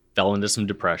fell into some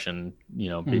depression,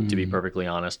 to be perfectly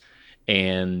honest.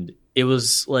 And it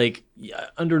was like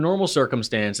under normal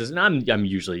circumstances, and I'm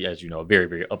usually, as you know, a very,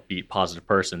 very upbeat, positive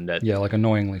person. Like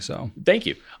annoyingly so. Thank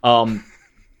you.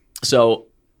 So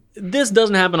this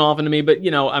doesn't happen often to me, but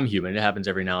I'm human. It happens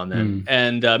every now and then,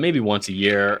 and maybe once a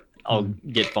year I'll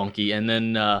get funky, and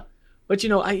then. But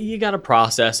you got to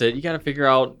process it. You got to figure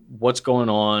out what's going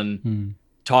on.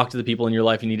 Talk to the people in your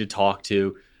life you need to talk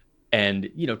to, and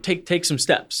take some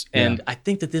steps. Yeah. And I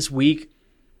think that this week,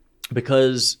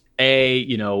 because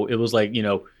it was like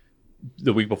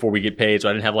the week before we get paid, so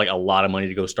I didn't have like a lot of money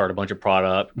to go start a bunch of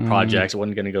projects. I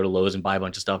wasn't going to go to Lowe's and buy a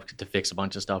bunch of stuff to fix a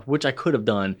bunch of stuff, which I could have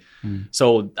done.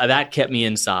 So that kept me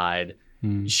inside.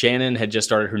 Shannon had just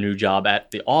started her new job at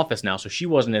the office now, so she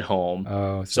wasn't at home.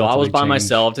 Oh, so I was by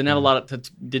myself. Didn't have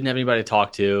didn't have anybody to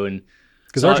talk to, and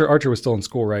because Archer was still in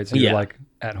school, right? So you're like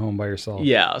at home by yourself.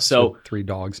 Yeah. So 3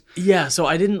 dogs. Yeah. So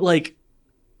I didn't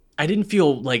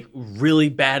feel like really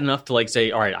bad enough to like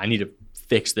say, all right, I need to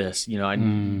fix this. You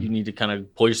need to kind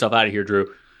of pull yourself out of here,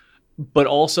 Drew. But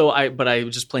also, I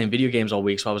was just playing video games all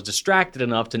week, so I was distracted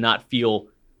enough to not feel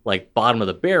like bottom of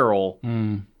the barrel,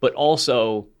 but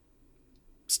also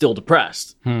still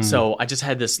depressed. So I just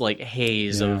had this like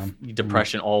haze of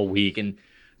depression all week, and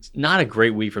it's not a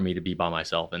great week for me to be by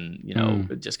myself and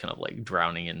just kind of like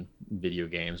drowning in video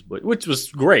games, but which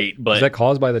was great. But is that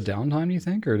caused by the downtime, you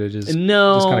think, or did it just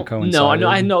kind of coincide? No,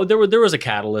 I know there was a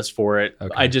catalyst for it.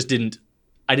 Okay. I didn't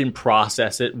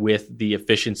process it with the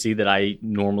efficiency that I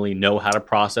normally know how to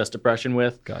process depression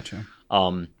with. Gotcha.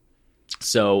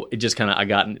 So it just kind of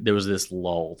there was this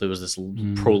lull. There was this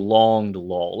prolonged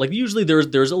lull. Like usually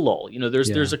there's a lull.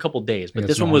 There's a couple days, but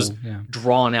this one was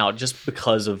drawn out just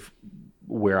because of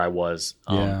where I was.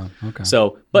 Okay.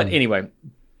 So, but anyway,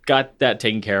 got that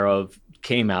taken care of.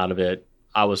 Came out of it.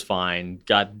 I was fine.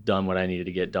 Got done what I needed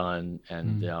to get done,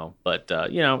 and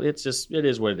it's just it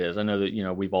is what it is. I know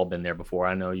that we've all been there before.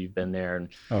 I know you've been there, and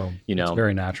it's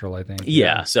very natural. I think.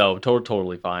 Yeah. So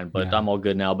totally fine, but I'm all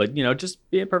good now. But just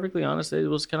being perfectly honest, it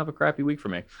was kind of a crappy week for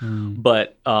me.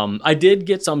 But I did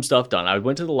get some stuff done. I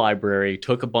went to the library,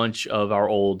 took a bunch of our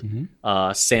old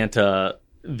Santa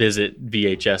visit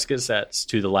VHS cassettes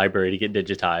to the library to get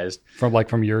digitized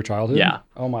from your childhood. Yeah.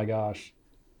 Oh my gosh.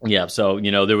 Yeah. So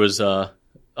there was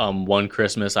one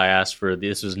Christmas I asked for,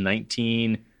 this was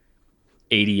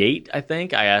 1988, I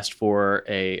think. I asked for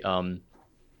the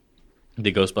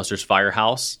Ghostbusters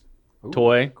Firehouse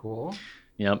toy. Cool.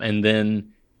 And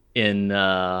then in,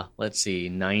 let's see,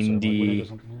 90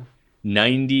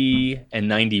 and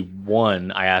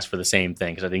 91, I asked for the same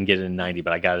thing because I didn't get it in 90,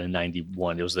 but I got it in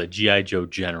 91. It was the G.I. Joe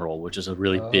General, which is a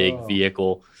really big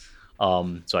vehicle.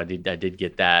 So I did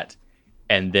get that.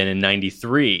 And then in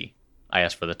 93, I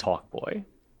asked for the Talk Boy.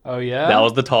 Oh, yeah? That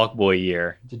was the Talk Boy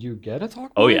year. Did you get a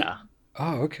Talk Boy? Oh, yeah.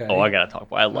 Oh, okay. Oh, I got a Talk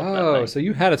Boy. I love that thing. Oh, so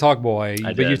you had a Talk Boy,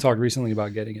 but did. You talked recently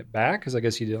about getting it back because I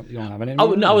guess you don't have it anymore?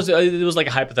 Oh, no, it was like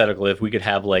a hypothetical if we could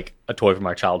have like a toy from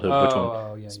our childhood. Which one?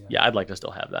 Oh, yeah. Yeah, I'd like to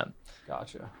still have that.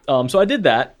 Gotcha. So I did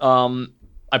that.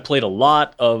 I played a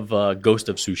lot of Ghost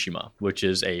of Tsushima, which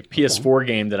is a PS4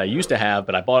 game that I used to have,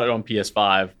 but I bought it on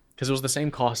PS5 because it was the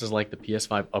same cost as like the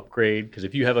PS5 upgrade. Because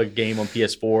if you have a game on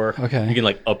PS4, you can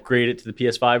like upgrade it to the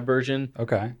PS5 version.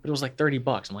 Okay. But it was like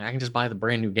 $30. I'm like, I can just buy the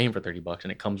brand new game for $30,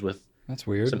 and it comes with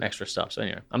some extra stuff. So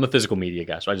anyway, I'm a physical media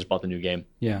guy, so I just bought the new game.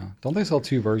 Yeah. Don't they sell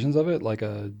 2 versions of it,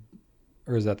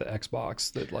 or is that the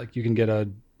Xbox that like you can get a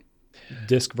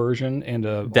disc version and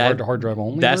a hard drive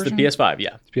only? That's version? the PS5.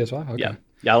 Yeah. It's PS5. Okay.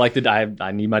 Yeah. I like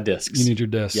I need my discs. You need your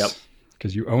discs. Yep.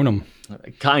 Because you own them.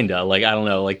 Kinda. Like I don't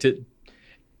know. Like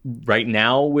right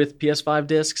now with PS5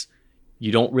 discs,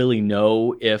 you don't really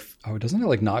know if. Oh, doesn't it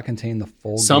like not contain the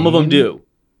full? Some of them do.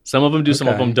 Some of them do. Some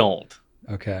of them don't.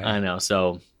 Okay. I know.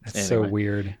 So that's so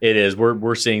weird. It is.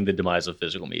 We're seeing the demise of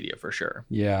physical media for sure.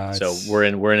 Yeah. So we're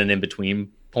in an in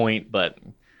between point, but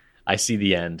I see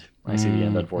the end.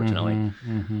 Unfortunately.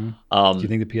 Do you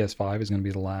think the PS5 is going to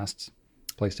be the last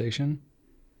PlayStation?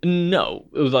 No,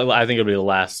 I think it'll be the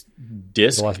last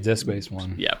disc. The last disc-based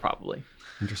one. Yeah, probably.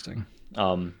 Interesting.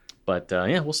 But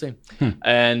we'll see.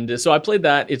 And so I played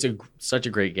that. It's such a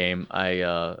great game.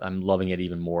 I'm loving it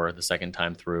even more the second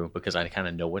time through because I kind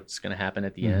of know what's going to happen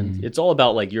at the end. It's all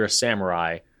about like you're a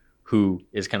samurai who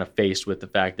is kind of faced with the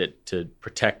fact that to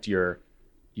protect your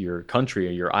country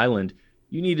or your island,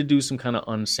 you need to do some kind of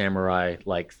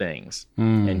unsamurai-like things.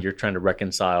 And you're trying to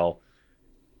reconcile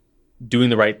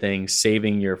doing the right thing,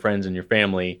 saving your friends and your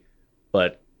family,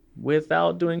 but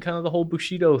without doing kind of the whole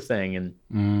Bushido thing.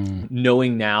 And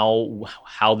knowing now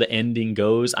how the ending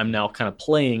goes, I'm now kind of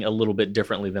playing a little bit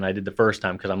differently than I did the first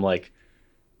time because I'm like,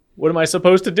 what am I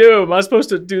supposed to do? Am I supposed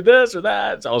to do this or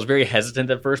that? So I was very hesitant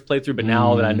that first playthrough, but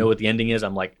now that I know what the ending is,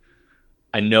 I'm like,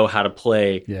 I know how to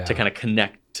play to kind of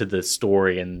connect to the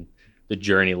story and the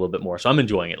journey a little bit more. So I'm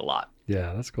enjoying it a lot.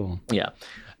 Yeah, that's cool. Yeah.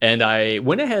 And I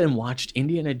went ahead and watched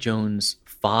Indiana Jones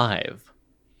 5,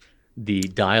 The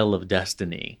Dial of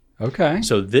Destiny. Okay.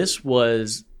 So this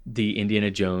was the Indiana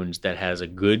Jones that has a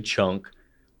good chunk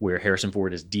where Harrison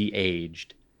Ford is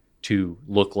de-aged to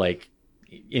look like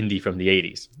Indy from the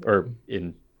 80s, or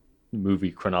in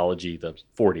movie chronology, the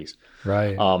 40s.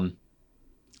 Right.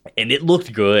 And it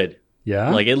looked good.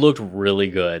 Yeah? Like, it looked really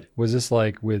good. Was this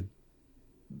like with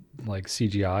like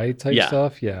CGI type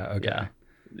stuff? Yeah, okay. Yeah.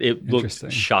 It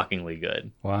looked shockingly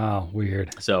good. Wow,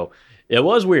 weird. So it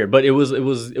was weird, but it was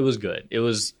good. It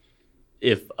was,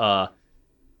 if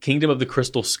Kingdom of the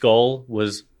Crystal Skull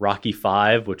was Rocky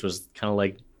V, which was kind of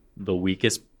like the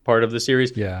weakest part of the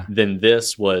series, then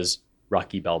this was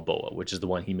Rocky Balboa, which is the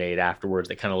one he made afterwards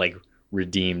that kind of like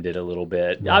redeemed it a little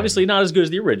bit. Right. Obviously not as good as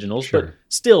the originals, but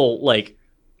still, like,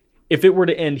 if it were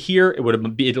to end here,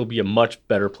 it'll be a much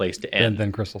better place to end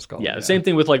than Crystal Skull. Yeah, same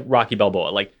thing with like Rocky Balboa.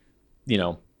 Like, you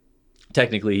know,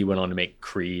 technically he went on to make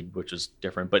Creed, which is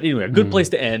different, but anyway, a good place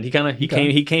to end.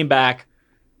 He came back,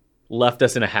 left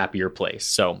us in a happier place.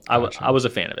 So gotcha. I was a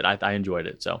fan of it. I enjoyed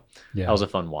it. So that was a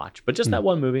fun watch. But just that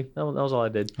one movie, that was all I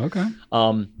did. Okay.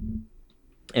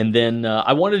 And then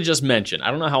I wanted to just mention, I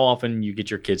don't know how often you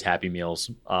get your kids Happy Meals.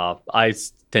 I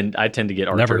tend to get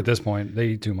Archer. Never at this point. They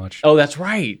eat too much. Oh, that's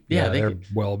right. Yeah, they're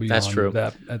well beyond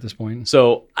that at this point.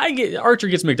 So Archer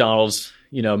gets McDonald's,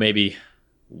 maybe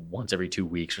once every 2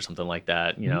 weeks or something like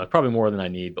that. Probably more than I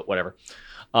need, but whatever.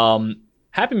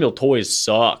 Happy Meal toys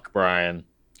suck, Brian.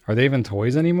 Are they even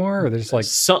toys anymore? Or are they just like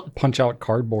punch out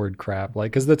cardboard crap?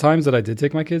 Like, because the times that I did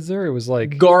take my kids there, it was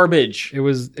like garbage. It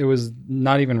was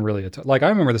not even really a toy. Like, I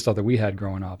remember the stuff that we had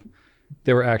growing up.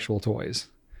 They were actual toys.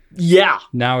 Yeah.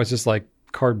 Now it's just like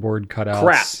cardboard cutouts.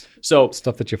 Crap. So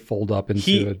stuff that you fold up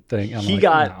into a thing. He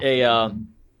got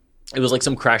it was like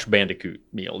some Crash Bandicoot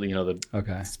meal. The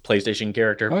PlayStation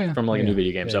character from like a new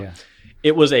video game.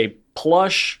 It was a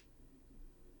plush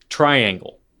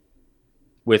triangle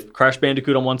with Crash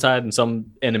Bandicoot on one side and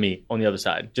some enemy on the other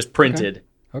side, just printed.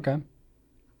 Okay. And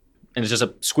it's just a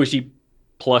squishy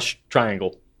plush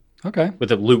triangle. Okay.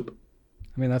 With a loop.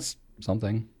 I mean, that's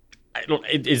something.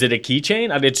 Is it a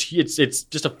keychain? I mean, it's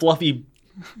just a fluffy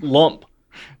lump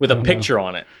with a picture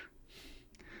on it.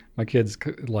 My kids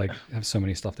have so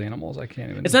many stuffed animals. I can't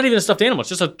even. It's not even a stuffed animal. It's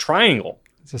just a triangle.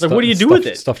 It's like, what do you do with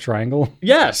it? Stuffed triangle?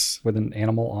 Yes. With an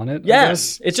animal on it?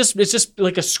 Yes. It's just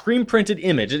like a screen printed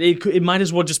image. It might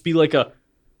as well just be like a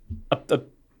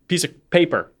piece of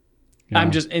paper. Yeah.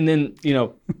 I'm just thinking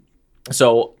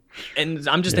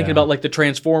about like the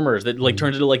Transformers that like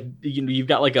turns into like, you've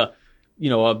got like a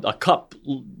cup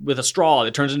with a straw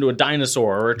that turns into a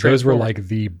dinosaur or a transformer. Those were like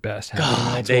the best Happy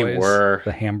Meal they toys. were.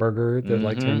 The hamburger that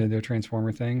like turned into a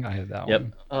transformer thing. I had that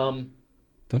one.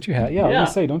 Don't you have? Yeah. I was gonna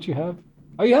say, don't you have?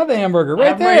 Oh, you have the hamburger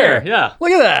right there. Right here. Yeah.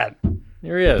 Look at that.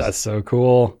 Here he is. That's so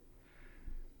cool.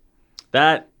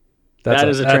 That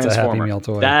is a transformer. A Happy Meal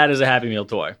toy. That is a Happy Meal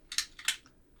toy.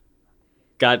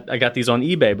 I got these on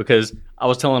eBay because I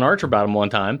was telling Archer about them one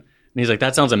time, and he's like,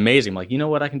 "That sounds amazing." I'm like, you know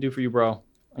what I can do for you, bro?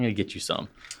 I'm gonna get you some.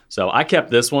 So I kept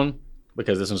this one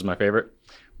because this one's my favorite,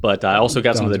 but I also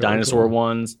got some of the dinosaur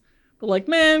ones. But like,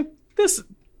 man,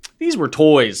 these were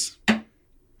toys.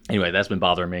 Anyway, that's been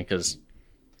bothering me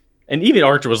and even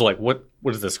Archer was like, "What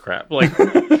is this crap?" Like,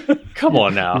 come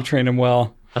on now. You trained him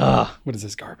well. What is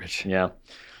this garbage? Yeah.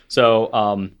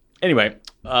 So anyway,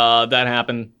 that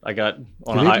happened. I got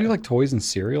on Do they do like toys and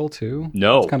cereal too?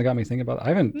 No. It's kind of got me thinking about it. I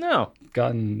haven't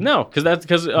gotten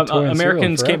because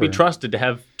Americans can't be trusted to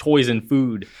have toys and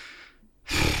food.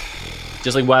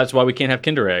 Just like that's why we can't have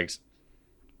Kinder eggs.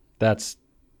 I've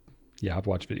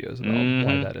watched videos about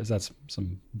why that is. That's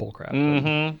some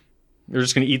bullcrap. They're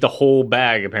just going to eat the whole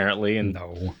bag apparently, and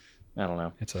no. I don't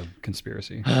know. It's a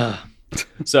conspiracy.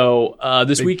 So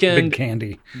this weekend, big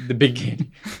candy. the big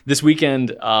candy. This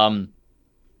weekend, my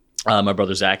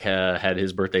brother Zach had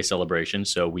his birthday celebration,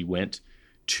 so we went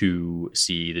to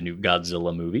see the new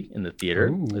Godzilla movie in the theater.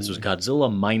 Ooh. This was Godzilla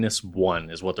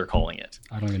 -1 is what they're calling it.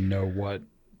 I don't even know what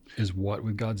is what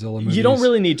with Godzilla movies. You don't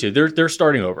really need to. They're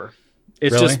starting over.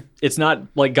 It's Really? just it's not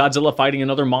like Godzilla fighting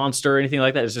another monster or anything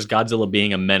like that. It's just Godzilla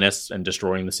being a menace and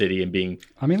destroying the city and being.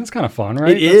 I mean, that's kind of fun,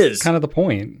 right? It That's is. kind of the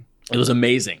point. It was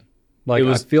amazing. Like, It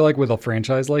was- I feel like with a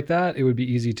franchise like that, it would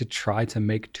be easy to try to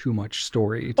make too much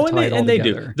story to tie it all and they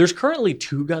together. do. There's currently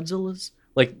 2 Godzillas.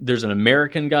 Like there's an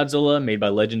American Godzilla made by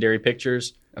Legendary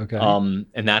Pictures. Okay. And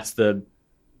that's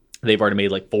they've already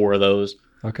made like 4 of those.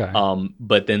 Okay.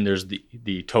 But then there's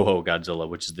the Toho Godzilla,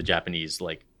 which is the Japanese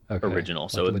like Okay. original.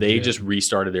 Like So they legit. just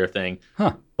restarted their thing.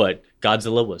 Huh. But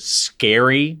Godzilla was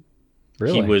scary.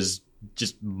 Really? He was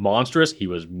just monstrous. He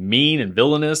was mean and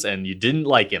villainous, and you didn't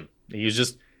like him. He was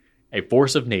just a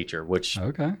force of nature, which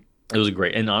Okay. it was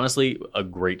great. And honestly, a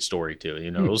great story too.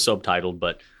 You know, it was subtitled,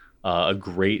 but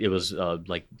it was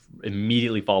like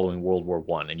immediately following World War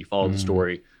I. And you follow the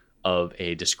story of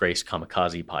a disgraced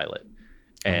kamikaze pilot.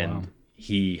 And wow.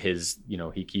 he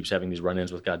keeps having these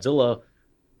run-ins with Godzilla,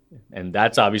 and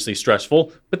that's obviously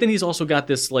stressful. But then he's also got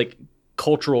this like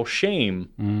cultural shame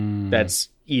that's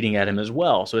eating at him as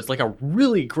well. So it's like a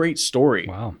really great story.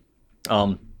 Wow.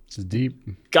 Um, This is deep.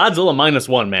 Godzilla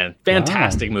 -1, man,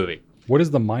 fantastic movie. What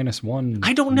is the -1?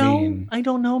 I don't know. mean? I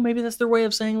don't know. Maybe that's their way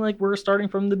of saying like we're starting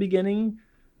from the beginning,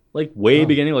 like way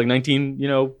beginning, like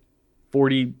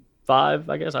 1945.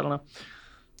 I guess I don't know.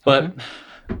 But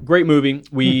great movie.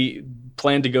 We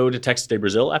planned to go to Texas de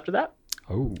Brazil after that.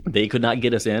 Oh. They could not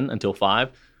get us in until 5,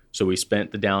 so we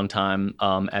spent the downtime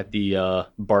at the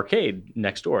barcade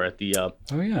next door at the Oh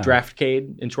yeah.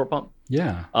 Draftcade in Short Pump.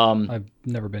 Yeah. I've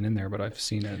never been in there, but I've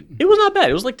seen it. It was not bad.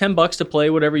 It was like $10 to play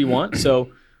whatever you want. So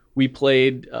we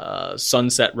played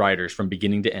Sunset Riders from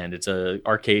beginning to end. It's a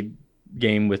arcade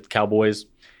game with cowboys,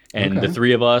 and Okay. the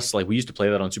 3 of us, like we used to play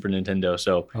that on Super Nintendo.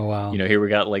 So Oh wow. here we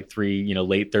got like 3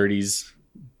 late 30s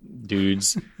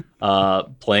dudes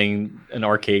playing an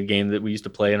arcade game that we used to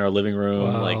play in our living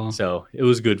room. Wow. Like, so it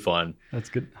was good fun. That's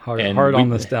good. Hard And on we-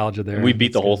 nostalgia there. We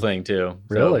beat That's the whole good. thing too. So,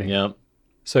 Really? yeah.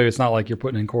 So it's not like you're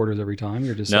putting in quarters every time.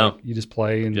 You're just No. like, you just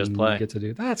play and Just play. you get to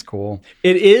do. That's cool.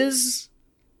 It is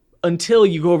until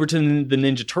you go over to the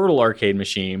Ninja Turtle arcade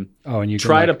machine, Oh, and you can,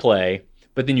 try to like, play,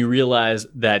 but then you realize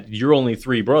that you're only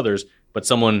 3 brothers, but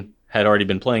someone had already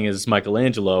been playing as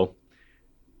Michelangelo,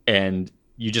 and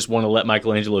you just want to let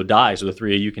Michelangelo die so the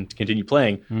 3 of you can continue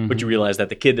playing, but you realize that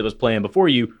the kid that was playing before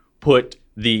you put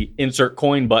the insert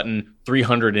coin button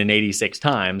 386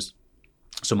 times,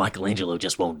 so Michelangelo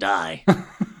just won't die.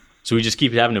 So we just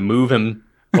keep having to move him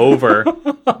over.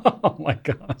 Oh my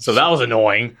gosh. So that was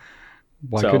annoying.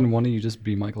 Why so- couldn't one of you just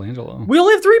be Michelangelo? We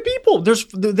only have 3 people.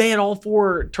 They had all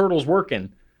 4 turtles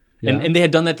working. Yeah. And they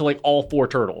had done that to like all 4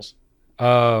 turtles.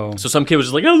 Oh, So some kid was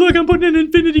just like, oh, look, I'm putting in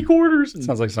infinity quarters. And,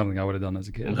 sounds like something I would have done as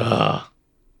a kid. It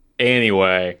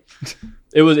anyway,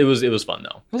 it was fun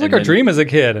though. was like our dream as a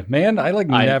kid, man. I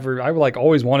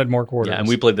always wanted more quarters. Yeah, and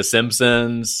we played The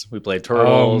Simpsons. We played Oh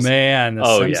Turtles. man, The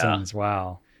Oh, yeah. Simpsons.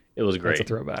 Wow. It was great. That's a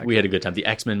throwback. We had a good time. The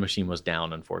X-Men machine was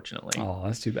down, unfortunately. Oh,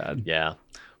 that's too bad. Yeah.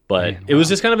 But Man, it was wow.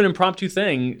 just kind of an impromptu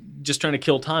thing, just trying to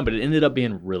kill time, but it ended up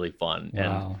being really fun. And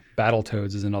Wow.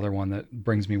 Battletoads is another one that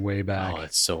brings me way back. oh,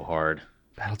 it's so hard.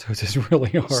 Battletoads is really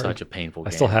hard. Such a painful I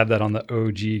game. still have that on the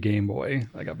OG Game Boy.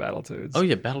 I got Battletoads. Oh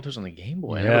yeah, Battletoads on the Game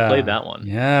Boy. I Yeah. never played that one.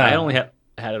 Yeah. I only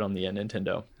had it on the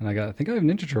Nintendo. And I think I have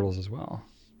Ninja Turtles as well.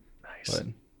 Nice. But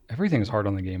everything's hard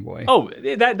on the Game Boy. Oh,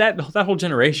 that whole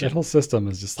generation. That whole system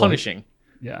is just punishing. Like,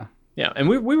 yeah. Yeah, and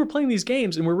we were playing these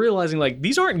games, and we're realizing like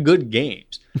these aren't good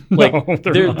games. Like No,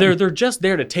 they're not. they're just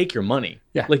there to take your money.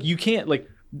 Yeah. Like you can't like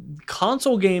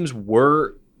console games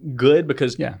were good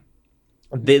because Yeah.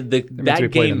 that meant to be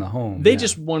played game in the home, they yeah.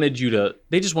 just wanted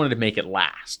to make it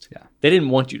last. Yeah. They didn't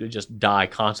want you to just die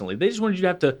constantly. They just wanted you to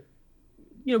have to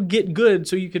get good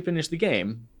so you could finish the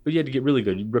game, but you had to get really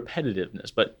good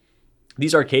repetitiveness. But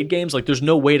these arcade games, like there's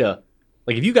no way to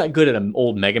like if you got good at an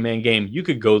old Mega Man game, you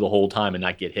could go the whole time and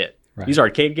not get hit. Right. These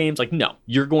arcade games, like no,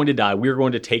 you're going to die. We're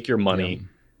going to take your money, Yeah.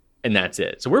 and that's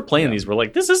it. So we're playing these. We're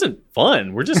like, this isn't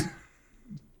fun. We're just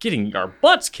getting our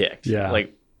butts kicked. Yeah.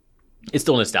 Like it's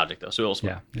still nostalgic though, so it was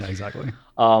fun. Yeah, exactly.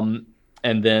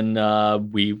 And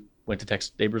then we went to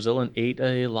Texas de Brazil and ate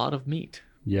a lot of meat.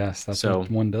 Yes, that's So-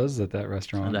 what one does at that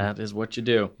restaurant. That is what you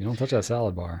do. You don't touch that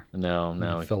salad bar. No,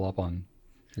 You fill up on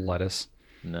lettuce.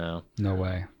 no. No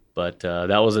way. But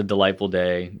that was a delightful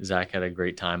day. Zach had a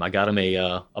great time. I got him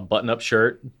a button-up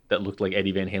shirt that looked like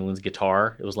Eddie Van Halen's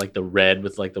guitar. It was like the red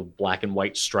with like the black and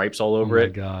white stripes all over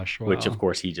it. Oh my gosh! Wow. Which of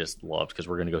course he just loved because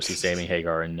we're going to go see Sammy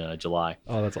Hagar in July.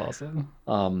 Oh, that's awesome.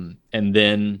 And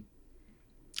then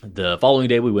the following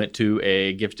day we went to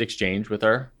a gift exchange with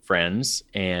our friends,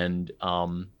 and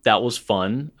that was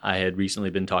fun. I had recently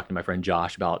been talking to my friend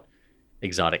Josh about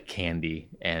exotic candy,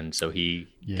 and so he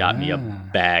got me a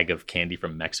bag of candy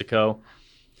from Mexico,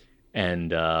 and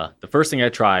the first thing I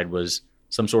tried was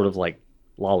some sort of like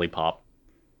lollipop,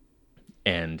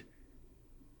 and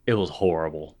it was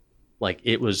horrible. Like,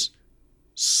 it was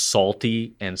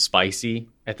salty and spicy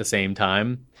at the same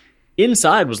time.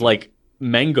 Inside was like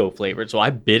mango flavored, so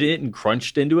I bit it and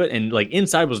crunched into it, and like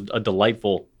inside was a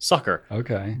delightful sucker.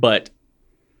 Okay. But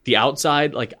the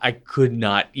outside, like, I could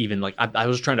not even, like, I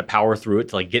was trying to power through it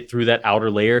to, like, get through that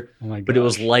outer layer. Oh my gosh. But it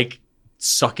was like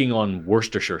sucking on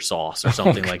Worcestershire sauce or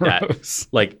something like that.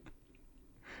 Like,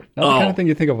 that's the kind of thing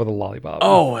you think of with a lollipop.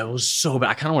 Oh, it was so bad.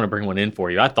 I kind of want to bring one in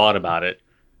for you. I thought about it,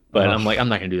 but I'm like, I'm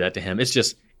not going to do that to him. It's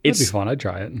just, it'd be fun. I'd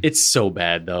try it. It's so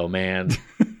bad, though, man.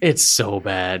 It's so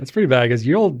bad. It's pretty bad because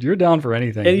you're down for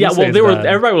anything. And yeah, well,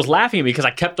 everybody was laughing at me because I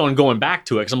kept on going back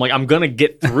to it because I'm like, I'm going to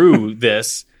get through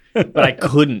this. But I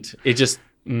couldn't. It just,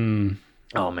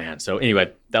 oh man. So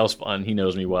anyway, that was fun. He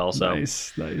knows me well. So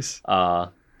nice.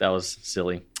 That was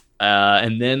silly.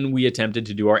 And then we attempted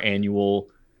to do our annual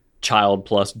child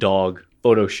plus dog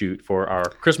photo shoot for our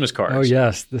Christmas cards. Oh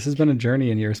yes, this has been a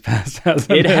journey in years past,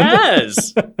 hasn't it? It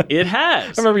has. It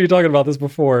has. I remember you talking about this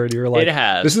before, and you were like, "It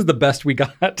has. This is the best we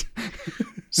got."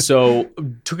 So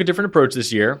took a different approach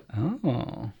this year.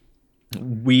 Oh.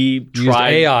 We tried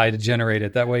used AI to generate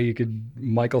it. That way you could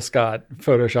Michael Scott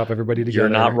Photoshop everybody together. You're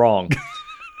not wrong.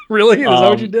 Really? Is that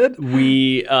what you did?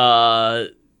 We,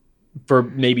 for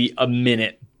maybe a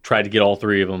minute, tried to get all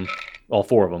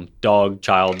four of them, dog,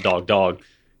 child, dog,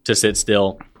 to sit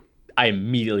still. I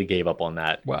immediately gave up on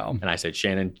that. Wow. And I said,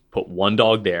 Shannon, put one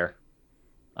dog there.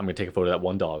 I'm going to take a photo of that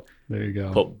one dog. There you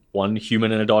go. Put one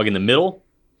human and a dog in the middle.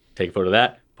 Take a photo of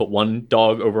that. Put one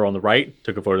dog over on the right.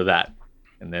 Took a photo of that.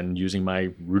 And then using my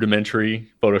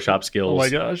rudimentary Photoshop skills, oh my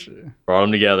gosh, brought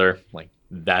them together. Like,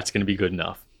 that's going to be good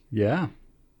enough. Yeah.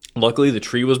 Luckily, the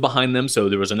tree was behind them, so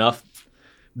there was enough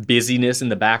busyness in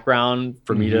the background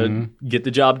for me to get the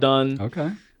job done.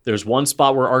 Okay. There's one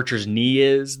spot where Archer's knee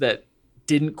is that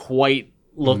didn't quite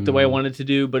look the way I wanted to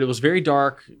do, but it was very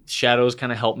dark. Shadows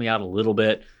kind of helped me out a little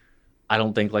bit. I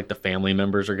don't think like the family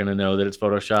members are going to know that it's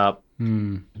Photoshop.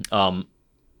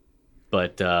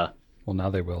 But well,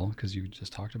 now they will because you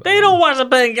just talked about. They don't watch the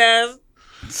pen, guys.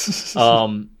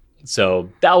 So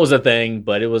that was a thing,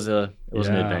 but it was an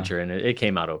adventure, and it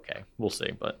came out okay. We'll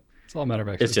see, but it's all a matter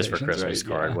of it's just for expectations, Christmas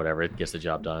right? card, whatever. It gets the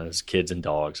job done. It's kids and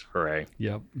dogs. Hooray!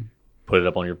 Yep. Put it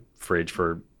up on your fridge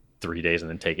for 3 days and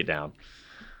then take it down.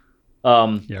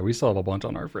 Yeah, we still have a bunch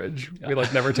on our fridge. We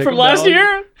like never take from them last down.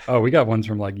 year. Oh, we got ones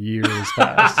from like years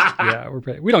past. Yeah,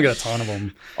 we don't get a ton of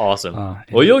them. Awesome.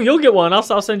 Well, you'll get one.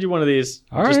 I'll send you one of these.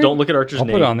 All just right. don't look at Archer's I'll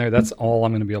name. put it on there. That's all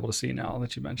I'm going to be able to see now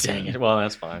that you mentioned. Dang it. Well,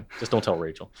 that's fine. Just don't tell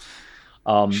Rachel.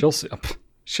 She'll see.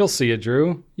 She'll see it,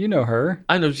 Drew. You know her.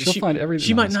 I know She'll find everything.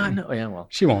 She might not know. Yeah, well,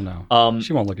 she won't know.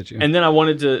 She won't look at you. And then I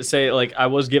wanted to say, like, I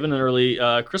was given an early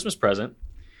Christmas present.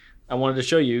 I wanted to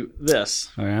show you this.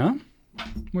 Oh yeah,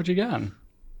 what you got?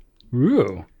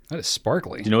 Ooh, that is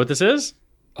sparkly. Do you know what this is?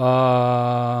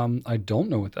 I don't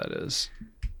know what that is.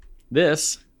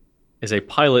 This is a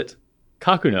pilot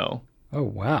Kakuno. Oh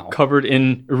wow! Covered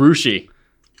in urushi.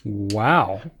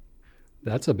 Wow,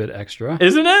 that's a bit extra,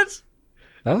 isn't it?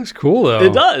 That looks cool though.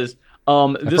 It does.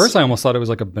 At first, I almost thought it was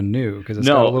like a Banu because it's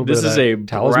got a little bit of that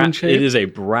talisman shape. It is a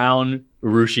brown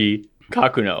urushi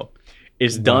Kakuno.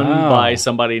 It's done by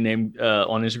somebody named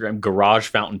on Instagram Garage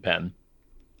Fountain Pen.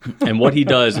 And what he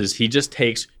does is he just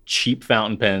takes cheap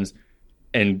fountain pens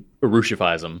and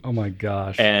urushifies them. Oh my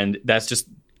gosh. And that's just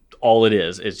all it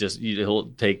is. It's just he'll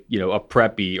take, a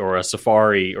Preppy or a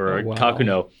Safari or a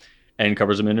Kakuno and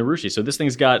covers them in urushi. So this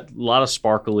thing's got a lot of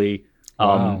sparkly.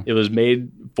 It was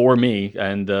made for me,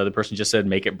 and the person just said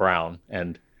make it brown,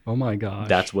 and oh my gosh,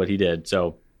 that's what he did.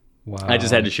 So wow. I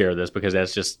just had to share this because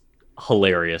that's just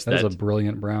hilarious. That is a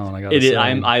brilliant brown. I gotta say.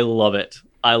 I love it.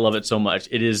 I love it so much.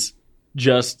 It's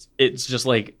just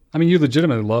like, I mean, you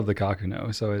legitimately love the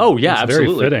Kakuno, so it's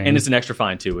absolutely, very fitting. And it's an extra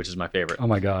fine too, which is my favorite. Oh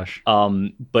my gosh.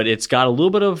 But it's got a little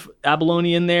bit of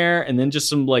abalone in there, and then just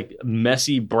some like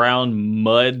messy brown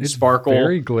mud sparkle.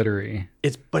 Very glittery.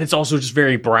 But it's also just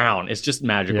very brown. It's just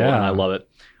magical, and I love it.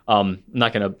 I'm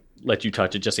not gonna let you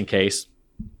touch it just in case.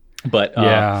 But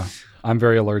I'm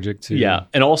very allergic to. Yeah,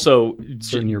 and also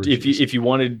certain if you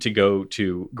wanted to go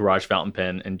to Garage Fountain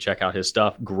Pen and check out his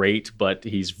stuff, great. But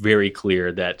he's very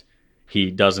clear that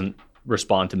he doesn't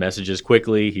respond to messages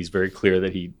quickly. He's very clear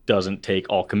that he doesn't take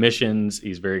all commissions.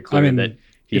 He's very clear that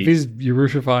if he's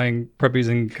Urusifying preppies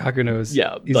and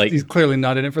Kakunos, he's clearly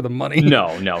not in it for the money.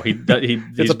 No, he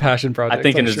it's a passion project. I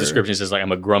think in his description it says like,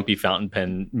 I'm a grumpy fountain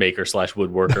pen maker /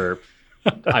 woodworker.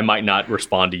 I might not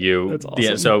respond to you. That's awesome.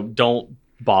 Yeah, so don't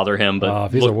bother him. But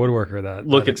if he's a woodworker,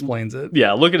 that explains it.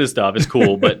 Yeah, look at his stuff. It's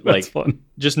cool, but like, fun.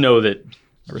 Just know that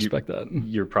I respect that.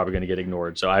 You're probably going to get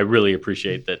ignored. So I really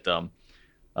appreciate that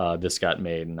this got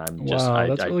made, and I'm just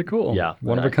that's really cool. Yeah,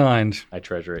 one of a kind. I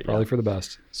treasure it. Probably for the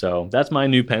best. So that's my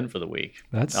new pen for the week.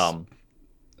 That's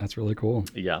really cool.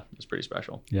 Yeah, it's pretty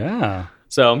special. Yeah.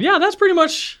 So yeah, that's pretty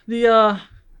much the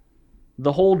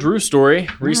whole Drew story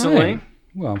recently. Right.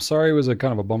 Well, I'm sorry it was a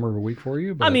kind of a bummer of a week for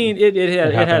you. But I mean, it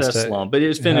had a slump, but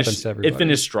it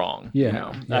finished strong. Yeah, you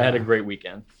know? I had a great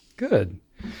weekend. Good.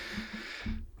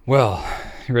 Well,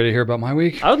 you ready to hear about my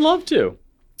week? I would love to.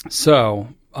 So,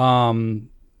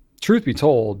 truth be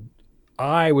told,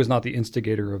 I was not the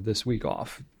instigator of this week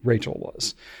off. Rachel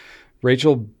was.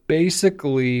 Rachel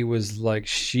basically was like,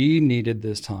 she needed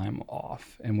this time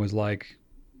off and was like,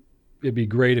 it'd be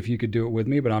great if you could do it with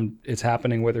me, but it's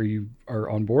happening whether you are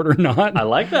on board or not. I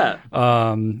like that.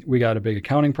 We got a big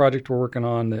accounting project we're working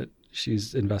on that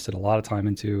she's invested a lot of time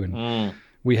into. And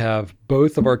we have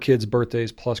both of our kids'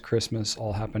 birthdays plus Christmas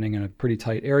all happening in a pretty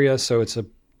tight area. So it's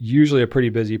usually a pretty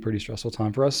busy, pretty stressful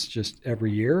time for us just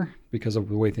every year because of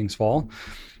the way things fall.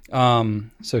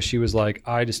 So she was like,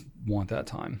 I just want that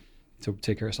time to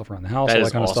take care of stuff around the house, all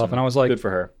that kind of stuff. And I was like, good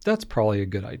for her. That's probably a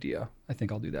good idea. I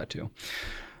think I'll do that too.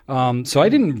 So I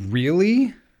didn't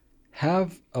really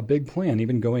have a big plan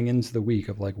even going into the week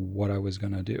of like what I was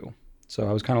going to do. So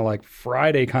I was kind of like,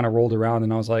 Friday kind of rolled around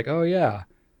and I was like, oh yeah,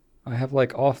 I have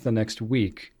like off the next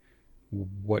week.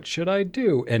 What should I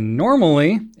do? And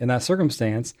normally in that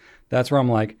circumstance, that's where I'm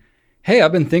like, hey,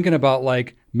 I've been thinking about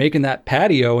like making that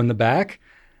patio in the back.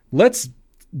 Let's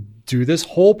do this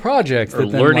whole project. Or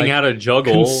learning how to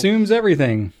juggle. Consumes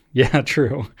everything. Yeah,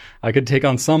 true. I could take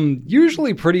on some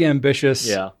usually pretty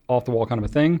ambitious, off the wall kind of a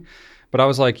thing. But I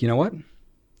was like, you know what?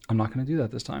 I'm not going to do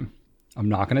that this time. I'm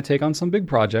not going to take on some big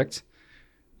project.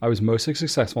 I was mostly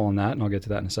successful in that, and I'll get to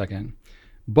that in a second.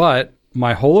 But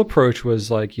my whole approach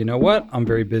was like, you know what? I'm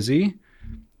very busy.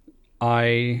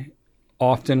 I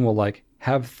often will like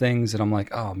have things that I'm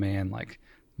like, oh man, like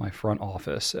my front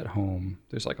office at home,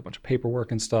 there's like a bunch of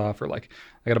paperwork and stuff, or like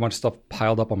I got a bunch of stuff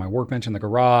piled up on my workbench in the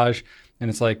garage. And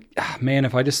it's like, man,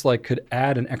 if I just like could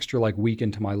add an extra like week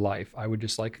into my life, I would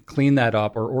just like clean that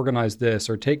up or organize this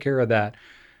or take care of that.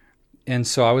 And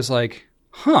so I was like,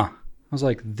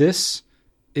 this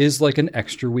is like an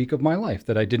extra week of my life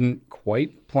that I didn't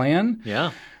quite plan.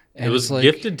 Yeah. And it was like,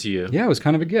 gifted to you. Yeah, it was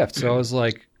kind of a gift. So I was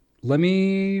like, let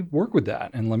me work with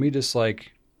that. And let me just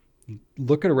like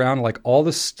look at around like all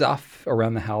the stuff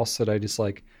around the house that I just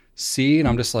like see. And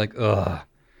I'm just like, ugh,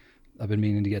 I've been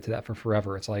meaning to get to that for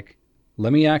forever. It's like,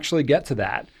 let me actually get to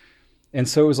that. And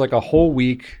so it was like a whole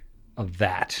week of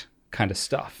that kind of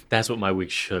stuff. That's what my week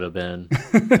should have been.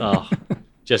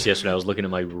 Just yesterday, I was looking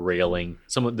at my railing.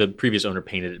 The previous owner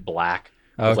painted it black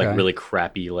with like really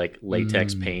crappy like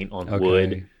latex paint on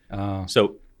wood.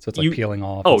 So it's like peeling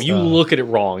off. Oh, you look at it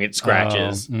wrong; it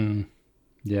scratches.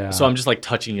 Yeah. So I'm just like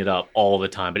touching it up all the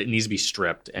time, but it needs to be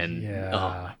stripped. And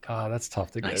that's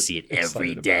tough to get. I see it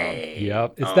every day.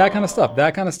 Yep, it's that kind of stuff.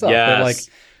 That kind of stuff. Yes. That, like,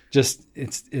 just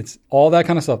it's all that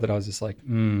kind of stuff that I was just like,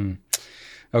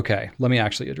 okay, let me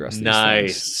actually address these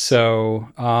things. So,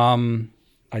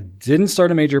 I didn't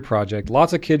start a major project.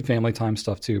 Lots of kid family time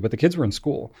stuff too, but the kids were in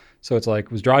school. So it's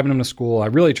like, was driving them to school. I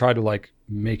really tried to like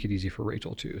make it easy for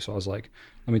Rachel too. So I was like,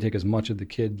 let me take as much of the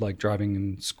kid like driving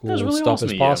in school really stuff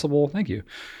awesome as possible. Thank you.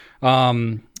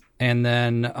 And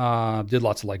then did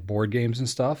lots of like board games and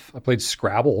stuff. I played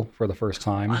Scrabble for the first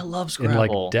time. I love Scrabble. In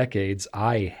like decades.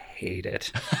 I hate it.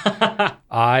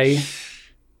 I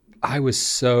was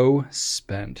so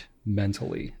spent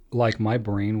mentally. Like my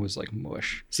brain was like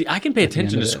mush. See, I can pay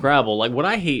attention to Scrabble. Like what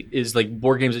I hate is like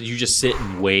board games that you just sit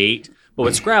and wait. But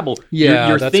with Scrabble,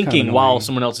 you're thinking while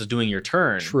someone else is doing your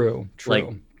turn. True. Like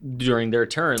during their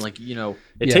turn, like, you know,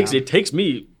 it takes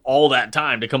me all that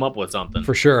time to come up with something.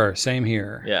 For sure. Same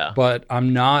here. Yeah. But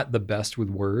I'm not the best with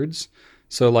words.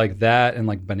 So like that and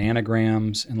like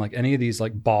Bananagrams and like any of these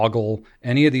like Boggle,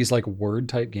 any of these like word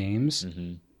type games,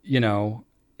 you know,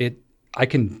 I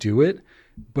can do it,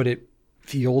 but it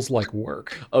feels like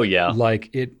work. Oh yeah. Like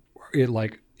it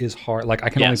like is hard. Like I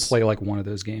can only play like one of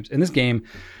those games. In this game,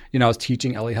 you know, I was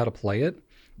teaching Ellie how to play it,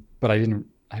 but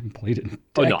I I haven't played it in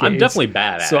Oh no, I'm decades. definitely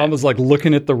bad at So it. I was like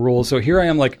looking at the rules. So here I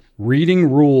am like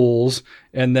reading rules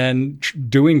and then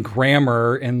doing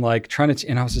grammar and like trying to,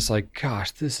 and I was just like,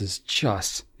 gosh, is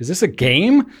this a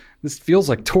game? This feels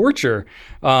like torture.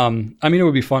 I mean, it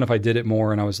would be fun if I did it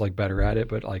more and I was like better at it,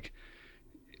 but like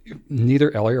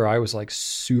neither Ellie or I was like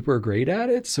super great at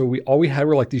it. So all we had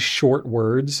were like these short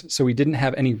words. So we didn't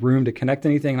have any room to connect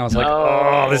anything. And I was like,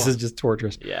 oh, this is just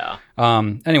torturous. Yeah.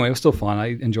 Anyway, it was still fun. I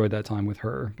enjoyed that time with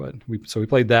her, but we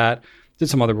played that, did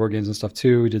some other board games and stuff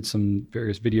too. We did some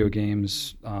various video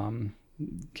games.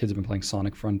 Kids have been playing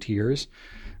Sonic Frontiers,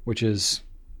 which is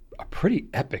a pretty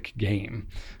epic game.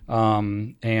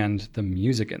 And the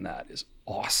music in that is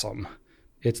awesome.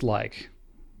 It's like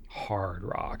hard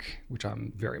rock, which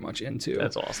I'm very much into.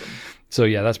 That's awesome. So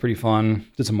yeah, that's pretty fun.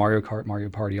 Did some Mario Kart, Mario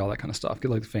Party, all that kind of stuff. Get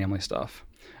like the family stuff.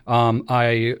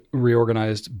 I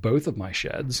reorganized both of my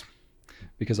sheds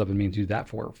because I've been meaning to do that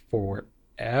for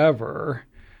forever.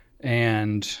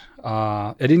 And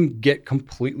I didn't get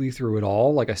completely through it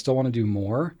all. Like I still want to do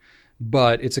more,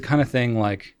 but it's a kind of thing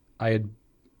like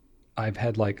I've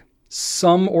had like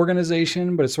some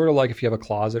organization, but it's sort of like if you have a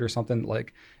closet or something,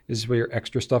 like this is where your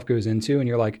extra stuff goes into and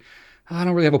you're like, I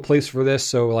don't really have a place for this.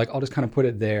 So like, I'll just kind of put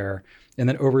it there. And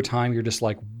then over time, you're just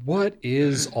like, what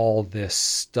is all this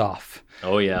stuff?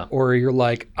 Oh yeah. Or you're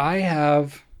like, I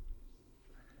have,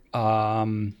 I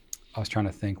was trying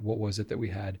to think, what was it that we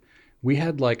had? We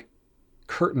had like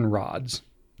curtain rods,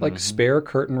 like spare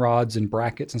curtain rods and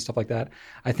brackets and stuff like that.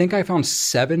 I think I found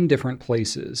 7 different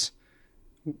places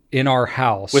in our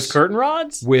house With curtain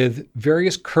rods? with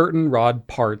various curtain rod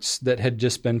parts that had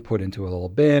just been put into a little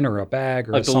bin or a bag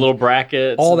or Like the little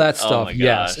brackets? all that Oh stuff. my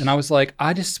Yes. gosh. And I was like,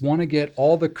 I just want to get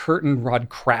all the curtain rod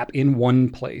crap in one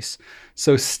place.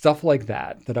 So stuff like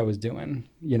that I was doing,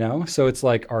 you know? So it's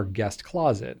like our guest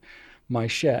closet, my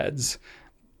sheds,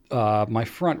 my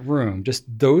front room, just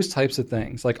those types of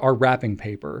things, like our wrapping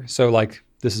paper. So like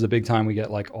this is a big time we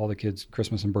get like all the kids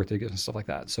Christmas and birthday gifts and stuff like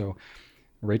that. So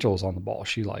Rachel was on the ball.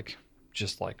 She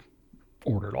just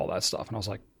ordered all that stuff. And I was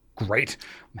like, great.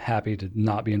 I'm happy to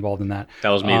not be involved in that. That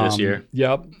was me this year.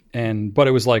 Yep. But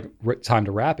it was like time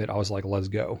to wrap it. I was like, let's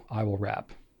go. I will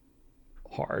wrap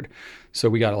hard. So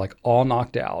we got it like all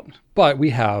knocked out, but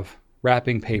we have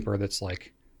wrapping paper that's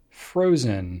like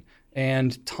frozen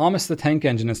and Thomas the Tank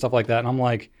Engine and stuff like that. And I'm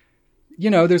like, you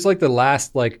know, there's like the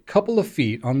last like couple of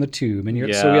feet on the tube. And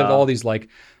so we have all these like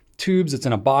tubes. It's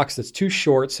in a box that's too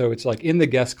short. So it's like in the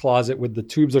guest closet with the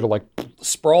tubes that are like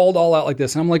sprawled all out like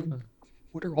this. And I'm like,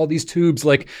 what are all these tubes?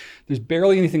 Like there's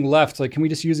barely anything left. Like, can we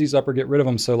just use these up or get rid of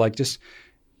them? So like just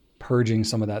purging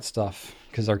some of that stuff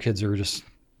because our kids are just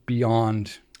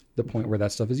beyond the point where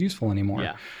that stuff is useful anymore.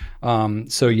 Yeah.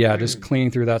 So yeah, just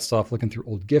cleaning through that stuff, looking through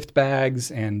old gift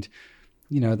bags and,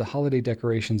 you know, the holiday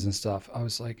decorations and stuff. I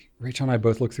was like, Rachel and I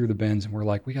both looked through the bins and we're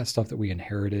like, we got stuff that we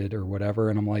inherited or whatever.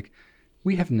 And I'm like,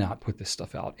 we have not put this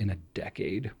stuff out in a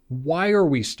decade. Why are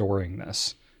we storing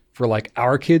this for like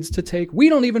our kids to take? We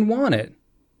don't even want it.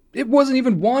 It wasn't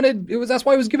even wanted. That's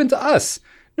why it was given to us.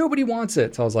 Nobody wants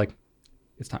it. So I was like,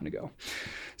 it's time to go.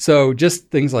 So just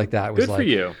things like that was Good like for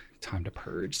you. Time to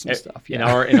purge some stuff. In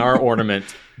Yeah. our ornament,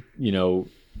 you know,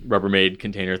 Rubbermaid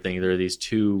container thing, there are these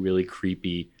 2 really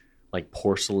creepy like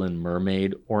porcelain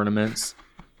mermaid ornaments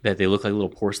that they look like little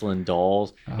porcelain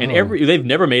dolls. And they've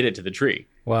never made it to the tree.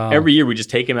 Wow. Every year we just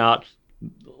take them out,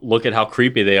 look at how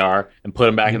creepy they are, and put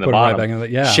them back in the put 'em right bottom. back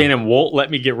in yeah. Shannon won't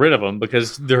let me get rid of them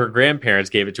because her grandparents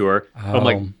gave it to her. I'm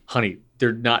like, Oh. honey,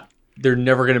 they're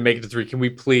never going to make it to 3. Can we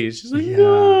please? She's like, Yeah.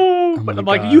 no. Oh But my I'm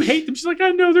like, you gosh. hate them. She's like,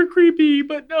 I know they're creepy,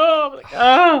 but no. I'm like,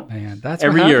 ah. Man, that's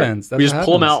Every what year, happens. That's we what just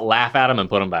pull them happens. out, laugh at them, and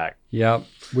put them back. Yep.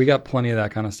 We got plenty of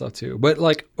that kind of stuff too. But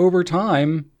like over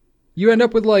time, you end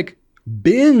up with like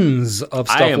bins of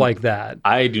stuff like that.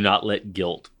 I do not let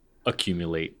guilt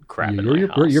accumulate crap in my You're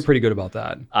house. pretty good about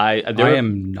that. I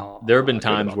am not. There have been good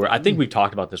times about where that. I think we've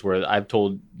talked about this, where I've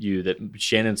told you that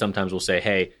Shannon sometimes will say,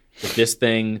 "Hey, if this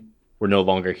thing were no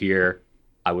longer here,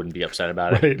 I wouldn't be upset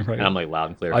about it." Right. And I'm like, loud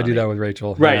and clear. I do honey. that with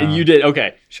Rachel. Right, Yeah. you did.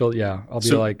 Okay. I'll be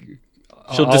So like,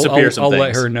 she'll disappear I'll some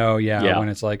let things. her know. Yeah, Yeah. when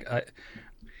it's like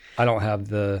I don't have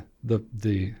the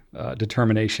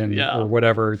determination Yeah. or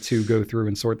whatever to go through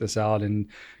and sort this out and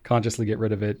consciously get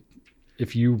rid of it.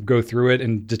 If you go through it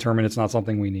and determine it's not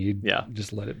something we need, Yeah.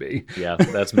 just let it be. Yeah,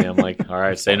 that's me. I'm like, all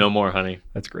right, say no more, honey.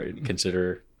 That's great.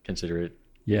 Consider it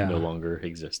Yeah, no longer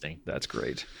existing. that's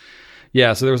great.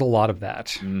 Yeah, so there was a lot of that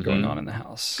Mhm. going on in the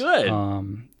house. Good.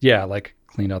 Yeah, like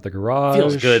cleaned out the garage.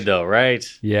 Feels good though, right?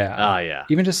 Yeah. Ah, yeah.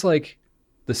 Even just like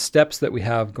the steps that we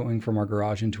have going from our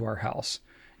garage into our house,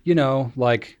 you know,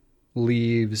 like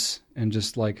leaves and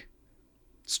just like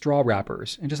straw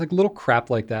wrappers and just like little crap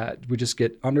like that would just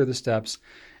get under the steps.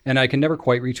 And I can never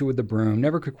quite reach it with the broom,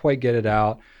 never could quite get it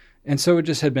out. And so it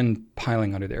just had been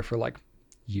piling under there for like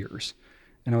years.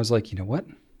 And I was like, you know what?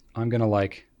 I'm going to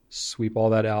like sweep all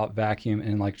that out, vacuum,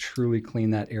 and like truly clean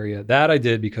that area. That I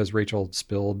did because Rachel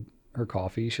spilled her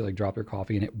coffee. She like dropped her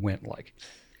coffee and it went like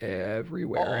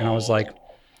everywhere. And I was like,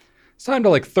 it's time to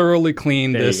like thoroughly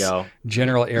clean this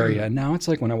general area. And now it's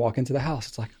like when I walk into the house,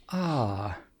 it's like,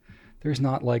 there's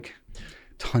not like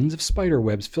tons of spider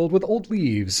webs filled with old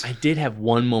leaves. I did have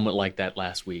one moment like that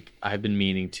last week. I've been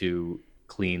meaning to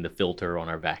clean the filter on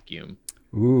our vacuum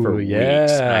for weeks.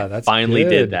 And I finally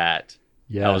did that.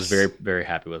 Yes. I was very, very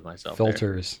happy with myself.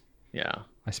 Filters. There. Yeah.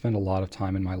 I spend a lot of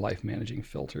time in my life managing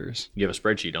filters. You have a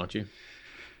spreadsheet, don't you?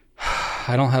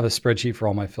 I don't have a spreadsheet for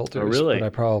all my filters. Oh, really? But I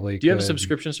probably Do you have a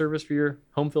subscription service for your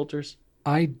home filters?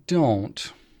 I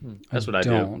don't. That's what I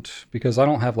do. Because I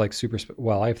don't have like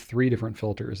I have 3 different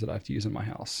filters that I have to use in my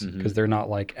house because they're not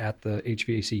like at the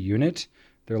HVAC unit.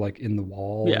 They're like in the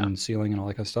wall and ceiling and all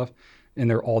that kind of stuff. And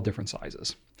they're all different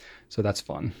sizes. So that's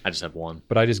fun. I just have one.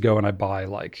 But I just go and I buy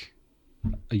like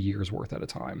a year's worth at a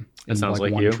time. That sounds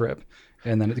like one you. Trip.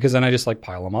 And then, because then I just like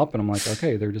pile them up and I'm like,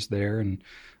 okay, they're just there. And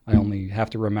I only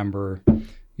have to remember,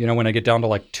 when I get down to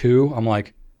like 2, I'm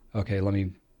like, okay, let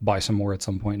me buy some more at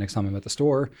some point next time I'm at the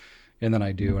store. And then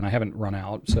I do, and I haven't run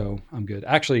out, so I'm good.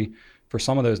 Actually, for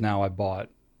some of those now, I bought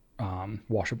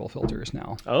washable filters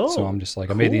now. Oh, so I'm just like,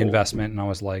 I made the investment, and I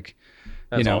was like,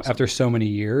 That's awesome. After so many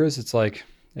years, it's like,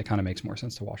 it kind of makes more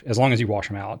sense to wash, as long as you wash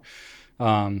them out.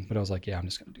 But I was like, yeah, I'm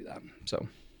just going to do that. So,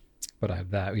 but I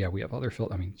have that. Yeah, we have other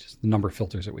filters. I mean, just the number of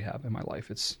filters that we have in my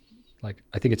life, it's like,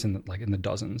 I think it's in the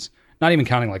dozens, not even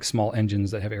counting like small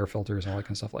engines that have air filters and all that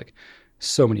kind of stuff. Like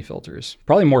so many filters,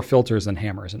 probably more filters than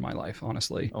hammers in my life,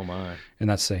 honestly. Oh my. And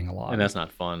that's saying a lot. And that's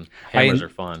not fun. Hammers are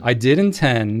fun.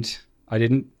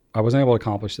 I wasn't able to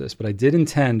accomplish this, but I did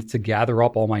intend to gather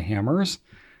up all my hammers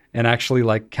and actually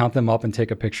like count them up and take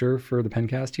a picture for the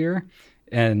Pencast here.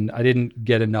 And I didn't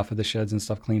get enough of the sheds and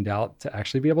stuff cleaned out to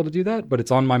actually be able to do that, but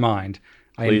it's on my mind.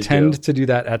 I intend to do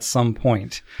that at some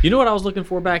point. You know what I was looking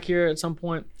for back here at some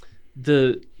point?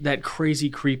 That crazy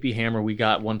creepy hammer we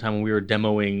got one time when we were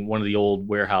demoing one of the old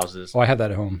warehouses. Oh, I have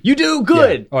that at home. You do?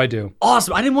 Good. Yeah. Oh, I do.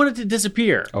 Awesome. I didn't want it to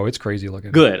disappear. Oh, it's crazy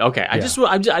looking. Good. Okay. I just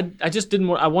didn't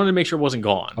want. I wanted to make sure it wasn't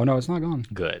gone. Oh no, it's not gone.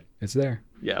 Good. It's there.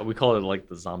 Yeah, we call it like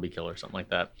the zombie killer or something like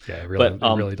that. Yeah, it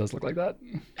really does look like that.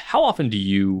 How often do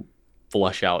you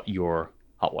flush out your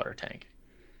hot water tank?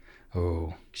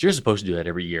 Oh, because you're supposed to do that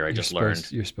every year. I just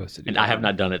learned. You're supposed to do and that. I have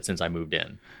not done it since I moved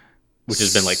in, which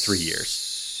has been like 3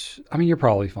 years. I mean, you're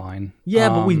probably fine. Yeah,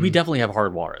 but we definitely have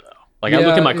hard water though. Like I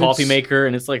look at my coffee maker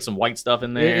and it's like some white stuff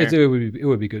in there. It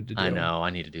would be good to do. I know. I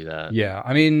need to do that. Yeah,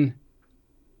 I mean,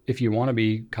 if you want to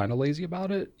be kind of lazy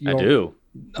about it, I do.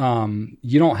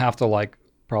 You don't have to like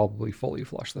probably fully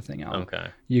flush the thing out. Okay.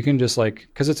 You can just like,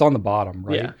 because it's on the bottom,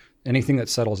 right? Yeah. Anything that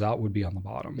settles out would be on the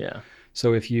bottom. Yeah.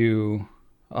 So if you,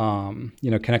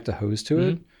 connect a hose to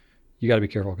it, you got to be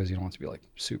careful because you don't want it to be like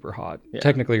super hot. Yeah.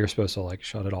 Technically, you're supposed to like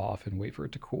shut it off and wait for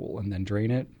it to cool and then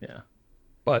drain it. Yeah.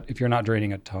 But if you're not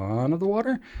draining a ton of the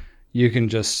water, you can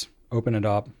just open it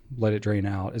up, let it drain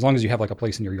out. As long as you have like a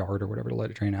place in your yard or whatever to let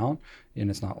it drain out, and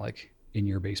it's not like in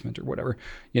your basement or whatever,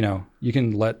 you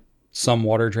can let some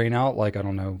water drain out, like, I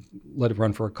don't know, let it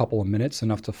run for a couple of minutes,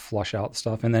 enough to flush out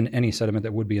stuff. And then any sediment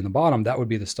that would be in the bottom, that would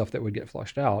be the stuff that would get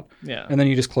flushed out. Yeah. And then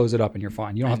you just close it up and you're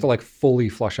fine. You don't have to like fully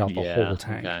flush out the whole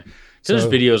tank. Okay. So there's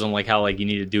videos on like how like you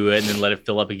need to do it and then let it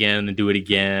fill up again and then do it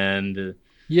again.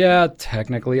 Yeah,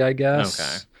 technically, I guess.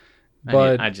 Okay.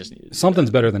 But I just need something's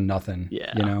better than nothing.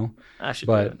 Yeah. I should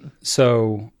do it.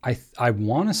 So I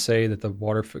want to say that the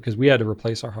water, because we had to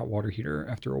replace our hot water heater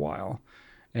after a while.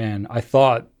 And I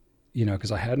thought,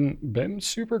 because I hadn't been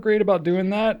super great about doing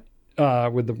that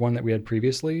with the one that we had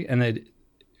previously. And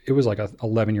it was like a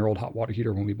 11-year-old hot water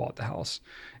heater when we bought the house.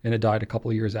 And it died a couple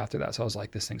of years after that. So I was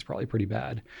like, this thing's probably pretty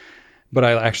bad. But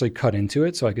I actually cut into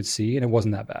it so I could see, and it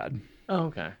wasn't that bad.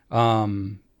 Oh, okay.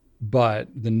 But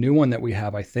the new one that we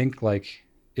have, I think like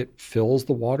it fills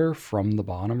the water from the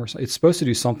bottom or something. It's supposed to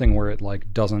do something where it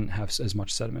like doesn't have as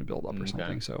much sediment buildup or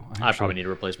something. So I probably need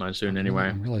to replace mine soon anyway.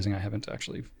 I'm realizing I haven't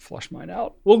actually flushed mine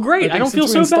out. Well, great. I don't feel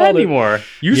so bad anymore.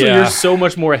 Usually you're so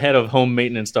much more ahead of home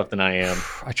maintenance stuff than I am.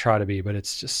 I try to be, but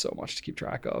it's just so much to keep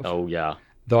track of. Oh, yeah.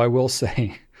 Though I will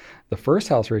say the first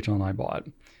house Rachel and I bought,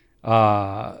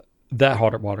 that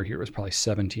hot water heater was probably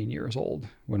 17 years old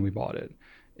when we bought it.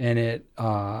 And it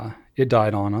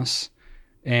died on us.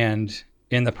 And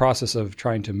in the process of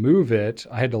trying to move it,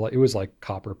 I had to it was like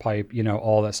copper pipe,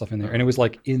 all that stuff in there. And it was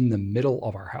like in the middle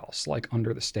of our house, like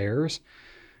under the stairs.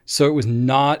 So it was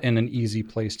not in an easy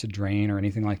place to drain or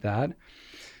anything like that.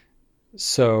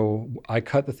 So I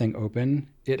cut the thing open.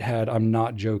 It had, I'm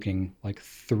not joking, like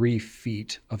 3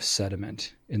 feet of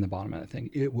sediment in the bottom of that thing.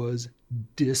 It was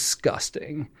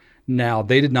disgusting. Now,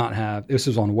 they did not have, this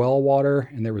was on well water,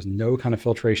 and there was no kind of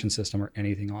filtration system or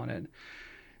anything on it.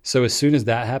 So as soon as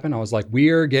that happened, I was like, we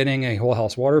are getting a whole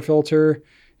house water filter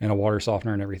and a water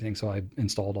softener and everything. So I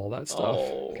installed all that stuff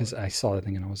because I saw the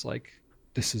thing and I was like,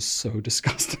 this is so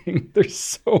disgusting. There's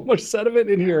so much sediment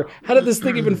in here. How did this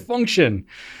thing even function?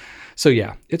 So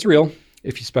yeah, it's real.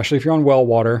 Especially if you're on well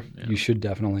water, you should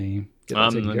definitely get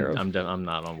that taken care of. I'm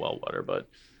not on well water, but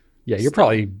yeah, you're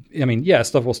probably, I mean, yeah,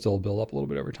 stuff will still build up a little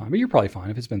bit over time, but you're probably fine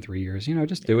if it's been 3 years.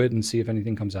 Just do it and see if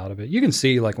anything comes out of it. You can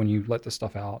see, like, when you let the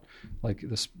stuff out, like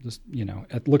this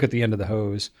look at the end of the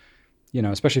hose,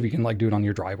 especially if you can, like, do it on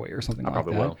your driveway or something like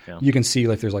that. Will, yeah. You can see,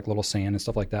 like, there's, like, little sand and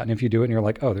stuff like that. And if you do it and you're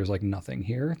like, oh, there's, like, nothing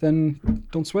here, then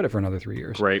don't sweat it for another 3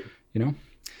 years. Right.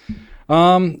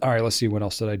 All right, let's see. What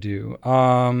else did I do?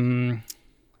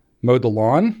 Mowed the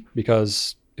lawn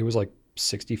because it was, like,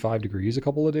 65 degrees a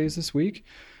couple of days this week.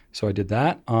 So I did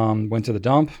that, went to the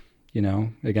dump,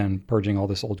 again, purging all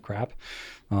this old crap,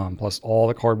 plus all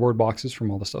the cardboard boxes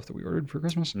from all the stuff that we ordered for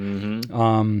Christmas.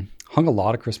 Mm-hmm. Hung a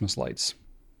lot of Christmas lights.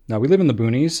 Now, we live in the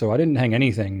boonies, so I didn't hang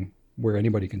anything where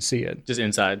anybody can see it. Just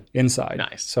inside? Inside.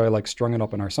 Nice. So I, like, strung it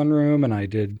up in our sunroom, and I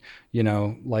did,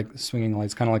 like, swinging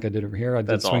lights, kind of like I did over here. I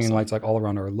did swinging lights, like, all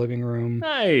around our living room.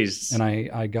 Nice. And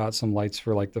I got some lights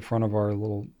for, like, the front of our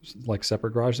little, like,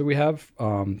 separate garage that we have.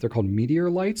 They're called meteor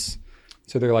lights.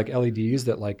 So they're like LEDs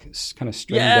that, like, kind of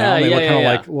string down. They look kind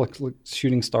of like look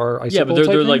shooting star icicle. Yeah, but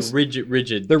they're like things.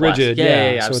 rigid. They're rigid.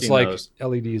 Yeah. So it's like those.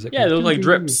 LEDs. That they're like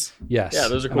drips. Yes. Yeah,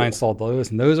 those are cool. And I installed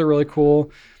those, and those are really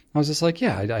cool. I was just like,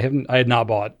 yeah, I had not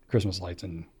bought Christmas lights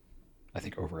in, I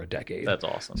think, over a decade. That's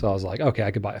awesome. So I was like, okay,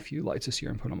 I could buy a few lights this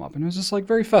year and put them up, and it was just, like,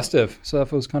 very festive. So that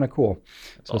was kind of cool.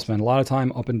 So I spent a lot of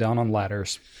time up and down on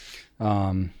ladders,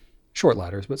 short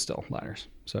ladders, but still ladders.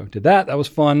 So did that. That was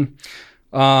fun.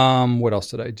 What else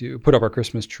did I do? Put up our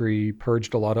Christmas tree,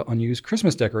 purged a lot of unused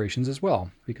Christmas decorations as well,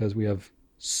 because we have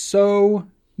so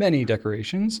many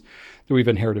decorations that we've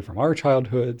inherited from our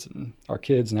childhoods and our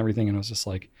kids and everything. And it was just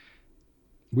like,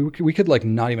 we could, like,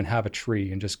 not even have a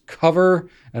tree and just cover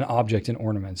an object in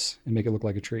ornaments and make it look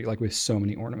like a tree. Like, we have so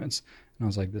many ornaments. And I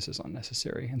was like, this is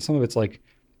unnecessary. And some of it's like,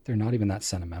 they're not even that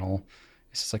sentimental.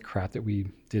 It's just like crap that we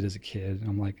did as a kid. And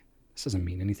I'm like, this doesn't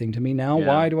mean anything to me now. Yeah.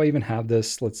 Why do I even have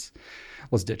this? Let's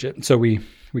ditch it. So we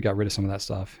got rid of some of that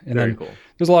stuff. And Very then cool.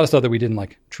 There's a lot of stuff that we didn't,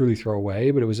 like, truly throw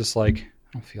away, but it was just like,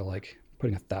 I don't feel like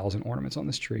putting 1,000 ornaments on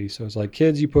this tree. So it's like,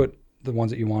 kids, you put the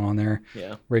ones that you want on there.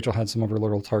 Yeah. Rachel had some of her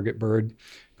little Target bird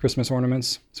Christmas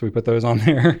ornaments, so we put those on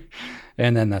there.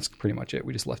 And then that's pretty much it.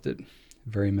 We just left it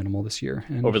very minimal this year.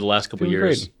 And over the last couple of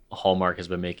years, Hallmark has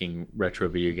been making retro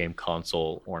video game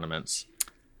console ornaments.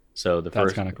 So the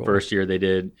first year they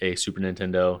did a Super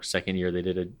Nintendo. Second year they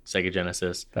did a Sega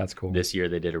Genesis. That's cool. This year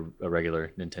they did a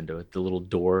regular Nintendo. The little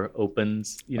door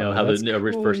opens. How cool. First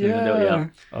Nintendo. Yeah.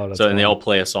 Oh, that's so fun. And they all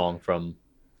play a song from.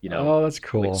 Oh, that's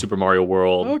cool. Like Super Mario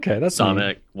World. Okay, that's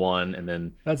Sonic neat. 1, and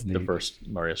then that's the neat. first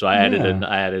Mario. So I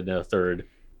added a third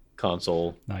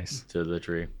console. Nice. To the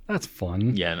tree. That's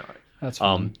fun. Yeah. No, that's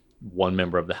fun. One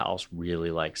member of the house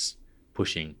really likes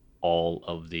pushing all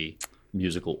of the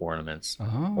musical ornaments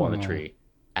on the tree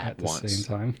at once. At the same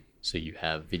time. So you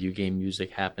have video game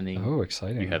music happening. Oh,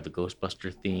 exciting. You have the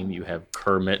Ghostbuster theme. You have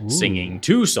Kermit singing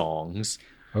 2 songs.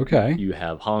 Okay. You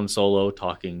have Han Solo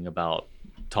talking about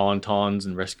Tauntauns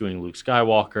and rescuing Luke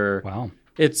Skywalker. Wow.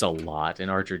 It's a lot.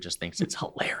 And Archer just thinks it's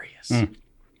hilarious.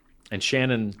 And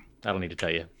Shannon, I don't need to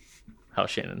tell you how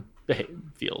Shannon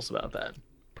feels about that.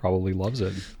 Probably loves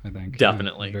it, I think.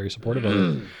 Definitely. Yeah, very supportive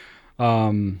of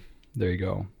it. There you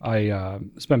go. I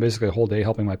spent basically a whole day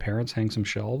helping my parents hang some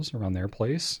shelves around their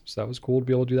place. So that was cool to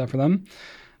be able to do that for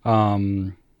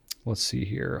them. Let's see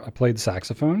here. I played the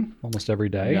saxophone almost every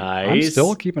day. Nice. I'm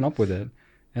still keeping up with it.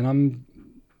 And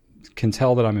can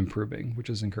tell that I'm improving, which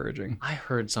is encouraging. I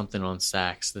heard something on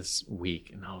sax this week,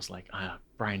 and I was like,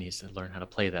 Brian needs to learn how to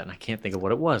play that, and I can't think of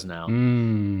what it was now.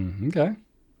 Okay.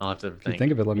 I'll have to think. If you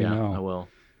think of it, let me know. I will.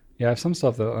 Yeah, I have some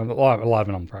stuff that a lot of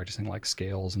it I'm practicing, like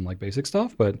scales and like basic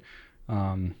stuff, but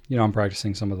I'm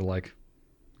practicing some of the like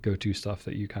go-to stuff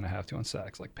that you kind of have to on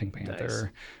sax, like Pink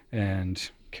Panther and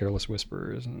Careless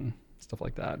Whispers and stuff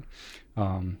like that.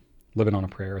 Living on a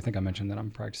Prayer, I think I mentioned that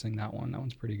I'm practicing that one. That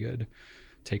one's pretty good.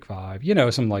 Take 5,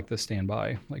 some like the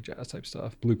standby, like jazz type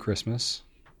stuff. Blue Christmas,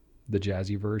 the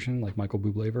jazzy version, like Michael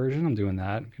Bublé version. I'm doing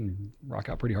that. Can rock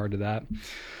out pretty hard to that.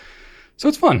 So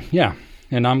it's fun, yeah.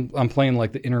 And I'm playing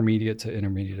like the intermediate to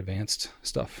intermediate advanced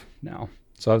stuff now.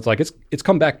 So it's like, it's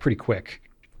come back pretty quick.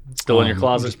 Still in your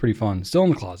closet? Which is pretty fun. Still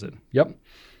in the closet. Yep.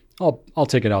 I'll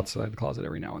take it outside the closet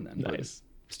every now and then. Nice.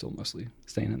 Still mostly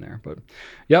staying in there. But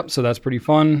yep, so that's pretty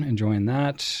fun. Enjoying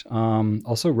that.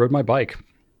 Also rode my bike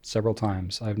several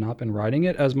times. I've not been riding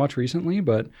it as much recently,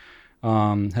 but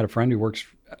had a friend who works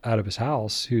out of his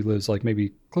house who lives like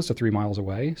maybe close to 3 miles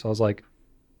away. So I was like,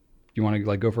 you want to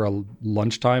like go for a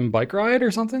lunchtime bike ride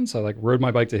or something? So I like rode my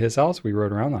bike to his house. We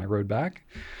rode around and I rode back.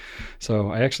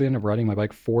 So I actually ended up riding my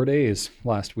bike 4 days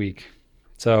last week.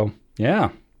 So yeah,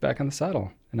 back in the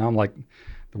saddle. And now I'm like,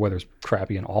 the weather's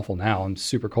crappy and awful now and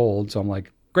super cold. So I'm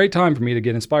like, great time for me to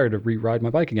get inspired to re-ride my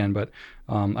bike again. But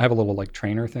I have a little like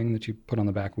trainer thing that you put on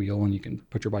the back wheel and you can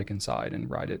put your bike inside and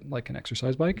ride it like an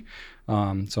exercise bike.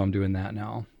 So I'm doing that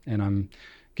now. And I'm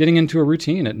getting into a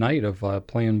routine at night of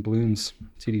playing Bloons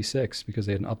TD6 because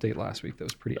they had an update last week that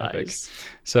was pretty epic.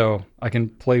 So I can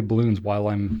play Bloons while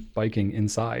I'm biking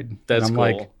inside. That's and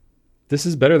I'm cool. like, this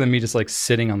is better than me just like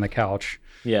sitting on the couch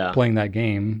Yeah. playing that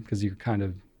game because you're kind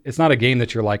of, it's not a game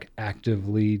that you're like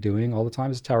actively doing all the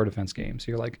time. It's a tower defense game. So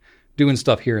you're like doing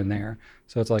stuff here and there.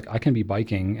 So it's like I can be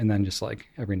biking and then just like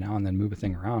every now and then move a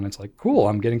thing around. It's like, cool,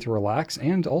 I'm getting to relax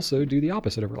and also do the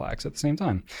opposite of relax at the same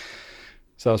time.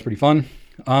 So that was pretty fun.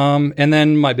 And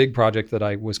then my big project that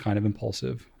I was kind of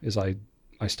impulsive is I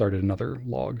started another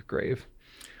log grave.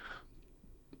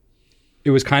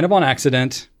 It was kind of on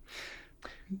accident.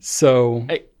 So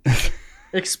Hey,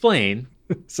 explain.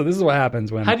 So this is what happens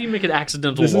when. How do you make an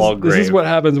accidental log grave? This is what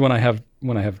happens when I have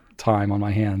time on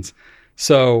my hands.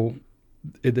 So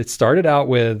it started out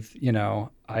with,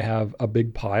 I have a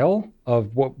big pile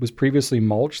of what was previously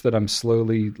mulch that I'm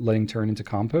slowly letting turn into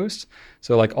compost.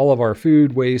 So like all of our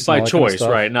food waste by and all that kind of choice,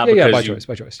 stuff. right? Not yeah, because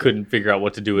by you choice. couldn't figure out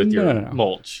what to do with your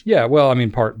mulch. Yeah, well, I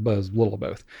mean, a little of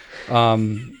both.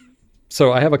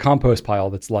 So I have a compost pile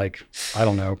that's like, I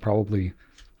don't know, probably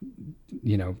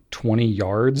 20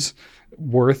 yards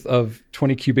worth of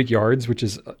 20 cubic yards, which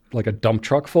is like a dump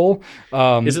truck full.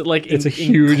 Is it like it's a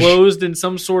huge enclosed in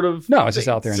some sort of No, it's just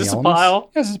out there in the just elements. a pile?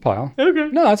 Yeah, it's just a pile. Okay.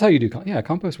 No, that's how you do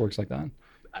compost works like that.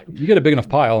 You get a big enough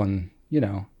pile and you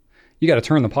got to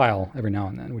turn the pile every now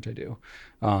and then, which I do.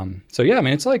 So yeah, I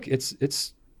mean, it's like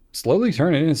it's slowly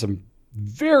turning into some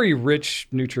very rich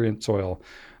nutrient soil.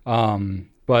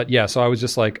 But yeah, so I was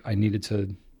just like, I needed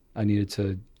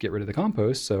to get rid of the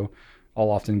compost. So I'll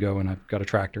often go and I've got a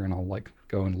tractor and I'll like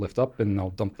go and lift up and I'll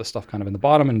dump the stuff kind of in the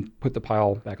bottom and put the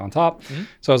pile back on top. Mm-hmm.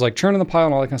 So I was like churning the pile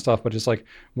and all that kind of stuff, but just like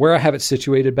where I have it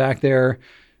situated back there,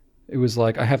 it was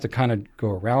like I have to kind of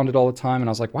go around it all the time. And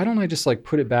I was like, why don't I just like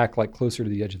put it back like closer to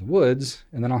the edge of the woods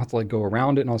and then I'll have to like go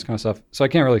around it and all this kind of stuff. So I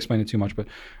can't really explain it too much, but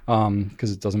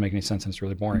because it doesn't make any sense and it's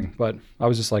really boring. But I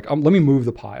was just like, let me move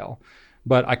the pile.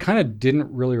 But I kind of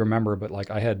didn't really remember, but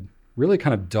like I had really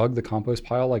kind of dug the compost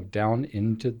pile like down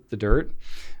into the dirt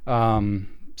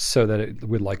so that it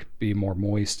would like be more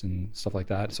moist and stuff like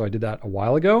that. So I did that a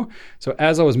while ago. So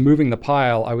as I was moving the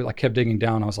pile, I kept digging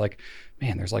down. I was like,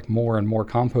 man, there's like more and more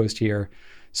compost here.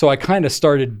 So I kind of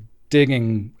started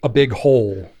digging a big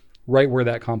hole right where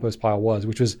that compost pile was,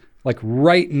 which was like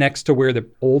right next to where the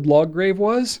old log grave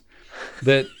was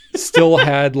that still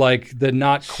had like the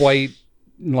not quite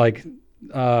like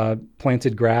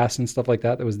planted grass and stuff like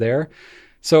that was there.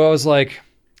 So I was like,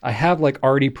 I have like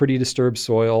already pretty disturbed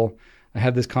soil. I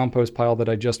have this compost pile that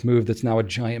I just moved that's now a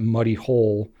giant muddy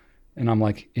hole. And I'm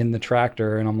like in the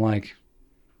tractor and I'm like,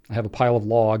 I have a pile of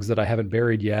logs that I haven't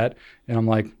buried yet. And I'm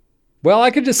like, well,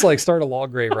 I could just like start a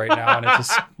log grave right now. And it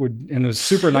just and it was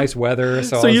super nice weather.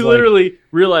 So you literally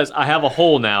realized I have a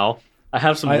hole now. I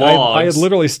have some logs. I had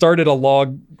literally started a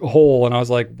log hole and I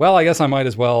was like, well, I guess I might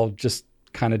as well just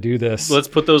kind of do this. Let's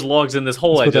put those logs in this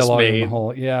hole I just made. In the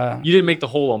hole. Yeah. You didn't make the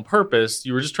hole on purpose.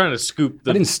 You were just trying to scoop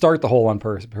I didn't start the hole on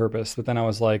purpose, but then I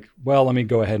was like, well, let me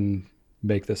go ahead and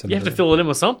make this You have to fill it in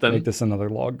with something. Make this another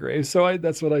log grave. So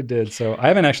that's what I did. So I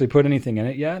haven't actually put anything in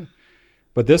it yet.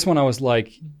 But this one I was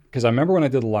like, because I remember when I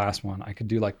did the last one, I could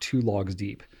do like 2 logs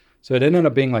deep. So it ended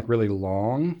up being like really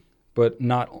long, but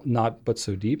not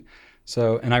so deep.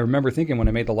 So, and I remember thinking when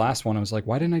I made the last one, I was like,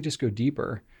 why didn't I just go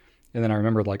deeper? And then I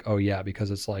remembered like, oh yeah,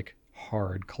 because it's like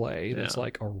hard clay. It's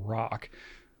like a rock.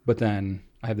 But then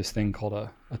I have this thing called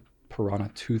a piranha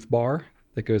tooth bar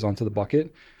that goes onto the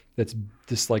bucket. That's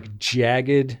this like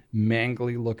jagged,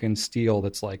 mangly looking steel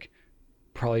that's like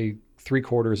probably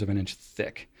 3/4 of an inch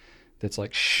thick. That's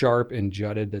like sharp and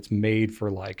jutted. That's made for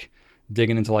like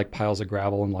digging into like piles of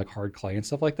gravel and like hard clay and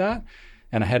stuff like that.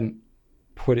 And I hadn't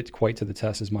put it quite to the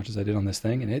test as much as I did on this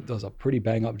thing. And it does a pretty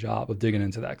bang up job of digging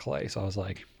into that clay. So I was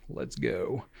like, let's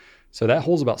go. So that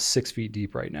hole's about 6 feet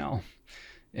deep right now.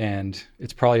 And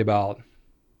it's probably about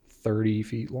 30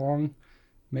 feet long.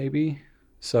 maybe.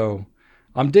 So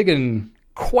I'm digging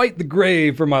quite the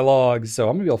grave for my logs. So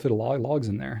I'm gonna be able to fit a lot of logs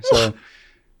in there. So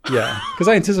yeah, because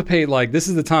I anticipate like this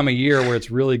is the time of year where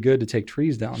it's really good to take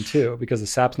trees down too, because the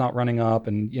sap's not running up,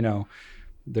 and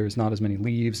there's not as many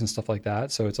leaves and stuff like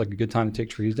that. So it's like a good time to take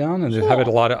trees down and to have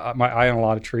my eye on a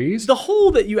lot of trees. The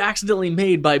hole that you accidentally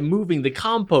made by moving the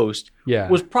compost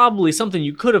was probably something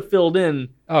you could have filled in.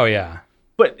 Oh yeah.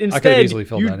 But I could have instead, easily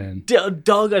filled that in.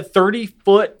 Dug a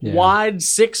 30-foot wide,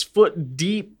 6-foot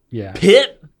deep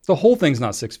pit. The whole thing's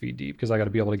not 6 feet deep because I got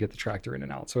to be able to get the tractor in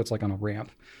and out. So it's like on a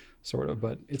ramp, sort of.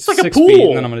 But it's like 6 a pool. feet,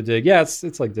 and then I'm going to dig. Yeah,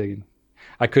 it's like digging.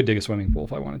 I could dig a swimming pool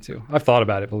if I wanted to. I've thought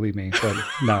about it, believe me, but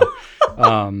no.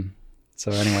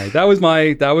 So anyway, that was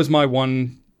my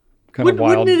one kind of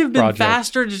wild Wouldn't it have been project.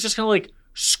 faster to just kind of like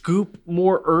scoop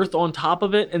more earth on top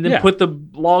of it and then put the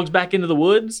logs back into the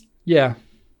woods? Yeah.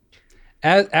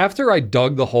 After I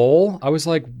dug the hole, I was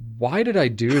like, why did I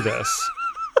do this?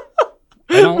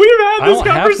 I don't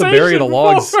have to bury the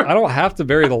logs. I don't have to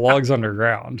bury the logs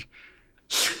underground.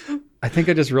 I think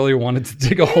I just really wanted to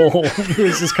dig a hole. It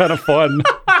was just kind of fun.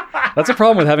 That's a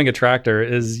problem with having a tractor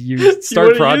is you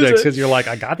start projects because you're like,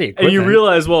 I got the equipment. And you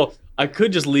realize, well, I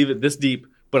could just leave it this deep,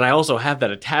 but I also have that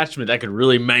attachment that could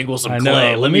really mangle some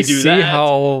clay. Let me do that. See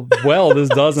how well this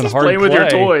does in hard playing clay. with your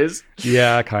toys.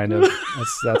 Yeah, kind of.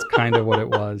 That's kind of what it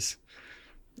was.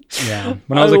 Yeah.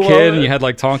 When I was a kid and you had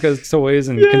like Tonka's toys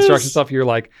and construction stuff, you're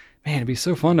like, man, it'd be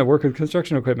so fun to work with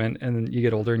construction equipment. And then you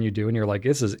get older and you do, and you're like,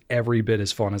 this is every bit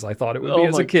as fun as I thought it would be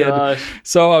as a kid. Gosh.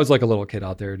 So I was like a little kid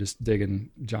out there just digging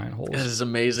giant holes. This is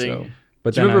amazing. So,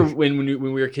 but do you remember when we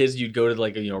were kids, you'd go to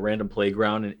like a random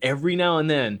playground, and every now and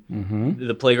then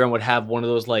the playground would have one of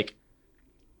those like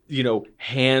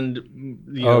hand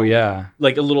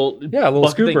like a little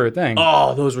scooper thing.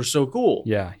 Oh, those were so cool.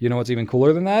 Yeah. You know what's even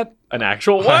cooler than that? An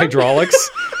actual one? Hydraulics.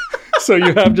 So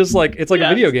you have just like, it's like a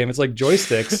video game. It's like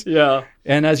joysticks. Yeah.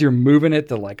 And as you're moving it,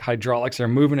 the like hydraulics are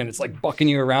moving and it's like bucking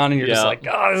you around and you're just like,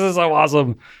 oh, this is so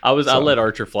awesome. I let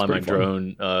Archer fly my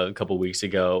drone a couple weeks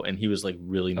ago, and he was like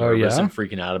really nervous and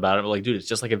freaking out about it. But like, dude, it's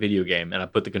just like a video game. And I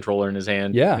put the controller in his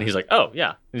hand. Yeah. And he's like, oh yeah.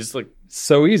 And he's like,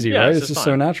 so easy, right? It's just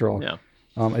so natural. Yeah.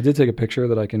 I did take a picture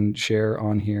that I can share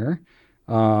on here.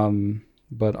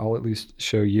 But I'll at least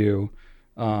show you,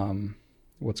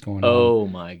 what's going on. Oh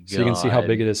my god. So you can see how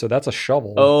big it is. So that's a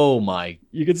shovel. Oh my.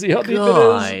 You can see how deep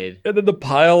it is. And then the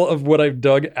pile of what I've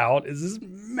dug out is this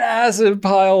massive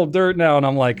pile of dirt now. And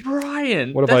I'm like,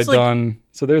 Brian, what have I done?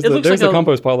 So there's the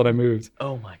compost pile that I moved.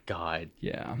 Oh my god.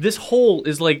 Yeah. This hole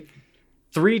is like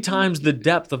 3 times the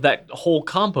depth of that whole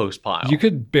compost pile. You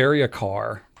could bury a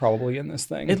car probably in this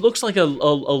thing. It looks like a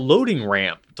loading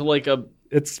ramp to like a...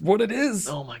 It's what it is.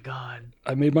 Oh my god.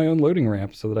 I made my own loading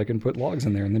ramp so that I can put logs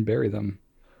in there and then bury them.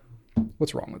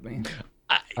 What's wrong with me?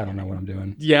 I don't know what I'm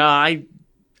doing. Yeah, I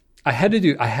had to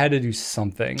do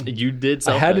something. You did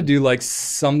something. I had to do like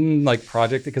some like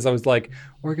project because I was like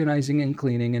organizing and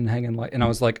cleaning and hanging light, and I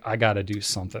was like, I got to do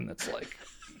something that's like,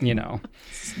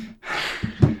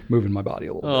 moving my body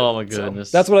a little bit. Oh my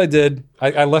goodness. So that's what I did.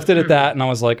 I left it at that, and I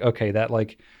was like, okay, that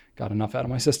like got enough out of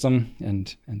my system,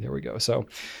 and there we go. So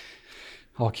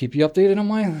I'll keep you updated on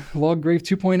my Log Grave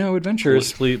 2.0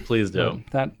 adventures. Please do.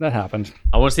 That happened.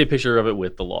 I want to see a picture of it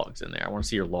with the logs in there. I want to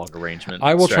see your log arrangement.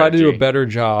 I will try to do a better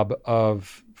job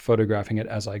of photographing it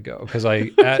as I go, because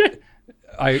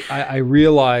I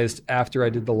realized after I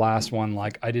did the last one,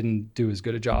 like I didn't do as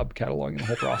good a job cataloging the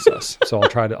whole process. So I'll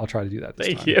try to do that this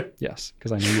time. Thank you. Yes,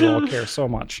 because I know you all care so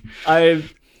much. It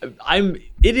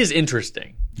is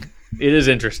interesting. It is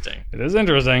interesting. It is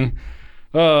interesting.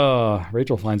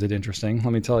 Rachel finds it interesting.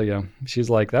 Let me tell you. She's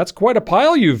like, that's quite a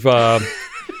pile you've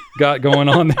got going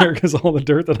on there, because all the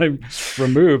dirt that I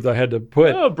removed, I had to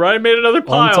put. Oh, Brian made another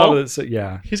pile. On top of it. So,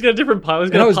 yeah. He's got a different pile. He's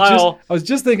got a pile. I was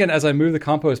just thinking as I moved the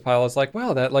compost pile, I was like,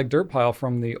 wow, that like dirt pile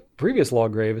from the previous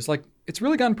log grave is like, it's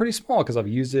really gotten pretty small because I've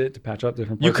used it to patch up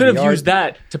different parts You could of the have yard. used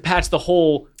that to patch the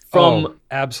hole from... Oh,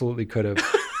 absolutely could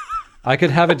have. I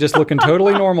could have it just looking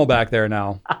totally normal back there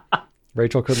now.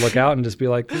 Rachel could look out and just be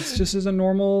like, this just is a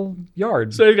normal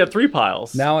yard. So you've got 3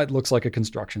 piles. Now it looks like a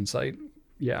construction site.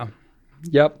 Yeah.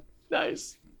 Yep.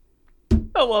 Nice.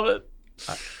 I love it.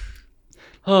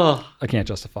 I can't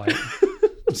justify it.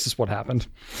 It's just what happened.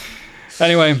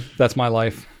 Anyway, that's my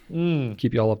life.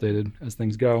 Keep you all updated as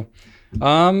things go.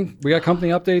 We got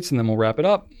company updates, and then we'll wrap it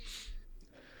up.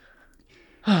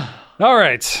 All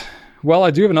right. Well,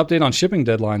 I do have an update on shipping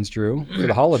deadlines, Drew, for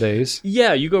the holidays.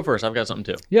 Yeah, you go first. I've got something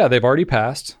too. Yeah, they've already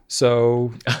passed,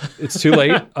 so it's too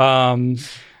late.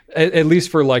 At least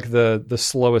for like the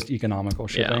slowest economical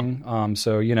shipping. Yeah.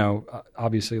 So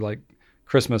obviously like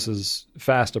Christmas is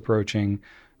fast approaching.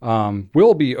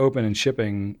 will be open and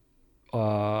shipping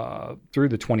through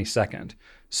the 22nd.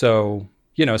 So,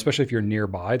 especially if you're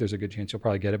nearby, there's a good chance you'll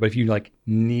probably get it. But if you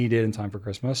need it in time for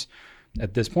Christmas,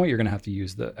 at this point, you're going to have to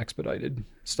use the expedited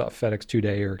stuff, FedEx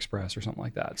 2-day or Express or something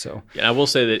like that. So, I will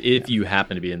say that if you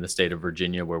happen to be in the state of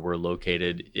Virginia where we're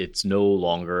located, it's no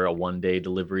longer a 1-day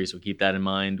delivery. So keep that in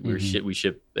mind. We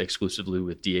ship exclusively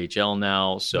with DHL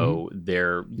now. So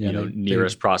their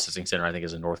nearest processing center, I think,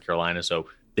 is in North Carolina. So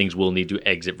things will need to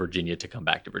exit Virginia to come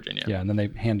back to Virginia. Yeah, and then they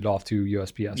hand it off to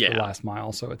USPS for the last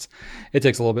mile. So it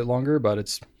takes a little bit longer, but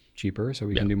it's cheaper, so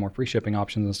we can do more free shipping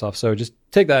options and stuff. So just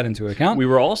take that into account. We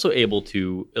were also able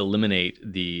to eliminate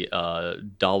the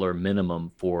dollar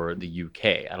minimum for the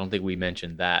UK. I don't think we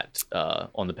mentioned that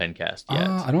on the Pencast yet.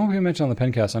 I don't know if we mentioned on the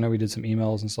Pencast. I know we did some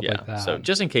emails and stuff like that. So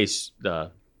just in case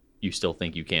you still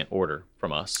think you can't order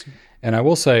from us. And I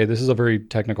will say, this is a very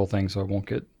technical thing, so I won't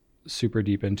get super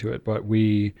deep into it, but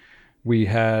we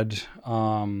had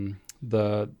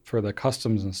for the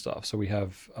customs and stuff. So we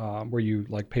have where you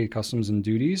pay customs and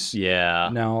duties. Yeah.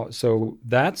 Now, so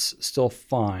that's still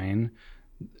fine.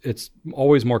 It's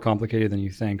always more complicated than you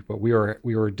think, but we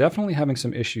were definitely having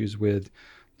some issues with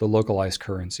the localized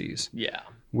currencies. Yeah.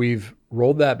 We've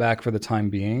rolled that back for the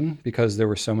time being because there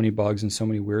were so many bugs and so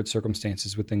many weird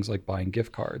circumstances with things like buying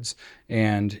gift cards.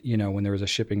 And, when there was a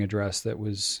shipping address that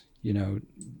was,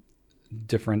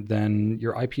 different than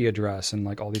your IP address and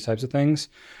all these types of things,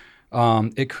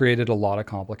 it created a lot of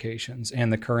complications.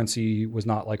 And the currency was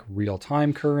not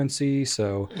real-time currency.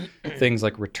 So things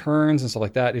like returns and stuff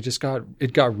like that,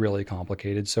 it got really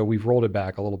complicated. So we've rolled it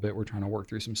back a little bit. We're trying to work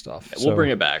through some stuff. We'll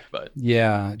bring it back, but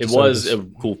yeah, it was a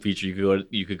cool feature.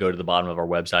 You could go to the bottom of our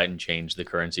website and change the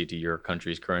currency to your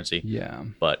country's currency. Yeah.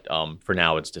 But for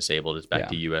now it's disabled. It's back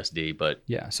to USD, but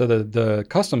yeah. So the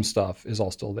custom stuff is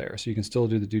all still there. So you can still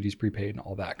do the duties prepaid and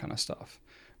all that kind of stuff.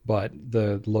 But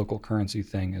the local currency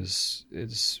thing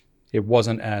it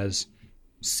wasn't as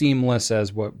seamless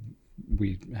as what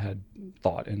we had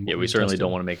thought. And we certainly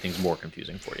don't want to make things more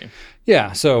confusing for you.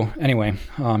 Yeah. So anyway,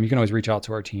 you can always reach out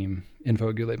to our team,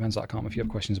 info@gouletpens.com, if you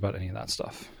have questions about any of that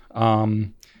stuff.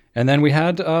 And then we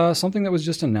had something that was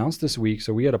just announced this week.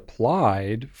 So we had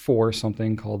applied for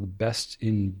something called Best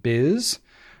in Biz.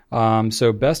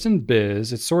 So Best in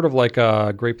Biz, it's sort of like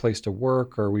a Great Place to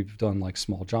Work, or we've done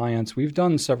Small Giants. We've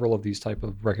done several of these type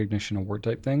of recognition award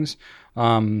type things.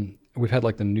 We've had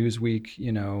the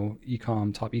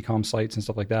Newsweek, top e-com sites and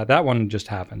stuff like that. That one just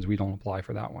happens. We don't apply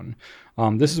for that one.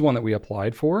 This is one that we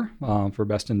applied for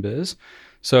Best in Biz.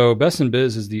 So Best in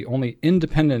Biz is the only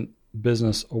independent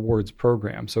business awards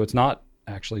program. So it's not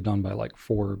actually done by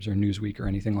Forbes or Newsweek or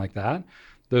anything like that.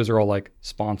 Those are all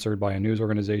sponsored by a news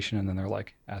organization, and then they're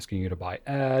asking you to buy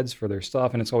ads for their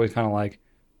stuff. And it's always kind of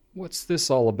what's this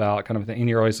all about kind of thing? And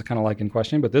you're always kind of in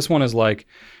question. But this one is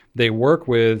they work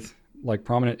with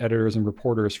prominent editors and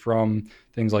reporters from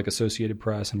things like Associated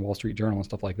Press and Wall Street Journal and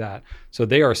stuff like that. So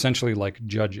they are essentially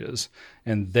judges,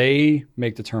 and they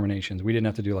make determinations. We didn't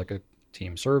have to do a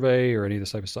team survey or any of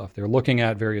this type of stuff. They're looking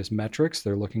at various metrics.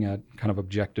 They're looking at kind of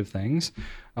objective things,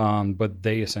 but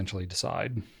they essentially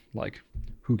decide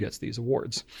who gets these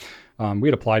awards. We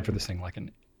had applied for this thing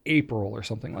in April or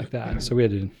something like that. So we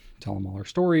had to tell them all our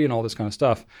story and all this kind of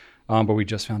stuff. But we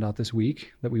just found out this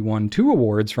week that we won 2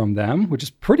 awards from them, which is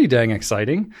pretty dang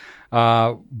exciting.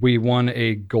 We won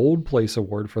a Gold Place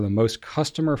Award for the most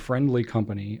customer-friendly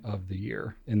company of the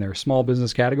year in their small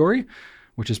business category,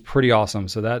 which is pretty awesome.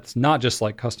 So that's not just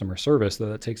customer service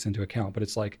that takes into account, but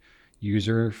it's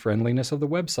user friendliness of the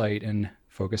website and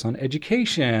focus on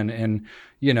education and,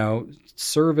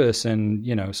 service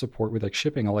and, support with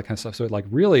shipping, all that kind of stuff. So it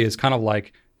really is kind of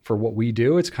for what we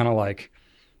do, it's kind of like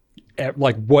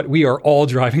what we are all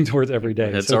driving towards every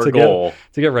day. That's our goal.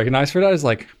 To get recognized for that is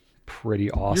pretty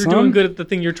awesome. You're doing good at the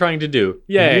thing you're trying to do.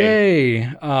 Yay.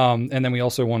 And then we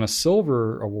also won a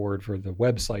silver award for the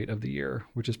website of the year,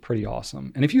 which is pretty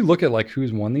awesome. And if you look at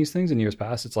who's won these things in years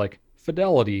past, it's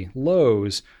Fidelity,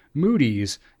 Lowe's,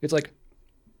 Moody's. It's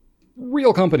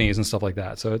real companies and stuff like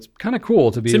that. So it's kind of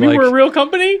cool to be we're a real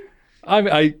company?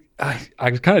 I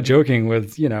was kind of joking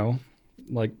with,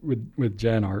 with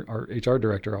Jen, our HR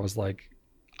director. I was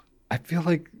I feel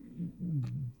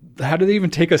how do they even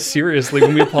take us seriously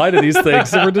when we apply to these things?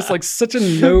 So we're just such a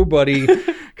nobody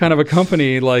kind of a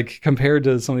company, compared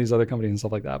to some of these other companies and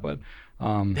stuff like that. But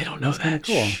they don't know that. Kind of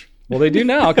cool. Well, they do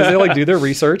now because they do their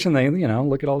research and they,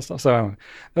 look at all the stuff. So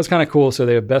that's kind of cool. So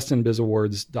they have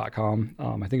bestinbizawards.com.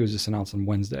 I think it was just announced on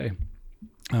Wednesday,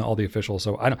 all the officials.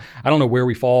 So I don't know where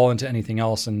we fall into anything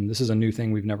else. And this is a new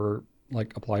thing we've never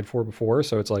applied for before.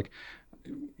 So it's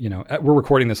we're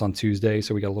recording this on Tuesday,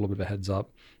 so we got a little bit of a heads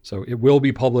up. So it will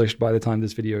be published by the time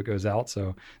this video goes out.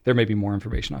 So there may be more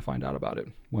information I find out about it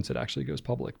once it actually goes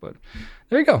public. But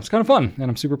there you go. It's kind of fun. And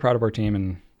I'm super proud of our team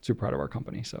and super proud of our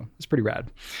company. So it's pretty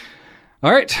rad.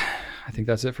 All right. I think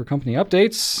that's it for company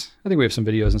updates. I think we have some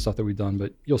videos and stuff that we've done,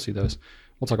 but you'll see those.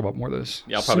 We'll talk about more of those.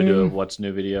 Yeah, I'll probably do a what's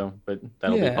new video, but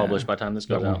that'll be published by the time this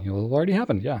goes out. It'll have already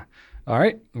happened. Yeah. All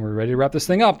right. We're ready to wrap this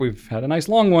thing up. We've had a nice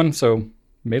long one, so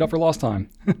made up for lost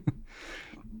time.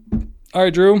 All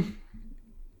right, Drew.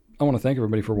 I want to thank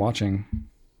everybody for watching.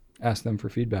 Ask them for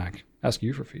feedback. Ask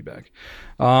you for feedback.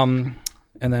 And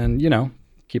then,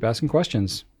 keep asking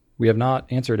questions. We have not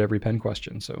answered every pen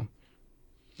question, so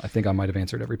I think I might have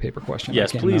answered every paper question.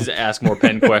 Yes, please ask more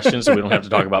pen questions so we don't have to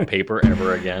talk about paper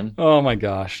ever again. Oh my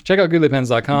gosh. Check out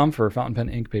GouletPens.com for fountain pen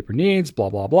ink paper needs,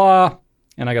 blah, blah, blah.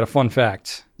 And I got a fun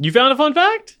fact. You found a fun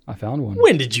fact? I found one.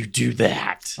 When did you do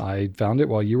that? I found it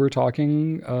while you were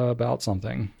talking about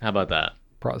something. How about that?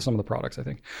 Some of the products, I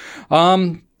think.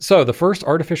 So the first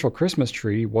artificial Christmas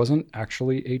tree wasn't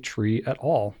actually a tree at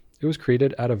all. It was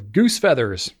created out of goose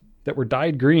feathers that were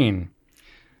dyed green.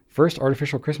 First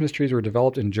artificial Christmas trees were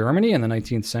developed in Germany in the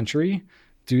 19th century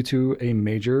due to a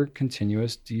major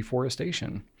continuous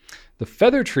deforestation. The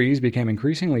feather trees became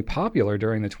increasingly popular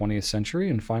during the 20th century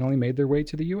and finally made their way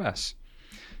to the U.S.,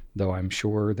 though I'm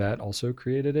sure that also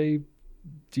created a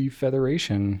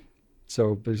defeatheration.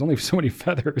 So there's only so many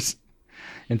feathers.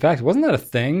 In fact, wasn't that a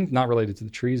thing? Not related to the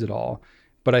trees at all.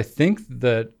 But I think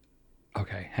that,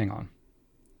 okay, hang on.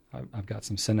 I've got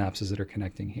some synapses that are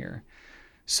connecting here.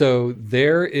 So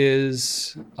there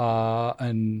is a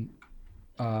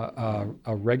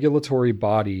regulatory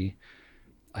body.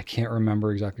 I can't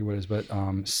remember exactly what it is, but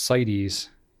CITES.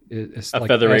 It's a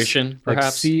federation,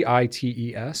 perhaps? Like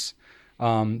CITES.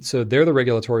 So they're the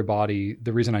regulatory body.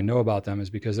 The reason I know about them is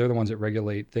because they're the ones that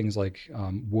regulate things like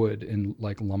wood and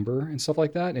like lumber and stuff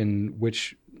like that, and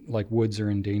which like woods are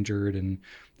endangered and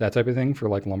that type of thing for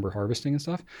like lumber harvesting and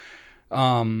stuff.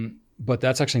 But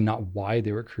that's actually not why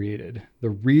they were created.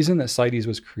 The reason that CITES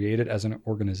was created as an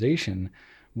organization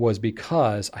was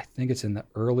because I think it's in the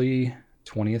early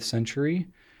 20th century,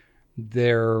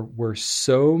 there were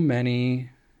so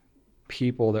many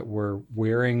people that were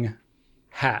wearing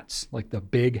hats, like the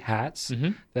big hats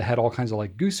that had all kinds of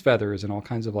like goose feathers and all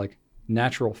kinds of like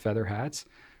natural feather hats,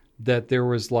 that there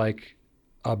was like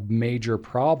a major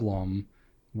problem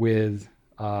with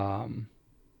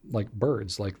like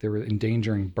birds. Like they were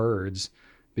endangering birds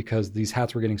because these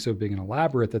hats were getting so big and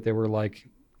elaborate that they were like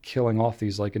killing off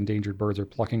these like endangered birds or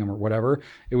plucking them or whatever.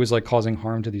 It was like causing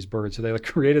harm to these birds. So they like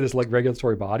created this like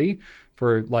regulatory body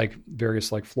for like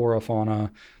various like flora,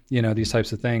 fauna, these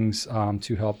types of things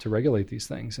to help to regulate these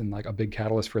things. And like a big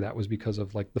catalyst for that was because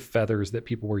of like the feathers that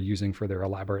people were using for their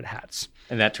elaborate hats.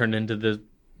 And that turned into the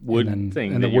wood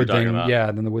thing and that the you're wood talking thing, about.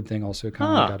 Yeah, then the wood thing also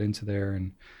kind of got into there.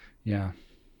 And yeah.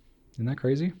 Isn't that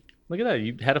crazy? Look at that.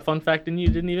 You had a fun fact and you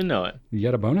didn't even know it. You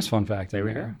had a bonus fun fact there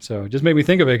in there. So it just made me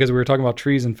think of it because we were talking about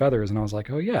trees and feathers. And I was like,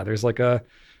 oh, yeah, there's like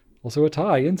also a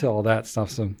tie into all that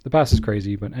stuff. So the past is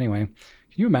crazy. But anyway, can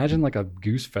you imagine like a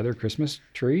goose feather Christmas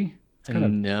tree? It's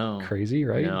kind of crazy,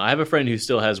 right? No, I have a friend who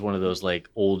still has one of those like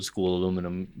old school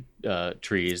aluminum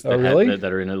trees that,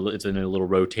 that are it's in a little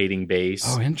rotating base.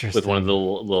 Oh, interesting. With one of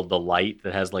the light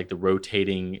that has like the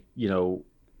rotating,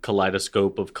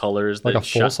 kaleidoscope of colors. Like a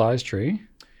full-size tree?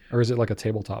 Or is it like a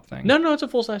tabletop thing? No, it's a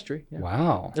full-size tree. Yeah.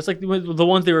 Wow. It's like the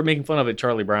ones they were making fun of at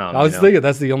Charlie Brown. I was thinking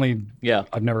that's the only... Yeah.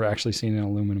 I've never actually seen an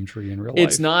aluminum tree in real life.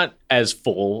 It's not as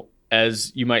full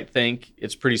as you might think.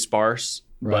 It's pretty sparse.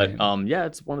 Right. But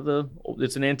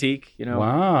it's an antique,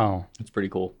 Wow. It's pretty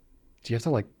cool. Do you have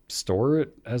to like store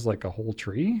it as like a whole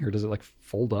tree, or does it like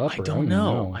fold up? I don't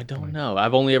know.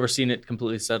 I've only ever seen it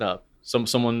completely set up.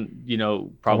 Someone,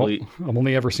 probably. I've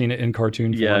only ever seen it in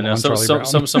cartoon form. Yeah, no.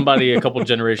 Somebody a couple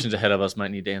generations ahead of us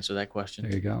might need to answer that question.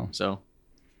 There you go. So,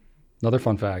 another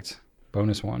fun fact,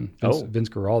 bonus one. Vince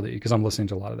Guaraldi, because I'm listening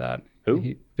to a lot of that.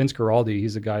 Who? Vince Guaraldi.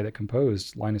 He's the guy that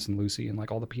composed Linus and Lucy and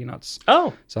like all the Peanuts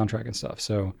soundtrack and stuff.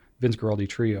 So Vince Guaraldi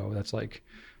Trio. That's like,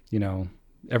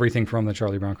 everything from the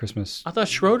Charlie Brown Christmas. I thought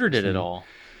Schroeder did it all.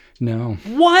 No.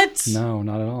 What? No,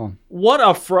 not at all. What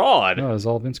a fraud. No, it was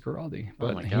all Vince Guaraldi.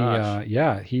 But oh my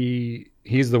gosh.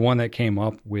 He's the one that came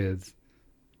up with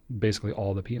basically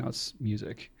all the Peanuts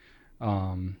music.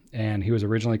 And he was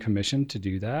originally commissioned to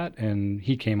do that. And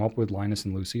he came up with Linus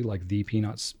and Lucy, like the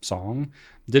Peanuts song.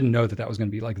 Didn't know that was going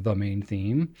to be like the main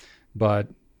theme, but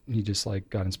he just like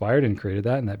got inspired and created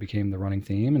that. And that became the running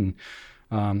theme and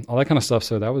all that kind of stuff.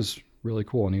 So that was really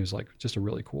cool. And he was like just a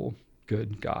really cool,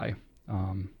 good guy.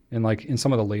 And like in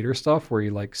some of the later stuff where he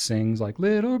like sings like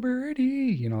Little Birdie,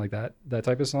 you know, like that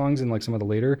type of songs, and like some of the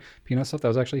later Peanut stuff, that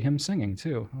was actually him singing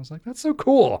too. I was like, that's so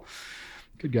cool.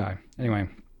 Good guy. Anyway,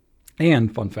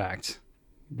 and fun fact,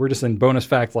 we're just in bonus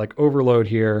fact like overload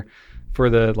here for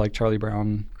the like Charlie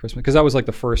Brown Christmas, because that was like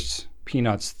the first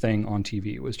Peanuts thing on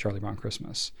TV was Charlie Brown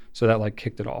Christmas. So that like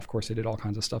kicked it off. Of course, they did all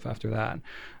kinds of stuff after that.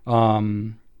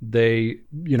 They,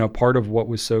 you know, part of what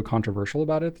was so controversial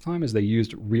about it at the time is they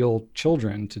used real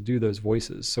children to do those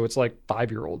voices. So it's like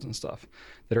 5-year-olds and stuff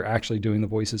that are actually doing the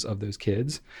voices of those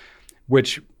kids,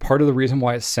 which part of the reason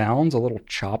why it sounds a little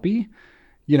choppy,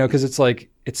 you know, because it's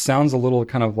like, it sounds a little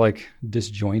kind of like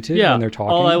disjointed when they're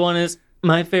talking. All I want is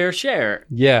my fair share.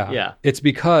 Yeah. It's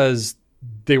because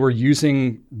they were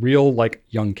using real like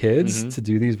young kids to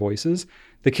do these voices.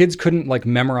 The kids couldn't like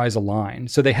memorize a line.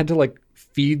 So they had to like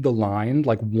feed the line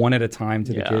like one at a time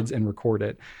to the kids and record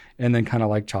it and then kind of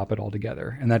like chop it all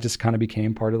together. And that just kind of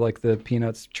became part of like the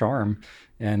Peanuts charm.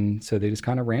 And so they just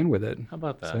kind of ran with it. How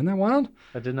about that? So isn't that wild?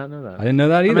 I did not know that. I didn't know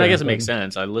that either. I mean, I guess it makes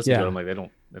sense. I listened to it. I'm like,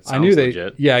 it sounds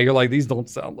legit. Yeah, you're like, these don't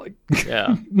sound like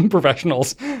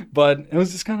professionals. But it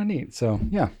was just kind of neat. So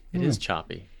yeah. It is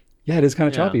choppy. Yeah, it is kind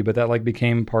of choppy, but that like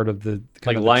became part of the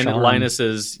kind of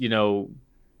Linus's, you know,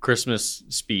 Christmas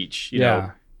speech, you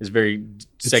know, is very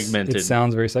segmented. It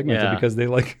sounds very segmented because they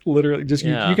like literally just,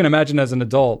 you can imagine as an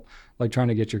adult, like trying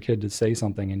to get your kid to say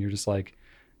something and you're just like,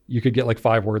 you could get like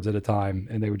 5 words at a time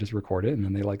and they would just record it and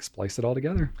then they like splice it all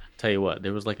together. Tell you what,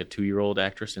 there was like a 2-year-old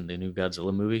actress in the new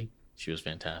Godzilla movie. She was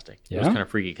fantastic. It was kind of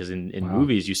freaky because in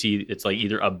movies you see it's like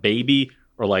either a baby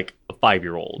or like a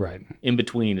 5-year-old. Right. In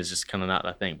between is just kind of not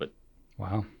a thing, but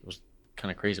wow. It was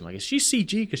kind of crazy. I'm like, is she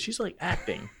CG? Because she's like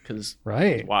acting. Because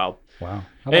right. Wow.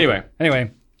 Anyway,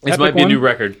 this might be a new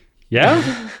record.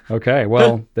 Yeah. Okay.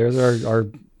 Well, there's our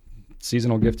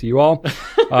seasonal gift to you all.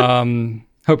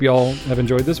 Hope you all have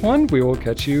enjoyed this one. We will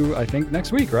catch you, I think,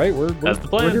 next week. Right? That's the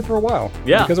plan. We're here for a while.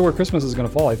 Yeah. Because of where Christmas is going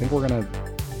to fall, I think we're going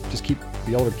to just be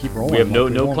able to keep rolling. We have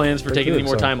no plans for taking any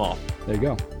more time off. There you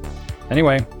go.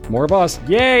 Anyway, more of us.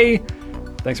 Yay!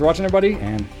 Thanks for watching, everybody,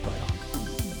 and